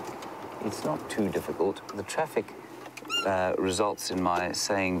 so it's not too difficult. The traffic results in my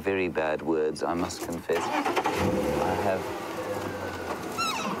saying very bad words, I must confess. I have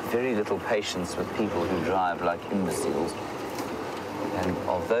very little patience with people who drive like imbeciles. And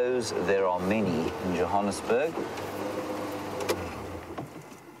of those, there are many in Johannesburg.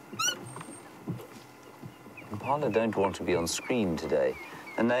 Impala don't want to be on screen today.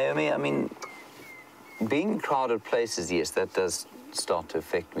 And Naomi, I mean, being in crowded places, yes, that does start to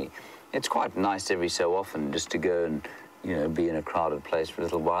affect me. It's quite nice every so often just to go and, you know, be in a crowded place for a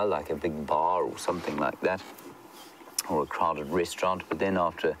little while, like a big bar or something like that, or a crowded restaurant, but then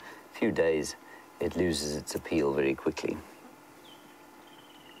after a few days, it loses its appeal very quickly.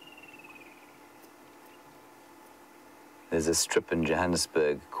 There's a strip in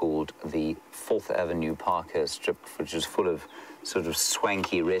Johannesburg called the 4th Avenue Parkhurst Strip, which is full of sort of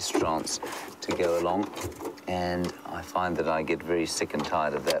swanky restaurants to go along. And I find that I get very sick and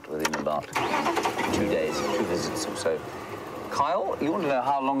tired of that within about 2 days, 2 visits or so. Kyle, you want to know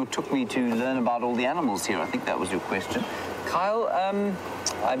how long it took me to learn about all the animals here? I think that was your question. Kyle,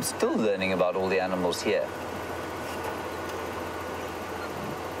 I'm still learning about all the animals here.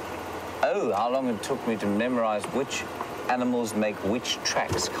 Oh, how long it took me to memorize which animals make which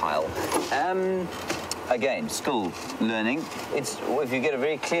tracks, Kyle. Again, still learning. If you get a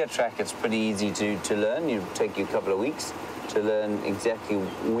very clear track, it's pretty easy to learn. It'll take you a couple of weeks to learn exactly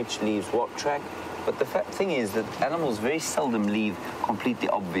which leaves what track. But the thing is that animals very seldom leave completely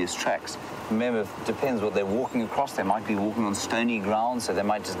obvious tracks. Remember, it depends what they're walking across. They might be walking on stony ground, so they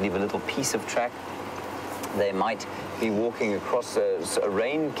might just leave a little piece of track. They might be walking across a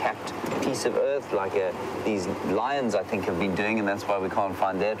rain-capped piece of earth, like these lions, I think, have been doing, and that's why we can't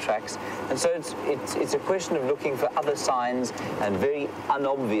find their tracks. And so it's a question of looking for other signs and very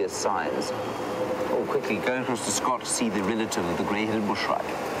unobvious signs. Oh, quickly, go across to Scott to see the relative of the grey-headed bushrat.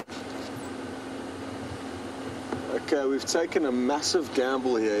 Okay, we've taken a massive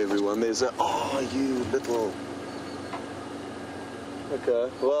gamble here, everyone. There's a... Oh, you little...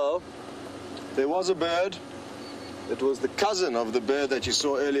 Okay, well... There was a bird. It was the cousin of the bird that you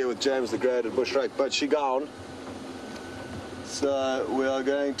saw earlier with James the grey-headed bushrat, but she gone. So we are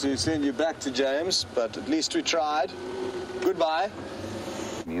going to send you back to James, but at least we tried. Goodbye.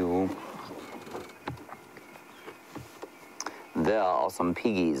 There are some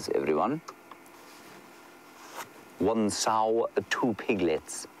piggies, everyone. 1 sow, 2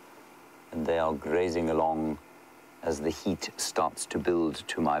 piglets. And they are grazing along as the heat starts to build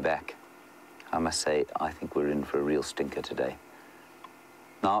to my back. I must say, I think we're in for a real stinker today.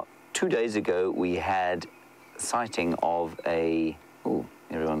 Now, 2 days ago, we had a sighting of a... Oh,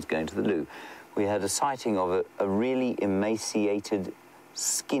 everyone's going to the loo. We had a sighting of a really emaciated,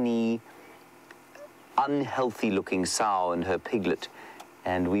 skinny, unhealthy-looking sow and her piglet.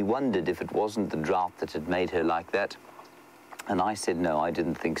 And we wondered if it wasn't the drought that had made her like that. And I said, no, I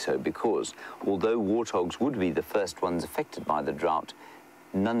didn't think so, because although warthogs would be the first ones affected by the drought,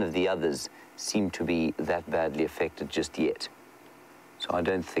 none of the others seem to be that badly affected just yet. So I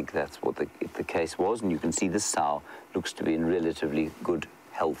don't think that's what the case was, and you can see this sow looks to be in relatively good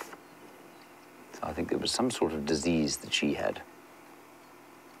health. So I think there was some sort of disease that she had.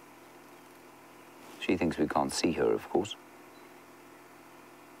 She thinks we can't see her, of course.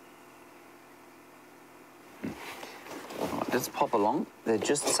 All right, let's pop along. There's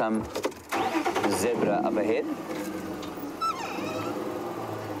just some zebra up ahead.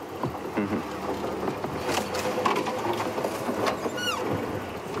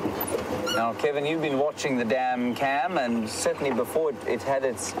 Now, Kevin, you've been watching the dam cam, and certainly before it had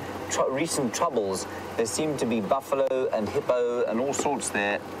its recent troubles, there seemed to be buffalo and hippo and all sorts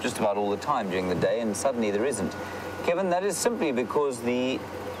there just about all the time during the day, and suddenly there isn't. Kevin, that is simply because the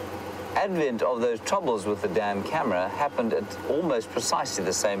advent of those troubles with the damn camera happened at almost precisely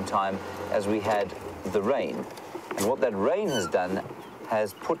the same time as we had the rain. And what that rain has done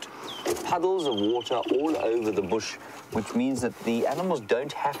has put puddles of water all over the bush, which means that the animals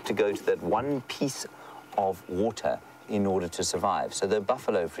don't have to go to that one piece of water in order to survive. So the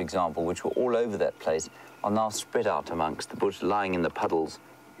buffalo, for example, which were all over that place, are now spread out amongst the bush, lying in the puddles.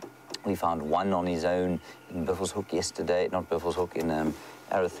 We found one on his own in Biffle's Hook yesterday, not Biffle's Hook, in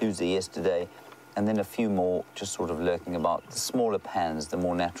Arethusa yesterday, and then a few more just sort of lurking about, the smaller pans, the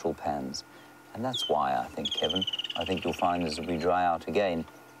more natural pans. And that's why, I think, Kevin, I think you'll find as we dry out again,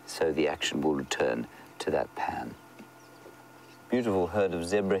 so the action will return to that pan. Beautiful herd of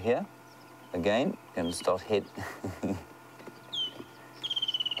zebra here. Again, going to start head. A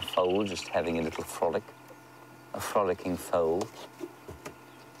foal just having a little frolic, a frolicking foal.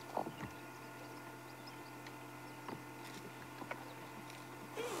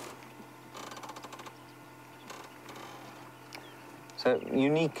 So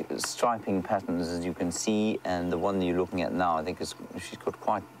unique striping patterns, as you can see, and the one that you're looking at now, I think she's got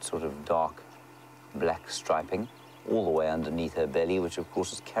quite sort of dark black striping all the way underneath her belly, which of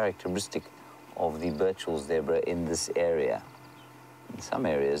course is characteristic of the Birchall zebra in this area. In some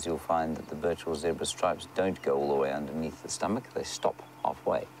areas you'll find that the Birchall zebra stripes don't go all the way underneath the stomach, they stop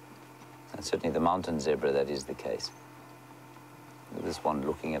halfway. And certainly the mountain zebra, that is the case. This one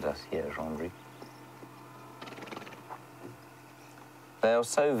looking at us here, Jean-Marie. They are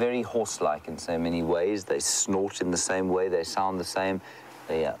so very horse-like in so many ways. They snort in the same way, they sound the same,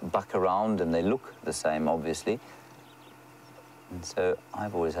 they buck around and they look the same, obviously. And so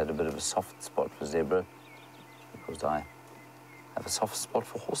I've always had a bit of a soft spot for zebra because I have a soft spot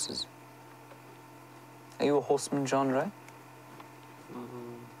for horses. Are you a horseman, Jean-Ray?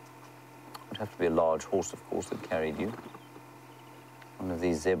 Would have to be a large horse, of course, that carried you. One of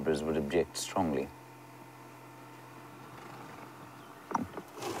these zebras would object strongly.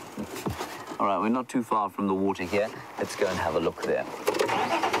 All right, we're not too far from the water here. Let's go and have a look there.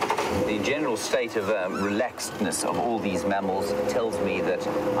 The general state of relaxedness of all these mammals tells me that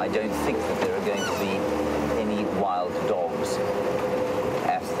I don't think that there are going to be any wild dogs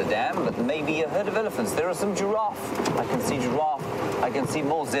at the dam, but maybe a herd of elephants. There are some giraffe. I can see giraffe. I can see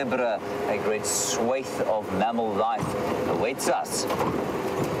more zebra. A great swathe of mammal life awaits us.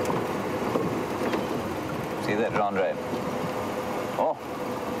 See that, Jean-Ray? Oh.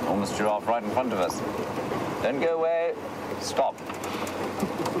 Almost giraffe right in front of us. Don't go away. Stop.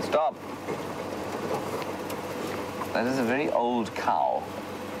 Stop. That is a very old cow.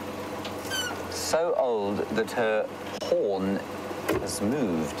 So old that her horn has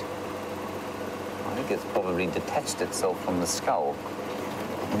moved. I think it's probably detached itself from the skull.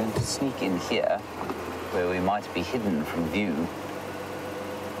 I'm going to sneak in here, where we might be hidden from view.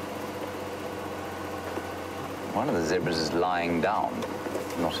 One of the zebras is lying down.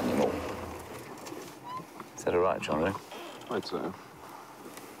 Not anymore. Is that all right, John? I'd say.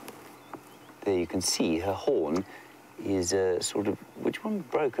 There you can see her horn is sort of, which one's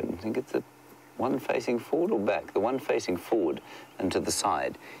broken? I think it's the one facing forward or back? The one facing forward and to the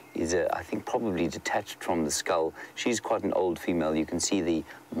side is, I think, probably detached from the skull. She's quite an old female. You can see the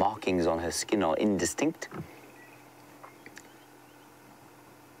markings on her skin are indistinct.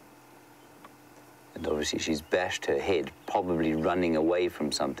 And obviously she's bashed her head, probably running away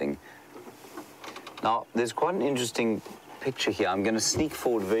from something. Now, there's quite an interesting picture here. I'm going to sneak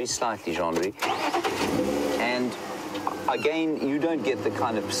forward very slightly, Jean-Marie. And again, you don't get the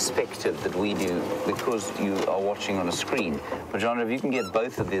kind of perspective that we do because you are watching on a screen. But Jean-Marie, if you can get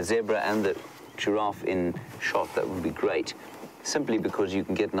both of the zebra and the giraffe in shot, that would be great. Simply because you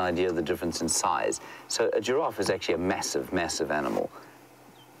can get an idea of the difference in size. So a giraffe is actually a massive, massive animal.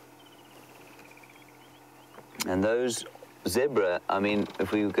 And those zebra, I mean,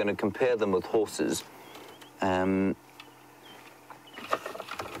 if we were going to compare them with horses, you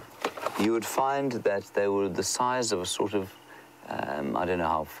would find that they were the size of a sort of, I don't know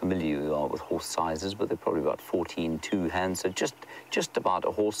how familiar you are with horse sizes, but they're probably about 14 hands, so just about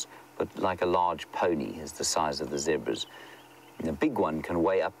a horse, but like a large pony is the size of the zebras. And the big one can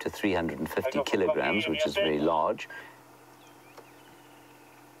weigh up to 350 kilograms, which is very large.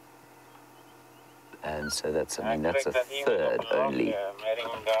 And so that's, I mean, that's a third only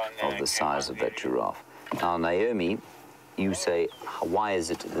of the size of that giraffe. Now, Naomi, you say, why is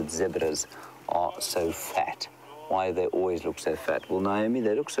it that zebras are so fat? Why do they always look so fat? Well, Naomi,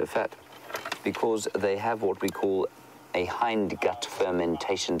 they look so fat because they have what we call a hindgut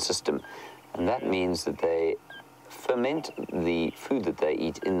fermentation system. And that means that they ferment the food that they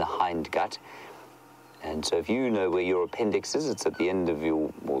eat in the hindgut. And so if you know where your appendix is, it's at the end of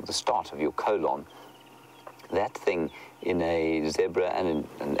your, or the start of your colon. That thing in a zebra and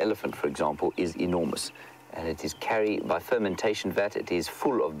an elephant, for example, is enormous. And it is carried by fermentation vat. It is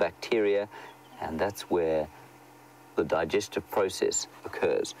full of bacteria, and that's where the digestive process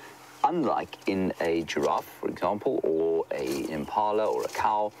occurs. Unlike in a giraffe, for example, or an impala or a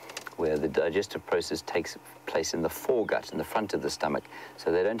cow, where the digestive process takes place in the foregut, in the front of the stomach.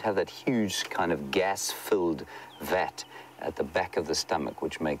 So they don't have that huge kind of gas-filled vat at the back of the stomach,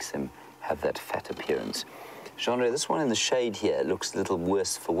 which makes them have that fat appearance. Jean-Ray, this one in the shade here looks a little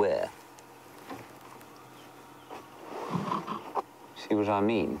worse for wear. See what I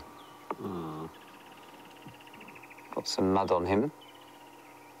mean? Got some mud on him.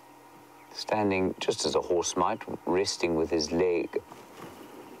 Standing just as a horse might, resting with his leg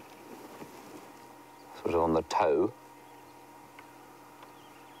sort of on the toe.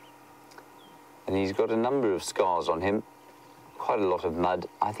 And he's got a number of scars on him, quite a lot of mud.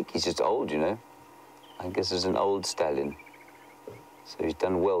 I think he's just old, you know. I guess he's an old stallion. So he's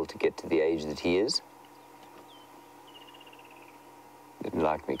done well to get to the age that he is. Didn't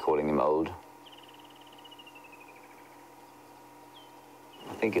like me calling him old.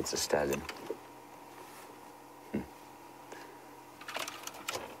 I think it's a stallion.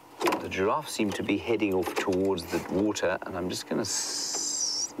 The giraffe seemed to be heading off towards the water, and I'm just going to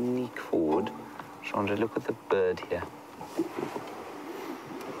sneak forward. Chandra, look at the bird here.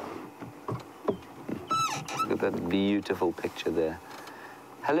 Look at that beautiful picture there.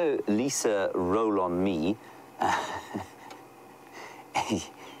 Hello, Lisa, roll on me.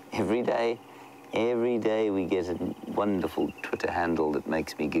 Every day we get a wonderful Twitter handle that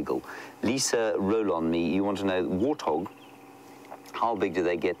makes me giggle. Lisa, roll on me. You want to know, warthog, how big do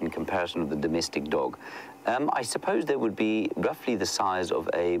they get in comparison with the domestic dog? I suppose they would be roughly the size of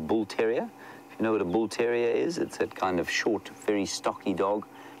a bull terrier. If you know what a bull terrier is, it's that kind of short, very stocky dog.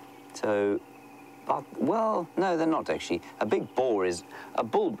 So, but, well, no, they're not actually. A big boar is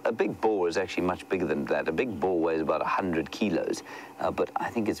actually much bigger than that. A big boar weighs about 100 kilos, but I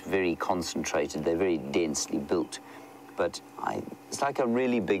think it's very concentrated. They're very densely built. But it's like a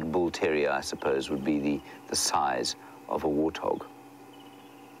really big bull terrier, I suppose, would be the size of a warthog.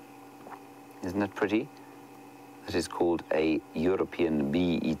 Isn't that pretty? That is called a European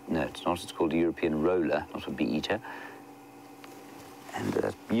bee-eater. No, it's not. It's called a European roller, not a bee-eater. And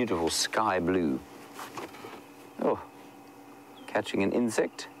that beautiful sky blue. Oh, catching an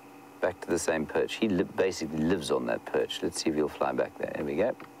insect. Back to the same perch. He basically lives on that perch. Let's see if he'll fly back there. There we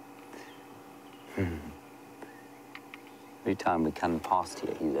go. Every time we come past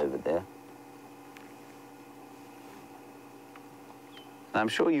here, he's over there. And I'm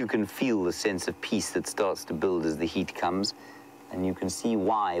sure you can feel the sense of peace that starts to build as the heat comes. And you can see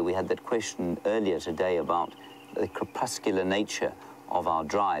why we had that question earlier today about the crepuscular nature of our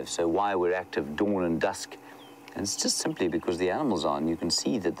drive. So why we're active dawn and dusk. And it's just simply because the animals are. And you can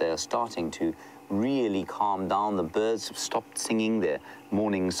see that they are starting to really calm down. The birds have stopped singing their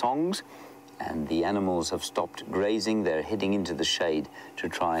morning songs. And the animals have stopped grazing. They're heading into the shade to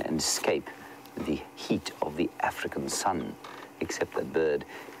try and escape the heat of the African sun. Except that bird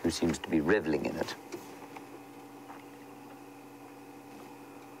who seems to be reveling in it.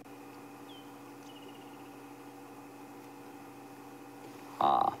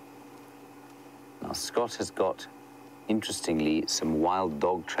 Ah. Now Scott has got, interestingly, some wild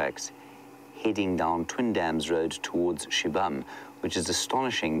dog tracks heading down Twin Dams Road towards Shibam, which is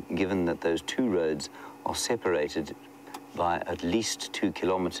astonishing given that those two roads are separated by at least 2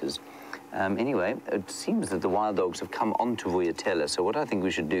 kilometers. Anyway, it seems that the wild dogs have come onto Vuyatela, so what I think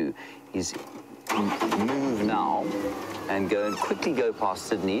we should do is move now and quickly go past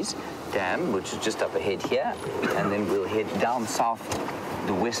Sydney's dam, which is just up ahead here, and then we'll head down south,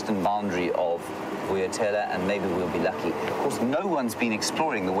 the western boundary of Vuyatela, and maybe we'll be lucky. Of course, no one's been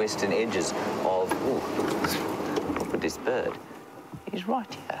exploring the western edges of... Oh, look at this bird. He's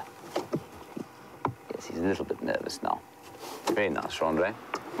right here. Yes, he's a little bit nervous now. Very nice, Rondre.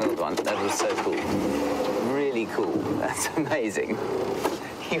 Well done. That was so cool. Really cool. That's amazing.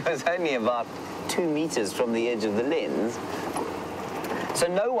 He was only about 2 meters from the edge of the lens. So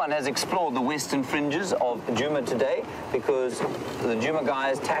no one has explored the western fringes of Djuma today because the Djuma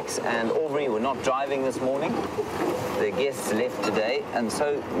guys, Tax and Aubrey, were not driving this morning. Their guests left today, and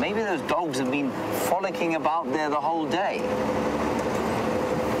so maybe those dogs have been frolicking about there the whole day.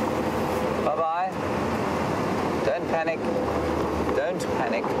 Bye-bye. Don't panic. Don't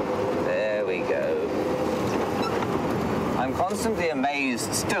panic. There we go. I'm constantly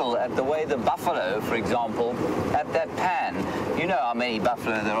amazed still at the way the buffalo, for example, at that pan, You know how many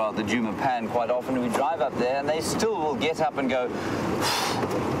buffalo there are at the Djuma Pan. Quite often we drive up there and they still will get up and go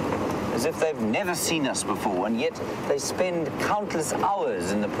as if they've never seen us before, and yet they spend countless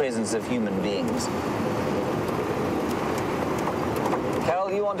hours in the presence of human beings.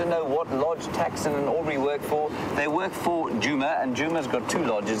 Carol, you want to know what lodge Taxon and Aubrey work for? They work for Djuma, and Djuma's got two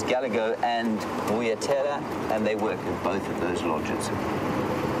lodges, Galago and Vuyatera, and they work at both of those lodges.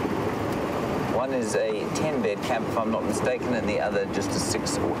 One is a 10-bed camp, if I'm not mistaken, and the other just a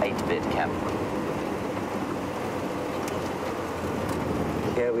 6 or 8-bed camp.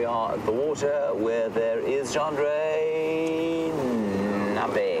 Here we are at the water, where there is Jandre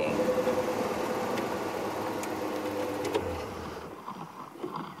Nabe.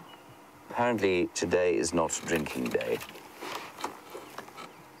 Apparently today is not drinking day.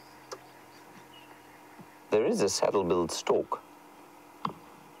 There is a saddle-billed stork.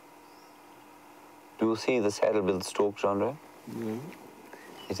 Do you see the saddle-billed stork, Jandre? Mm-hmm.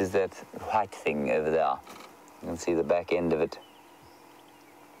 It is that white thing over there. You can see the back end of it.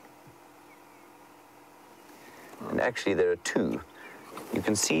 And actually there are two. You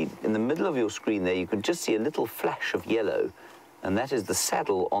can see in the middle of your screen there, you can just see a little flash of yellow, and that is the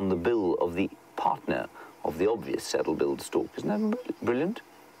saddle on the bill of the partner of the obvious saddle-billed stork. Isn't that brilliant?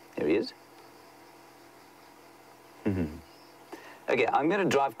 There he is. Okay, I'm going to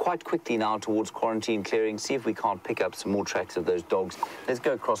drive quite quickly now towards quarantine clearing, see if we can't pick up some more tracks of those dogs. Let's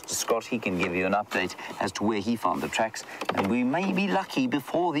go across to Scott. He can give you an update as to where he found the tracks, and we may be lucky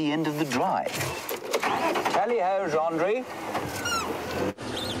before the end of the drive. Tally-ho, Jandre.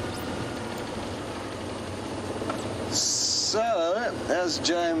 So, as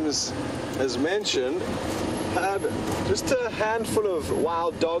James has mentioned, had just a handful of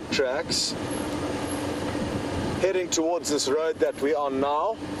wild dog tracks heading towards this road that we are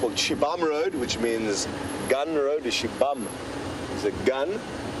now, called Shibam Road, which means gun road. Shibam is a gun.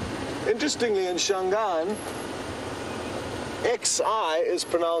 Interestingly, in Shangaan, XI is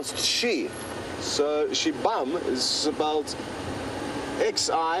pronounced she. So Shibam is spelled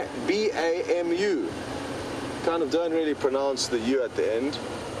X-I-B-A-M-U. Kind of don't really pronounce the U at the end.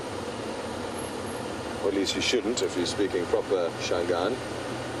 Or at least you shouldn't if you're speaking proper Shangaan.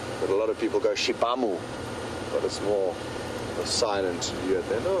 But a lot of people go Shibamu. But it's more a silent U at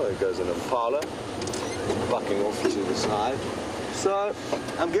the end. Oh, it goes an impala, bucking off to the side. So,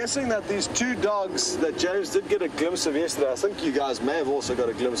 I'm guessing that these two dogs that James did get a glimpse of yesterday, I think you guys may have also got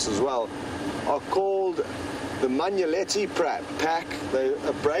a glimpse as well, are called the Magnaletti pack. They're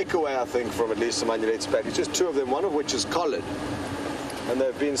a breakaway, I think, from at least the Magnaletti pack. It's just two of them, one of which is collared. And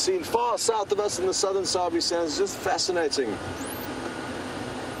they've been seen far south of us in the southern Sabi Sands. It's just fascinating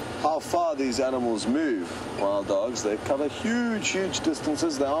how far these animals move, wild dogs. They cover huge, huge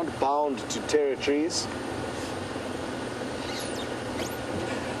distances. They aren't bound to territories.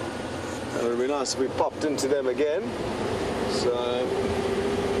 And it would be nice if we popped into them again. So,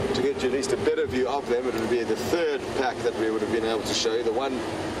 to get you at least a better view of them, it would be the third pack that we would have been able to show you. The one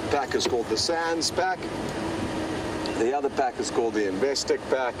pack is called the Sands pack. The other pack is called the Investec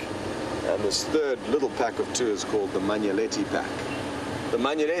pack. And this third little pack of two is called the Magnaletti pack. The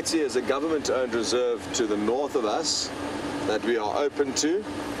Magnaletti is a government-owned reserve to the north of us that we are open to.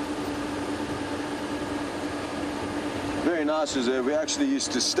 Very nice reserve. We actually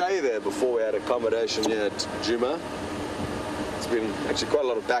used to stay there before we had accommodation here at Djuma. It's been actually quite a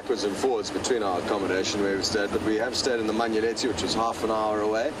lot of backwards and forwards between our accommodation where we stayed, but we have stayed in the Magnaletti, which was half an hour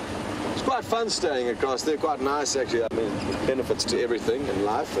away. It's quite fun staying across there, quite nice actually. I mean, benefits to everything in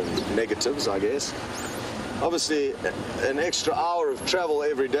life and negatives, I guess. Obviously, an extra hour of travel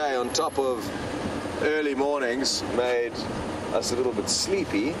every day on top of early mornings made us a little bit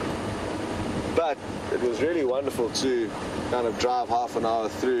sleepy, but it was really wonderful to kind of drive half an hour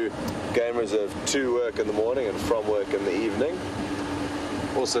through game reserve to work in the morning and from work in the evening.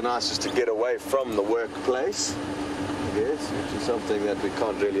 Also nice just to get away from the workplace, I guess, which is something that we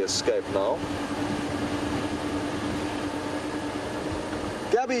can't really escape now.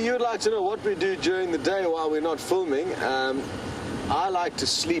 Gabby, you'd like to know what we do during the day while we're not filming. I like to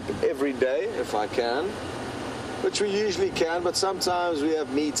sleep every day if I can, which we usually can, but sometimes we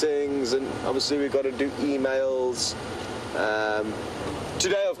have meetings and obviously we've got to do emails.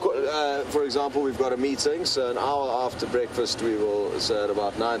 Today, of course, for example, we've got a meeting, so an hour after breakfast we will, so at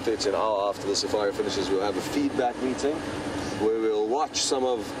about 9:30, an hour after the safari finishes, we'll have a feedback meeting where we'll watch some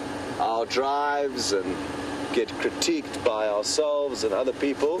of our drives and get critiqued by ourselves and other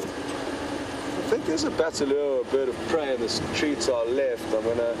people. I think there's a bataleur or a bird of prey in the tree to our left. I'm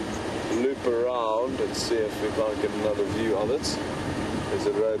going to loop around and see if we can't get another view of it. There's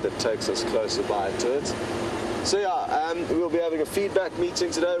a road that takes us closer by to it. So yeah, we'll be having a feedback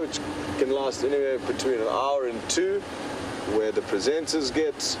meeting today, which can last anywhere between an hour and 2, where the presenters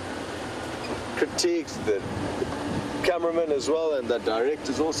get critiqued, the cameraman as well, and the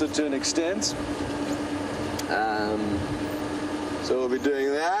directors also to an extent. So we'll be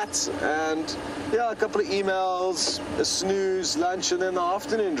doing that, and yeah, a couple of emails, a snooze, lunch, and then the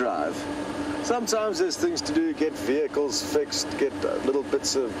afternoon drive. Sometimes there's things to do, get vehicles fixed, get little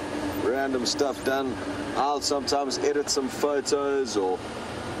bits of random stuff done. I'll sometimes edit some photos or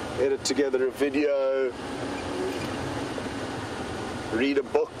edit together a video, read a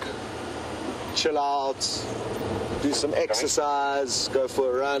book, chill out, do some exercise, go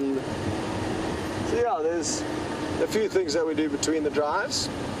for a run. So yeah, there's a few things that we do between the drives.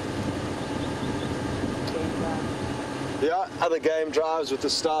 Yeah, other game drives with the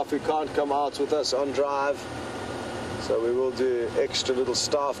staff who can't come out with us on drive. So we will do extra little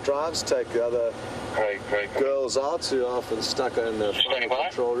staff drives, take the other girls out who are often stuck in the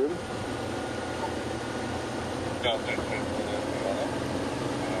control room.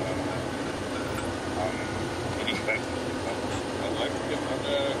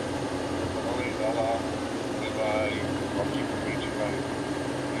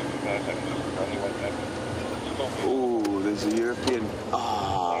 Ooh, there's a European...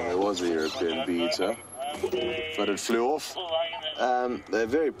 there was a European beater, but it flew off. They're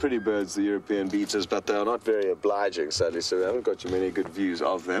very pretty birds, the European beaters, but they are not very obliging, sadly, so we haven't got you many good views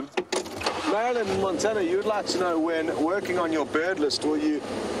of them. Marilyn in Montana, you would like to know, when working on your bird list, will you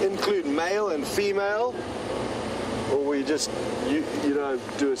include male and female? Or will you just, you know,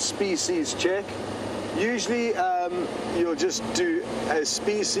 do a species check? Usually, you'll just do a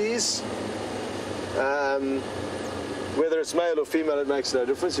species. Whether it's male or female, it makes no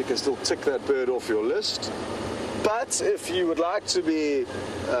difference. You can still tick that bird off your list. But if you would like to be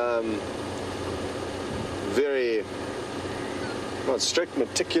very, not strict,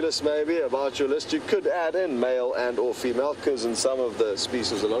 meticulous maybe about your list, you could add in male and or female, because in some of the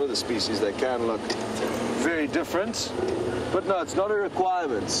species, a lot of the species, they can look very different. But no, it's not a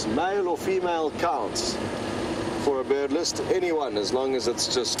requirement. Male or female counts for a bird list. Anyone, as long as it's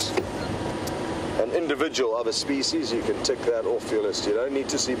just an individual of a species, you can tick that off your list. You don't need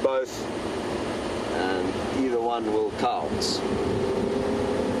to see both, and either one will count.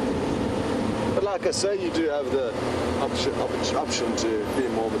 But like I say, you do have the option to be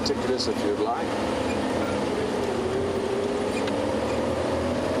more meticulous if you'd like.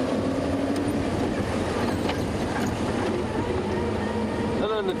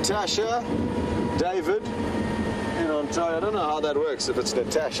 Hello, Natasha, David. I don't know how that works, if it's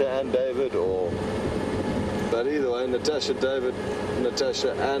Natasha and David, or... But either way, Natasha, David,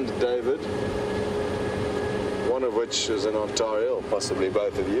 Natasha and David. One of which is in Ontario, or possibly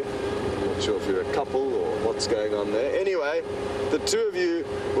both of you. I'm not sure if you're a couple or what's going on there. Anyway, the two of you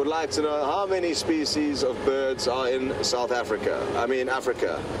would like to know how many species of birds are in South Africa. I mean,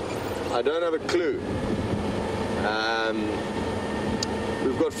 Africa. I don't have a clue.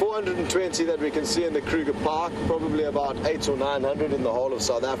 We've got 420 that we can see in the Kruger Park, probably about 800 or 900 in the whole of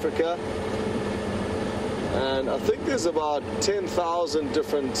South Africa. And I think there's about 10,000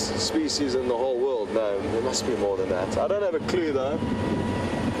 different species in the whole world. No, there must be more than that. I don't have a clue though.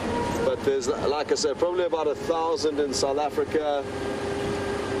 But there's, like I said, probably about 1,000 in South Africa,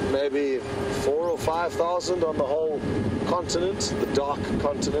 maybe 4,000 or 5,000 on the whole continent, the dark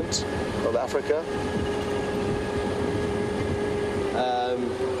continent of Africa.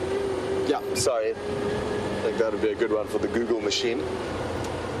 Yeah, sorry. I think that would be a good one for the Google machine.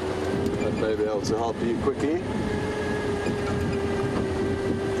 That may be able to help you quickly.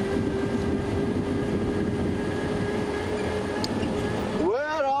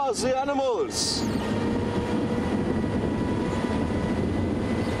 Where are the animals?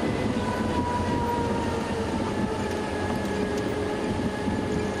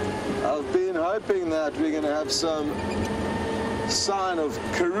 I've been hoping that we're going to have some sign of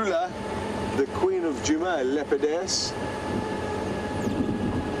Karula, the Queen of Djuma, Leopardess.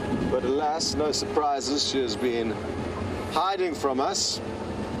 But alas, no surprises, she has been hiding from us.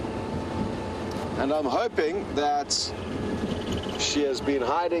 And I'm hoping that she has been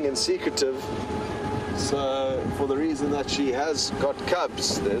hiding and secretive, so for the reason that she has got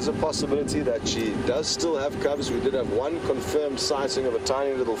cubs. There's a possibility that she does still have cubs. We did have one confirmed sighting of a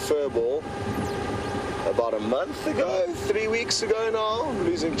tiny little furball about a month ago, 3 weeks ago now, I'm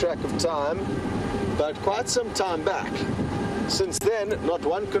losing track of time, but quite some time back. Since then, not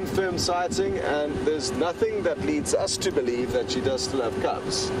one confirmed sighting, and there's nothing that leads us to believe that she does still have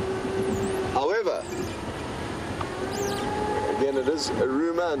cubs. However, Again, it is a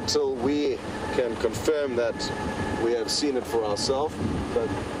rumor until we can confirm that we have seen it for ourselves, but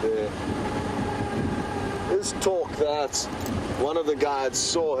there is talk that one of the guides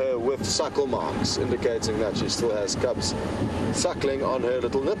saw her with suckle marks, indicating that she still has cubs suckling on her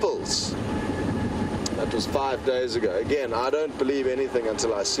little nipples. That was 5 days ago. Again, I don't believe anything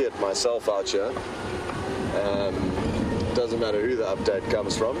until I see it myself out here. Doesn't matter who the update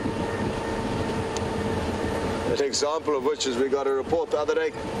comes from. An example of which is we got a report the other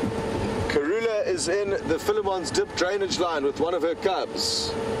day. Karula is in the Philemon's Dip drainage line with one of her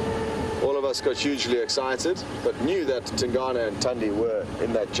cubs. All of us got hugely excited, but knew that Tingana and Tundi were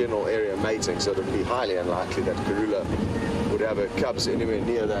in that general area mating, so it would be highly unlikely that Karula would have her cubs anywhere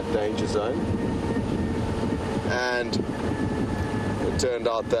near that danger zone. And it turned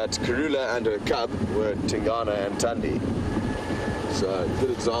out that Karula and her cub were Tingana and Tundi. So a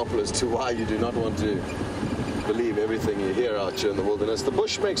good example as to why you do not want to believe everything you hear out here in the wilderness. The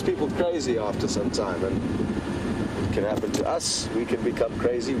bush makes people crazy after some time, and it can happen to us. We can become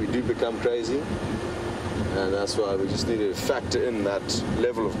crazy. We do become crazy. And that's why we just need to factor in that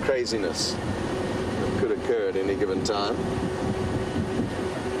level of craziness that could occur at any given time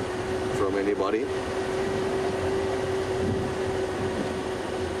from anybody.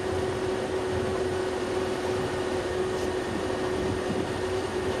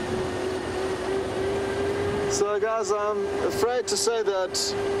 So guys, I'm afraid to say that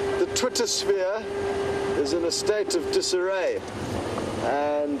the Twitter sphere is in a state of disarray,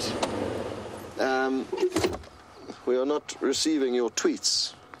 and we are not receiving your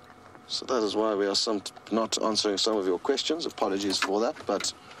tweets. So that is why we are not answering some of your questions. Apologies for that,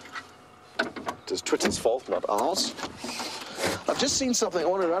 but it is Twitter's fault, not ours. I've just seen something. I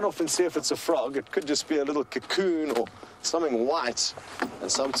want to run off and see if it's a frog. It could just be a little cocoon or something white. And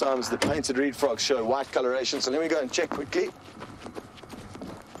sometimes the painted reed frogs show white coloration. So let me go and check quickly.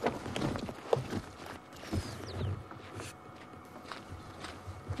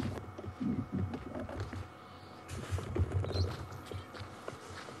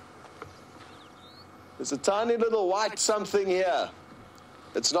 There's a tiny little white something here.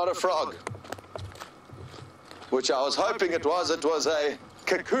 It's not a frog, which I was hoping it was. It was a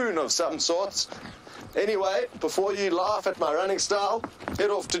cocoon of some sorts. Anyway, before you laugh at my running style, head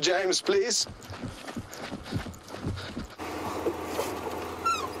off to James, please.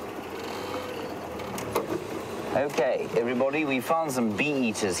 Okay, everybody, we found some bee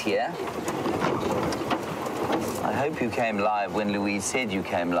eaters here. I hope you came live when Louise said you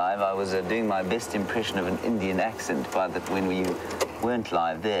came live. I was doing my best impression of an Indian accent when you weren't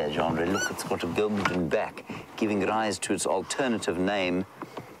live there, Genre. Look, it's got a golden back, giving rise to its alternative name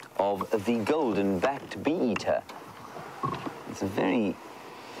of the golden-backed bee-eater. It's a very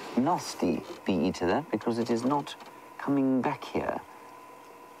nasty bee-eater, that, because it is not coming back here.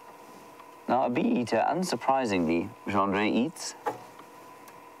 Now, a bee-eater, unsurprisingly, Genre eats...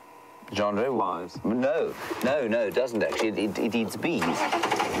 Genre? Flies. No, it doesn't actually. It eats bees,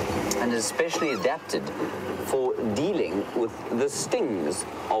 and is especially adapted for dealing with the stings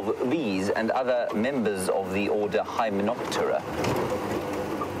of bees and other members of the order Hymenoptera.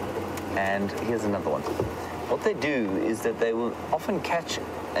 And here's another one. What they do is that they will often catch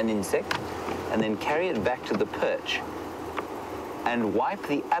an insect and then carry it back to the perch and wipe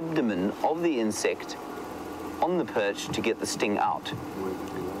the abdomen of the insect on the perch to get the sting out.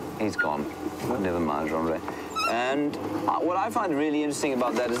 He's gone. Never mind, Genre. And what I find really interesting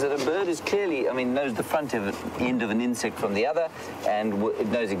about that is that a bird is clearly, knows the front end of an insect from the other, and it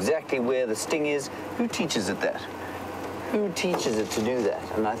knows exactly where the sting is. Who teaches it that? Who teaches it to do that?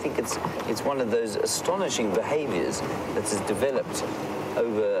 And I think it's one of those astonishing behaviors that has developed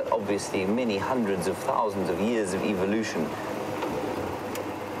over, obviously, many hundreds of thousands of years of evolution.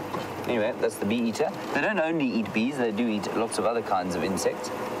 Anyway, that's the bee-eater. They don't only eat bees, they do eat lots of other kinds of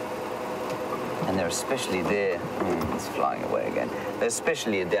insects. And they're especially there, it's flying away again, they're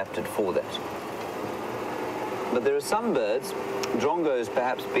especially adapted for that. But there are some birds, drongos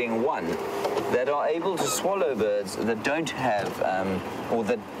perhaps being one, that are able to swallow birds that don't have, or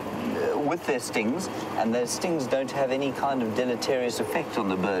that with their stings, and their stings don't have any kind of deleterious effect on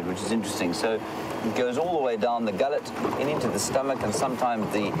the bird, which is interesting. So it goes all the way down the gullet and into the stomach, and sometimes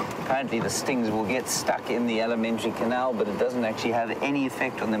apparently the stings will get stuck in the alimentary canal, but it doesn't actually have any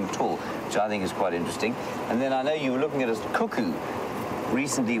effect on them at all, which I think is quite interesting. And then I know you were looking at a cuckoo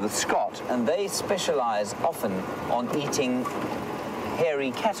recently with Scott, and they specialize often on eating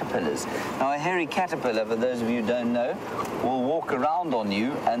hairy caterpillars. Now, a hairy caterpillar, for those of you who don't know, will walk around on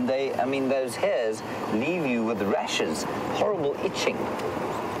you, and those hairs leave you with rashes, horrible itching.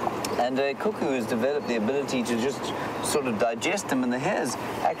 And a cuckoo has developed the ability to just sort of digest them, and the hairs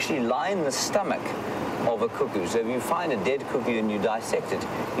actually line the stomach of a cuckoo. So if you find a dead cuckoo and you dissect it,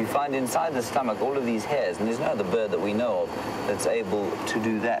 you find inside the stomach all of these hairs, and there's no other bird that we know of that's able to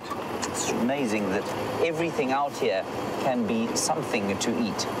do that. It's amazing that everything out here can be something to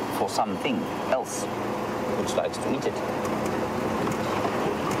eat for something else which likes to eat it.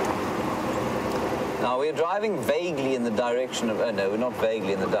 Now we're driving vaguely in the direction of, oh no, we're not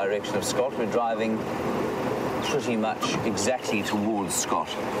vaguely in the direction of Scott, we're driving pretty much exactly towards Scott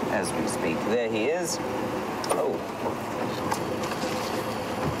as we speak. There he is. Oh.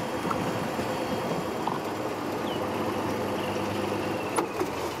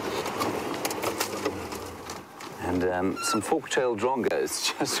 And some fork-tailed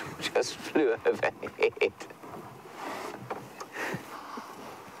drongos just flew overhead.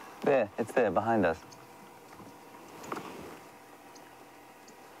 There, it's there behind us.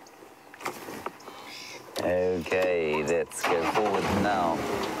 Okay, let's go forward now.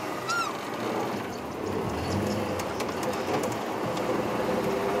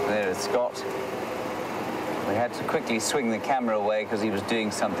 There is Scott. We had to quickly swing the camera away because he was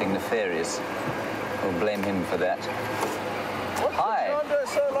doing something nefarious. We'll blame him for that. Hi. What's the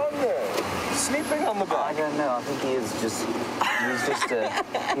so long there? Sleeping on the back? I don't know. I think he is just.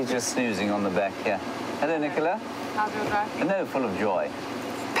 He's just snoozing on the back here. Hello, Nicola. How's your driving? No, full of joy.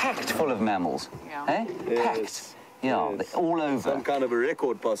 Packed full of mammals. Yeah. Eh? Yes. Packed. Yeah, Yes. all over. Some kind of a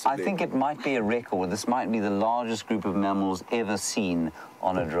record, possibly. I think it might be a record. This might be the largest group of mammals ever seen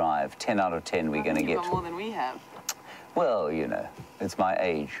on a drive. 10 out of 10 we're going to You've get. got more than we have. Well, you know, it's my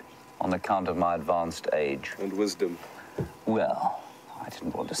age, on account of my advanced age. And wisdom. Well, I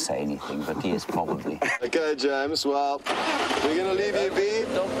didn't want to say anything, but yes, probably. Okay, James, well, we're going to leave you be.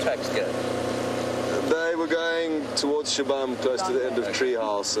 Dog tracks go. They were going towards Shabam, close to the end of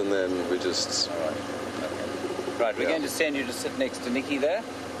Treehouse, and then we just... Right, we're Yeah. going to send you to sit next to Nikki there.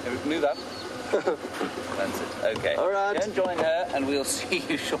 Move up. That's it. Okay. All right. Go and join her, and we'll see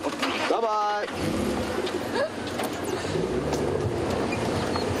you shortly. Bye-bye.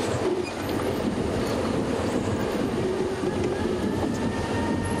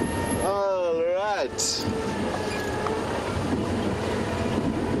 All right.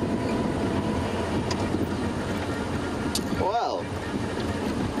 Well,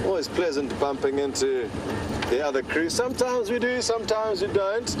 always pleasant bumping into the other crew. Sometimes we do, sometimes we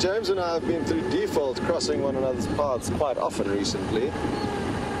don't. James and I have been through default crossing one another's paths quite often recently.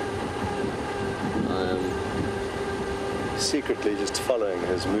 I am secretly just following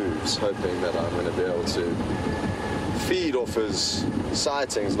his moves, hoping that I'm going to be able to feed off his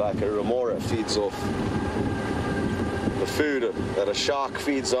sightings like a remora feeds off the food that a shark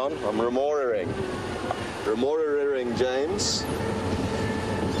feeds on. I'm remora-ing James.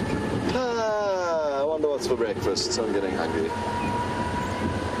 I wonder what's for breakfast. I'm getting hungry.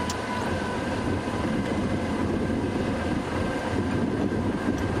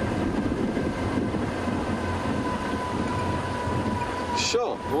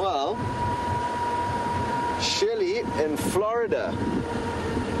 Sure, well, Shelley in Florida.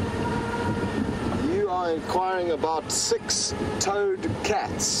 You are inquiring about six-toed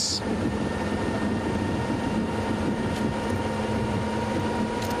cats.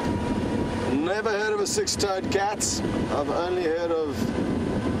 Never heard of a six-toed cat. I've only heard of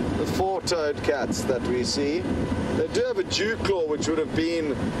the four-toed cats that we see. They do have a dew claw, which would have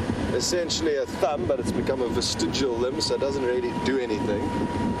been essentially a thumb, but it's become a vestigial limb, so it doesn't really do anything.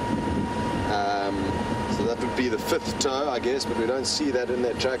 So that would be the fifth toe, I guess, but we don't see that in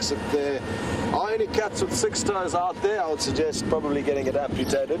their tracks. If there are any cats with six toes out there, I would suggest probably getting it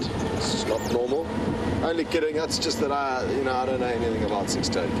amputated. It's just not normal. Only kidding, that's just that I don't know anything about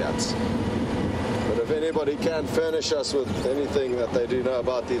six-toed cats. But if anybody can furnish us with anything that they do know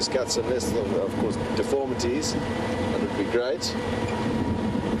about these cats, unless, of course, deformities, that would be great.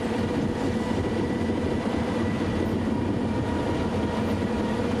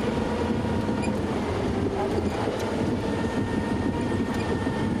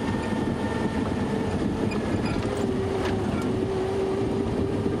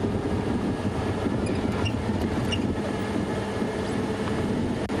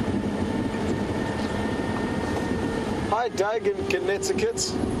 Hi, Doug in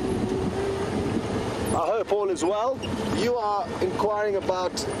Connecticut. I hope all is well. You are inquiring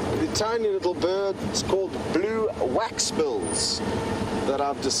about the tiny little bird. It's called blue waxbills that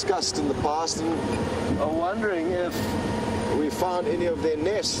I've discussed in the past, and I'm wondering if we found any of their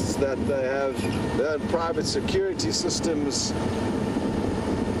nests that they have their own private security systems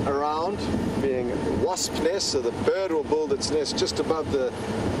around, being wasp nests, so the bird will build its nest just above the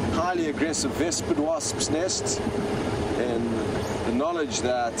highly aggressive Vespa wasps' nests, and the knowledge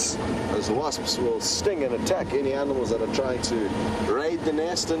that those wasps will sting and attack any animals that are trying to raid the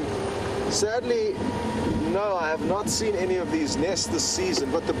nest. And sadly, no, I have not seen any of these nests this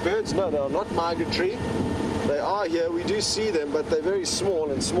season, but the birds, no, they are not migratory. They are here, we do see them, but they're very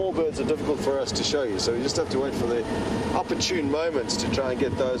small, and small birds are difficult for us to show you, so we just have to wait for the opportune moments to try and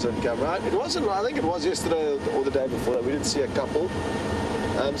get those on camera. It wasn't, I think it was yesterday or the day before that we did see a couple.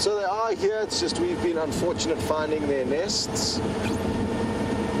 So they are here, it's just we've been unfortunate finding their nests,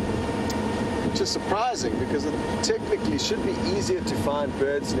 which is surprising because it technically should be easier to find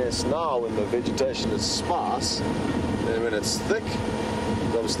birds' nests now when the vegetation is sparse than when it's thick.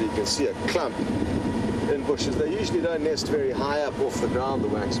 Obviously you can see a clump in bushes. They usually don't nest very high up off the ground, the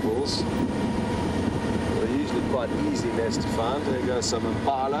wax balls. They're usually quite easy nests to find. There goes some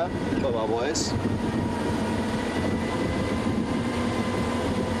impala. Bye-bye, boys.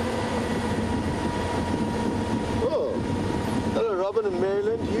 Robin and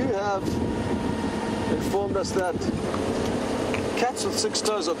Maryland, you have informed us that cats with 6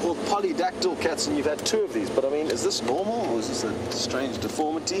 toes are called polydactyl cats, and you've had 2 of these. But I mean, is this normal or is this a strange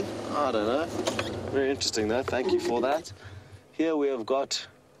deformity? I don't know. Very interesting though, thank you for that. Here we have got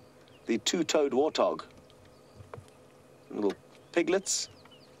the 2-toed warthog. Little piglets,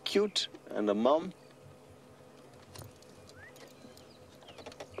 cute, and a mum.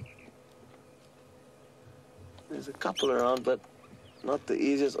 There's a couple around, but not the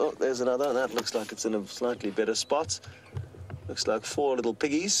easiest. Oh, there's another. That looks like it's in a slightly better spot. Looks like 4 little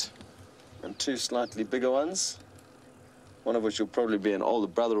piggies and 2 slightly bigger ones. One of which will probably be an older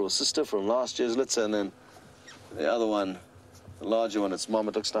brother or sister from last year's litter, and then the other one, the larger one, it's mom.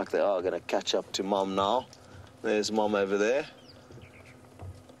 It looks like they are going to catch up to mom now. There's mom over there.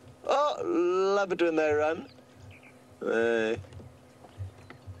 Oh, love it when they run. They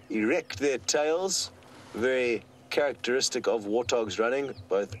erect their tails. Very characteristic of warthogs running.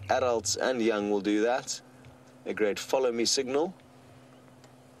 Both adults and young will do that. A great follow me signal.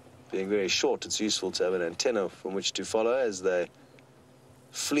 Being very short, it's useful to have an antenna from which to follow as they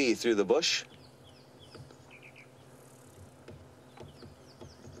flee through the bush.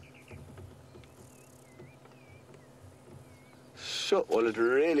 Sure, well, it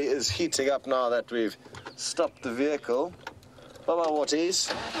really is heating up now that we've stopped the vehicle. Bye-bye,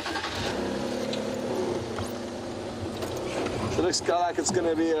 Watties. It looks like it's going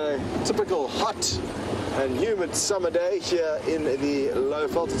to be a typical hot and humid summer day here in the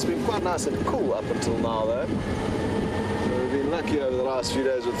Lowveld. It's been quite nice and cool up until now, though. So we've been lucky over the last few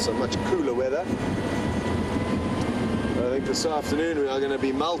days with some much cooler weather. I think this afternoon we are going to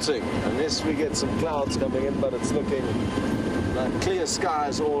be melting, unless we get some clouds coming in, but it's looking like clear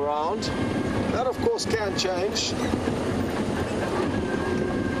skies all around. That, of course, can change.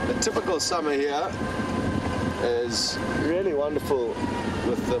 A typical summer here is really wonderful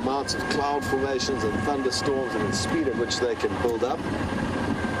with the amounts of cloud formations and thunderstorms and the speed at which they can build up.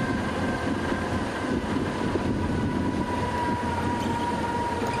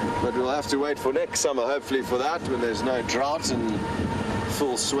 But we'll have to wait for next summer, hopefully, for that, when there's no drought in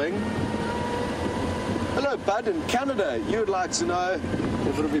full swing. Hello, Bud, in Canada. You would like to know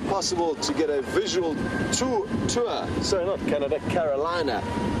if it would be possible to get a visual tour, sorry, not Canada, Carolina,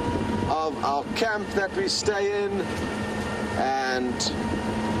 of our camp that we stay in and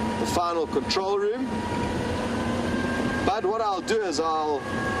the final control room. But what I'll do is I'll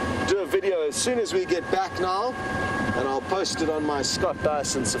do a video as soon as we get back now, and I'll post it on my Scott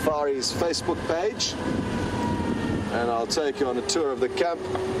Dyson Safaris Facebook page, and I'll take you on a tour of the camp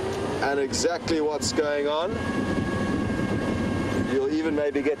and exactly what's going on. You'll even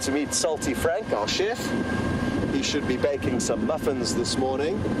maybe get to meet Salty Frank, our chef. He should be baking some muffins this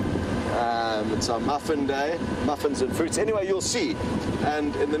morning. It's our muffin day, muffins and fruits. Anyway, you'll see.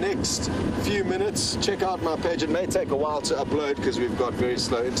 And in the next few minutes, check out my page. It may take a while to upload because we've got very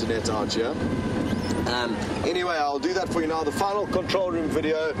slow internet out here. Anyway, I'll do that for you now. The final control room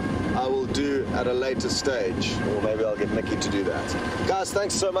video I will do at a later stage, or maybe I'll get Nikki to do that. Guys,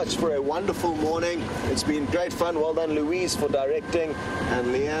 thanks so much for a wonderful morning. It's been great fun. Well done, Louise, for directing, and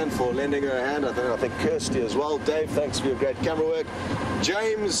Leanne for lending her a hand. I think Kirsty as well. Dave, thanks for your great camera work.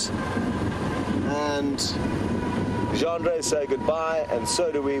 James and Jean-Andre say goodbye, and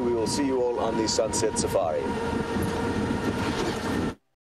so do we. We will see you all on the Sunset Safari.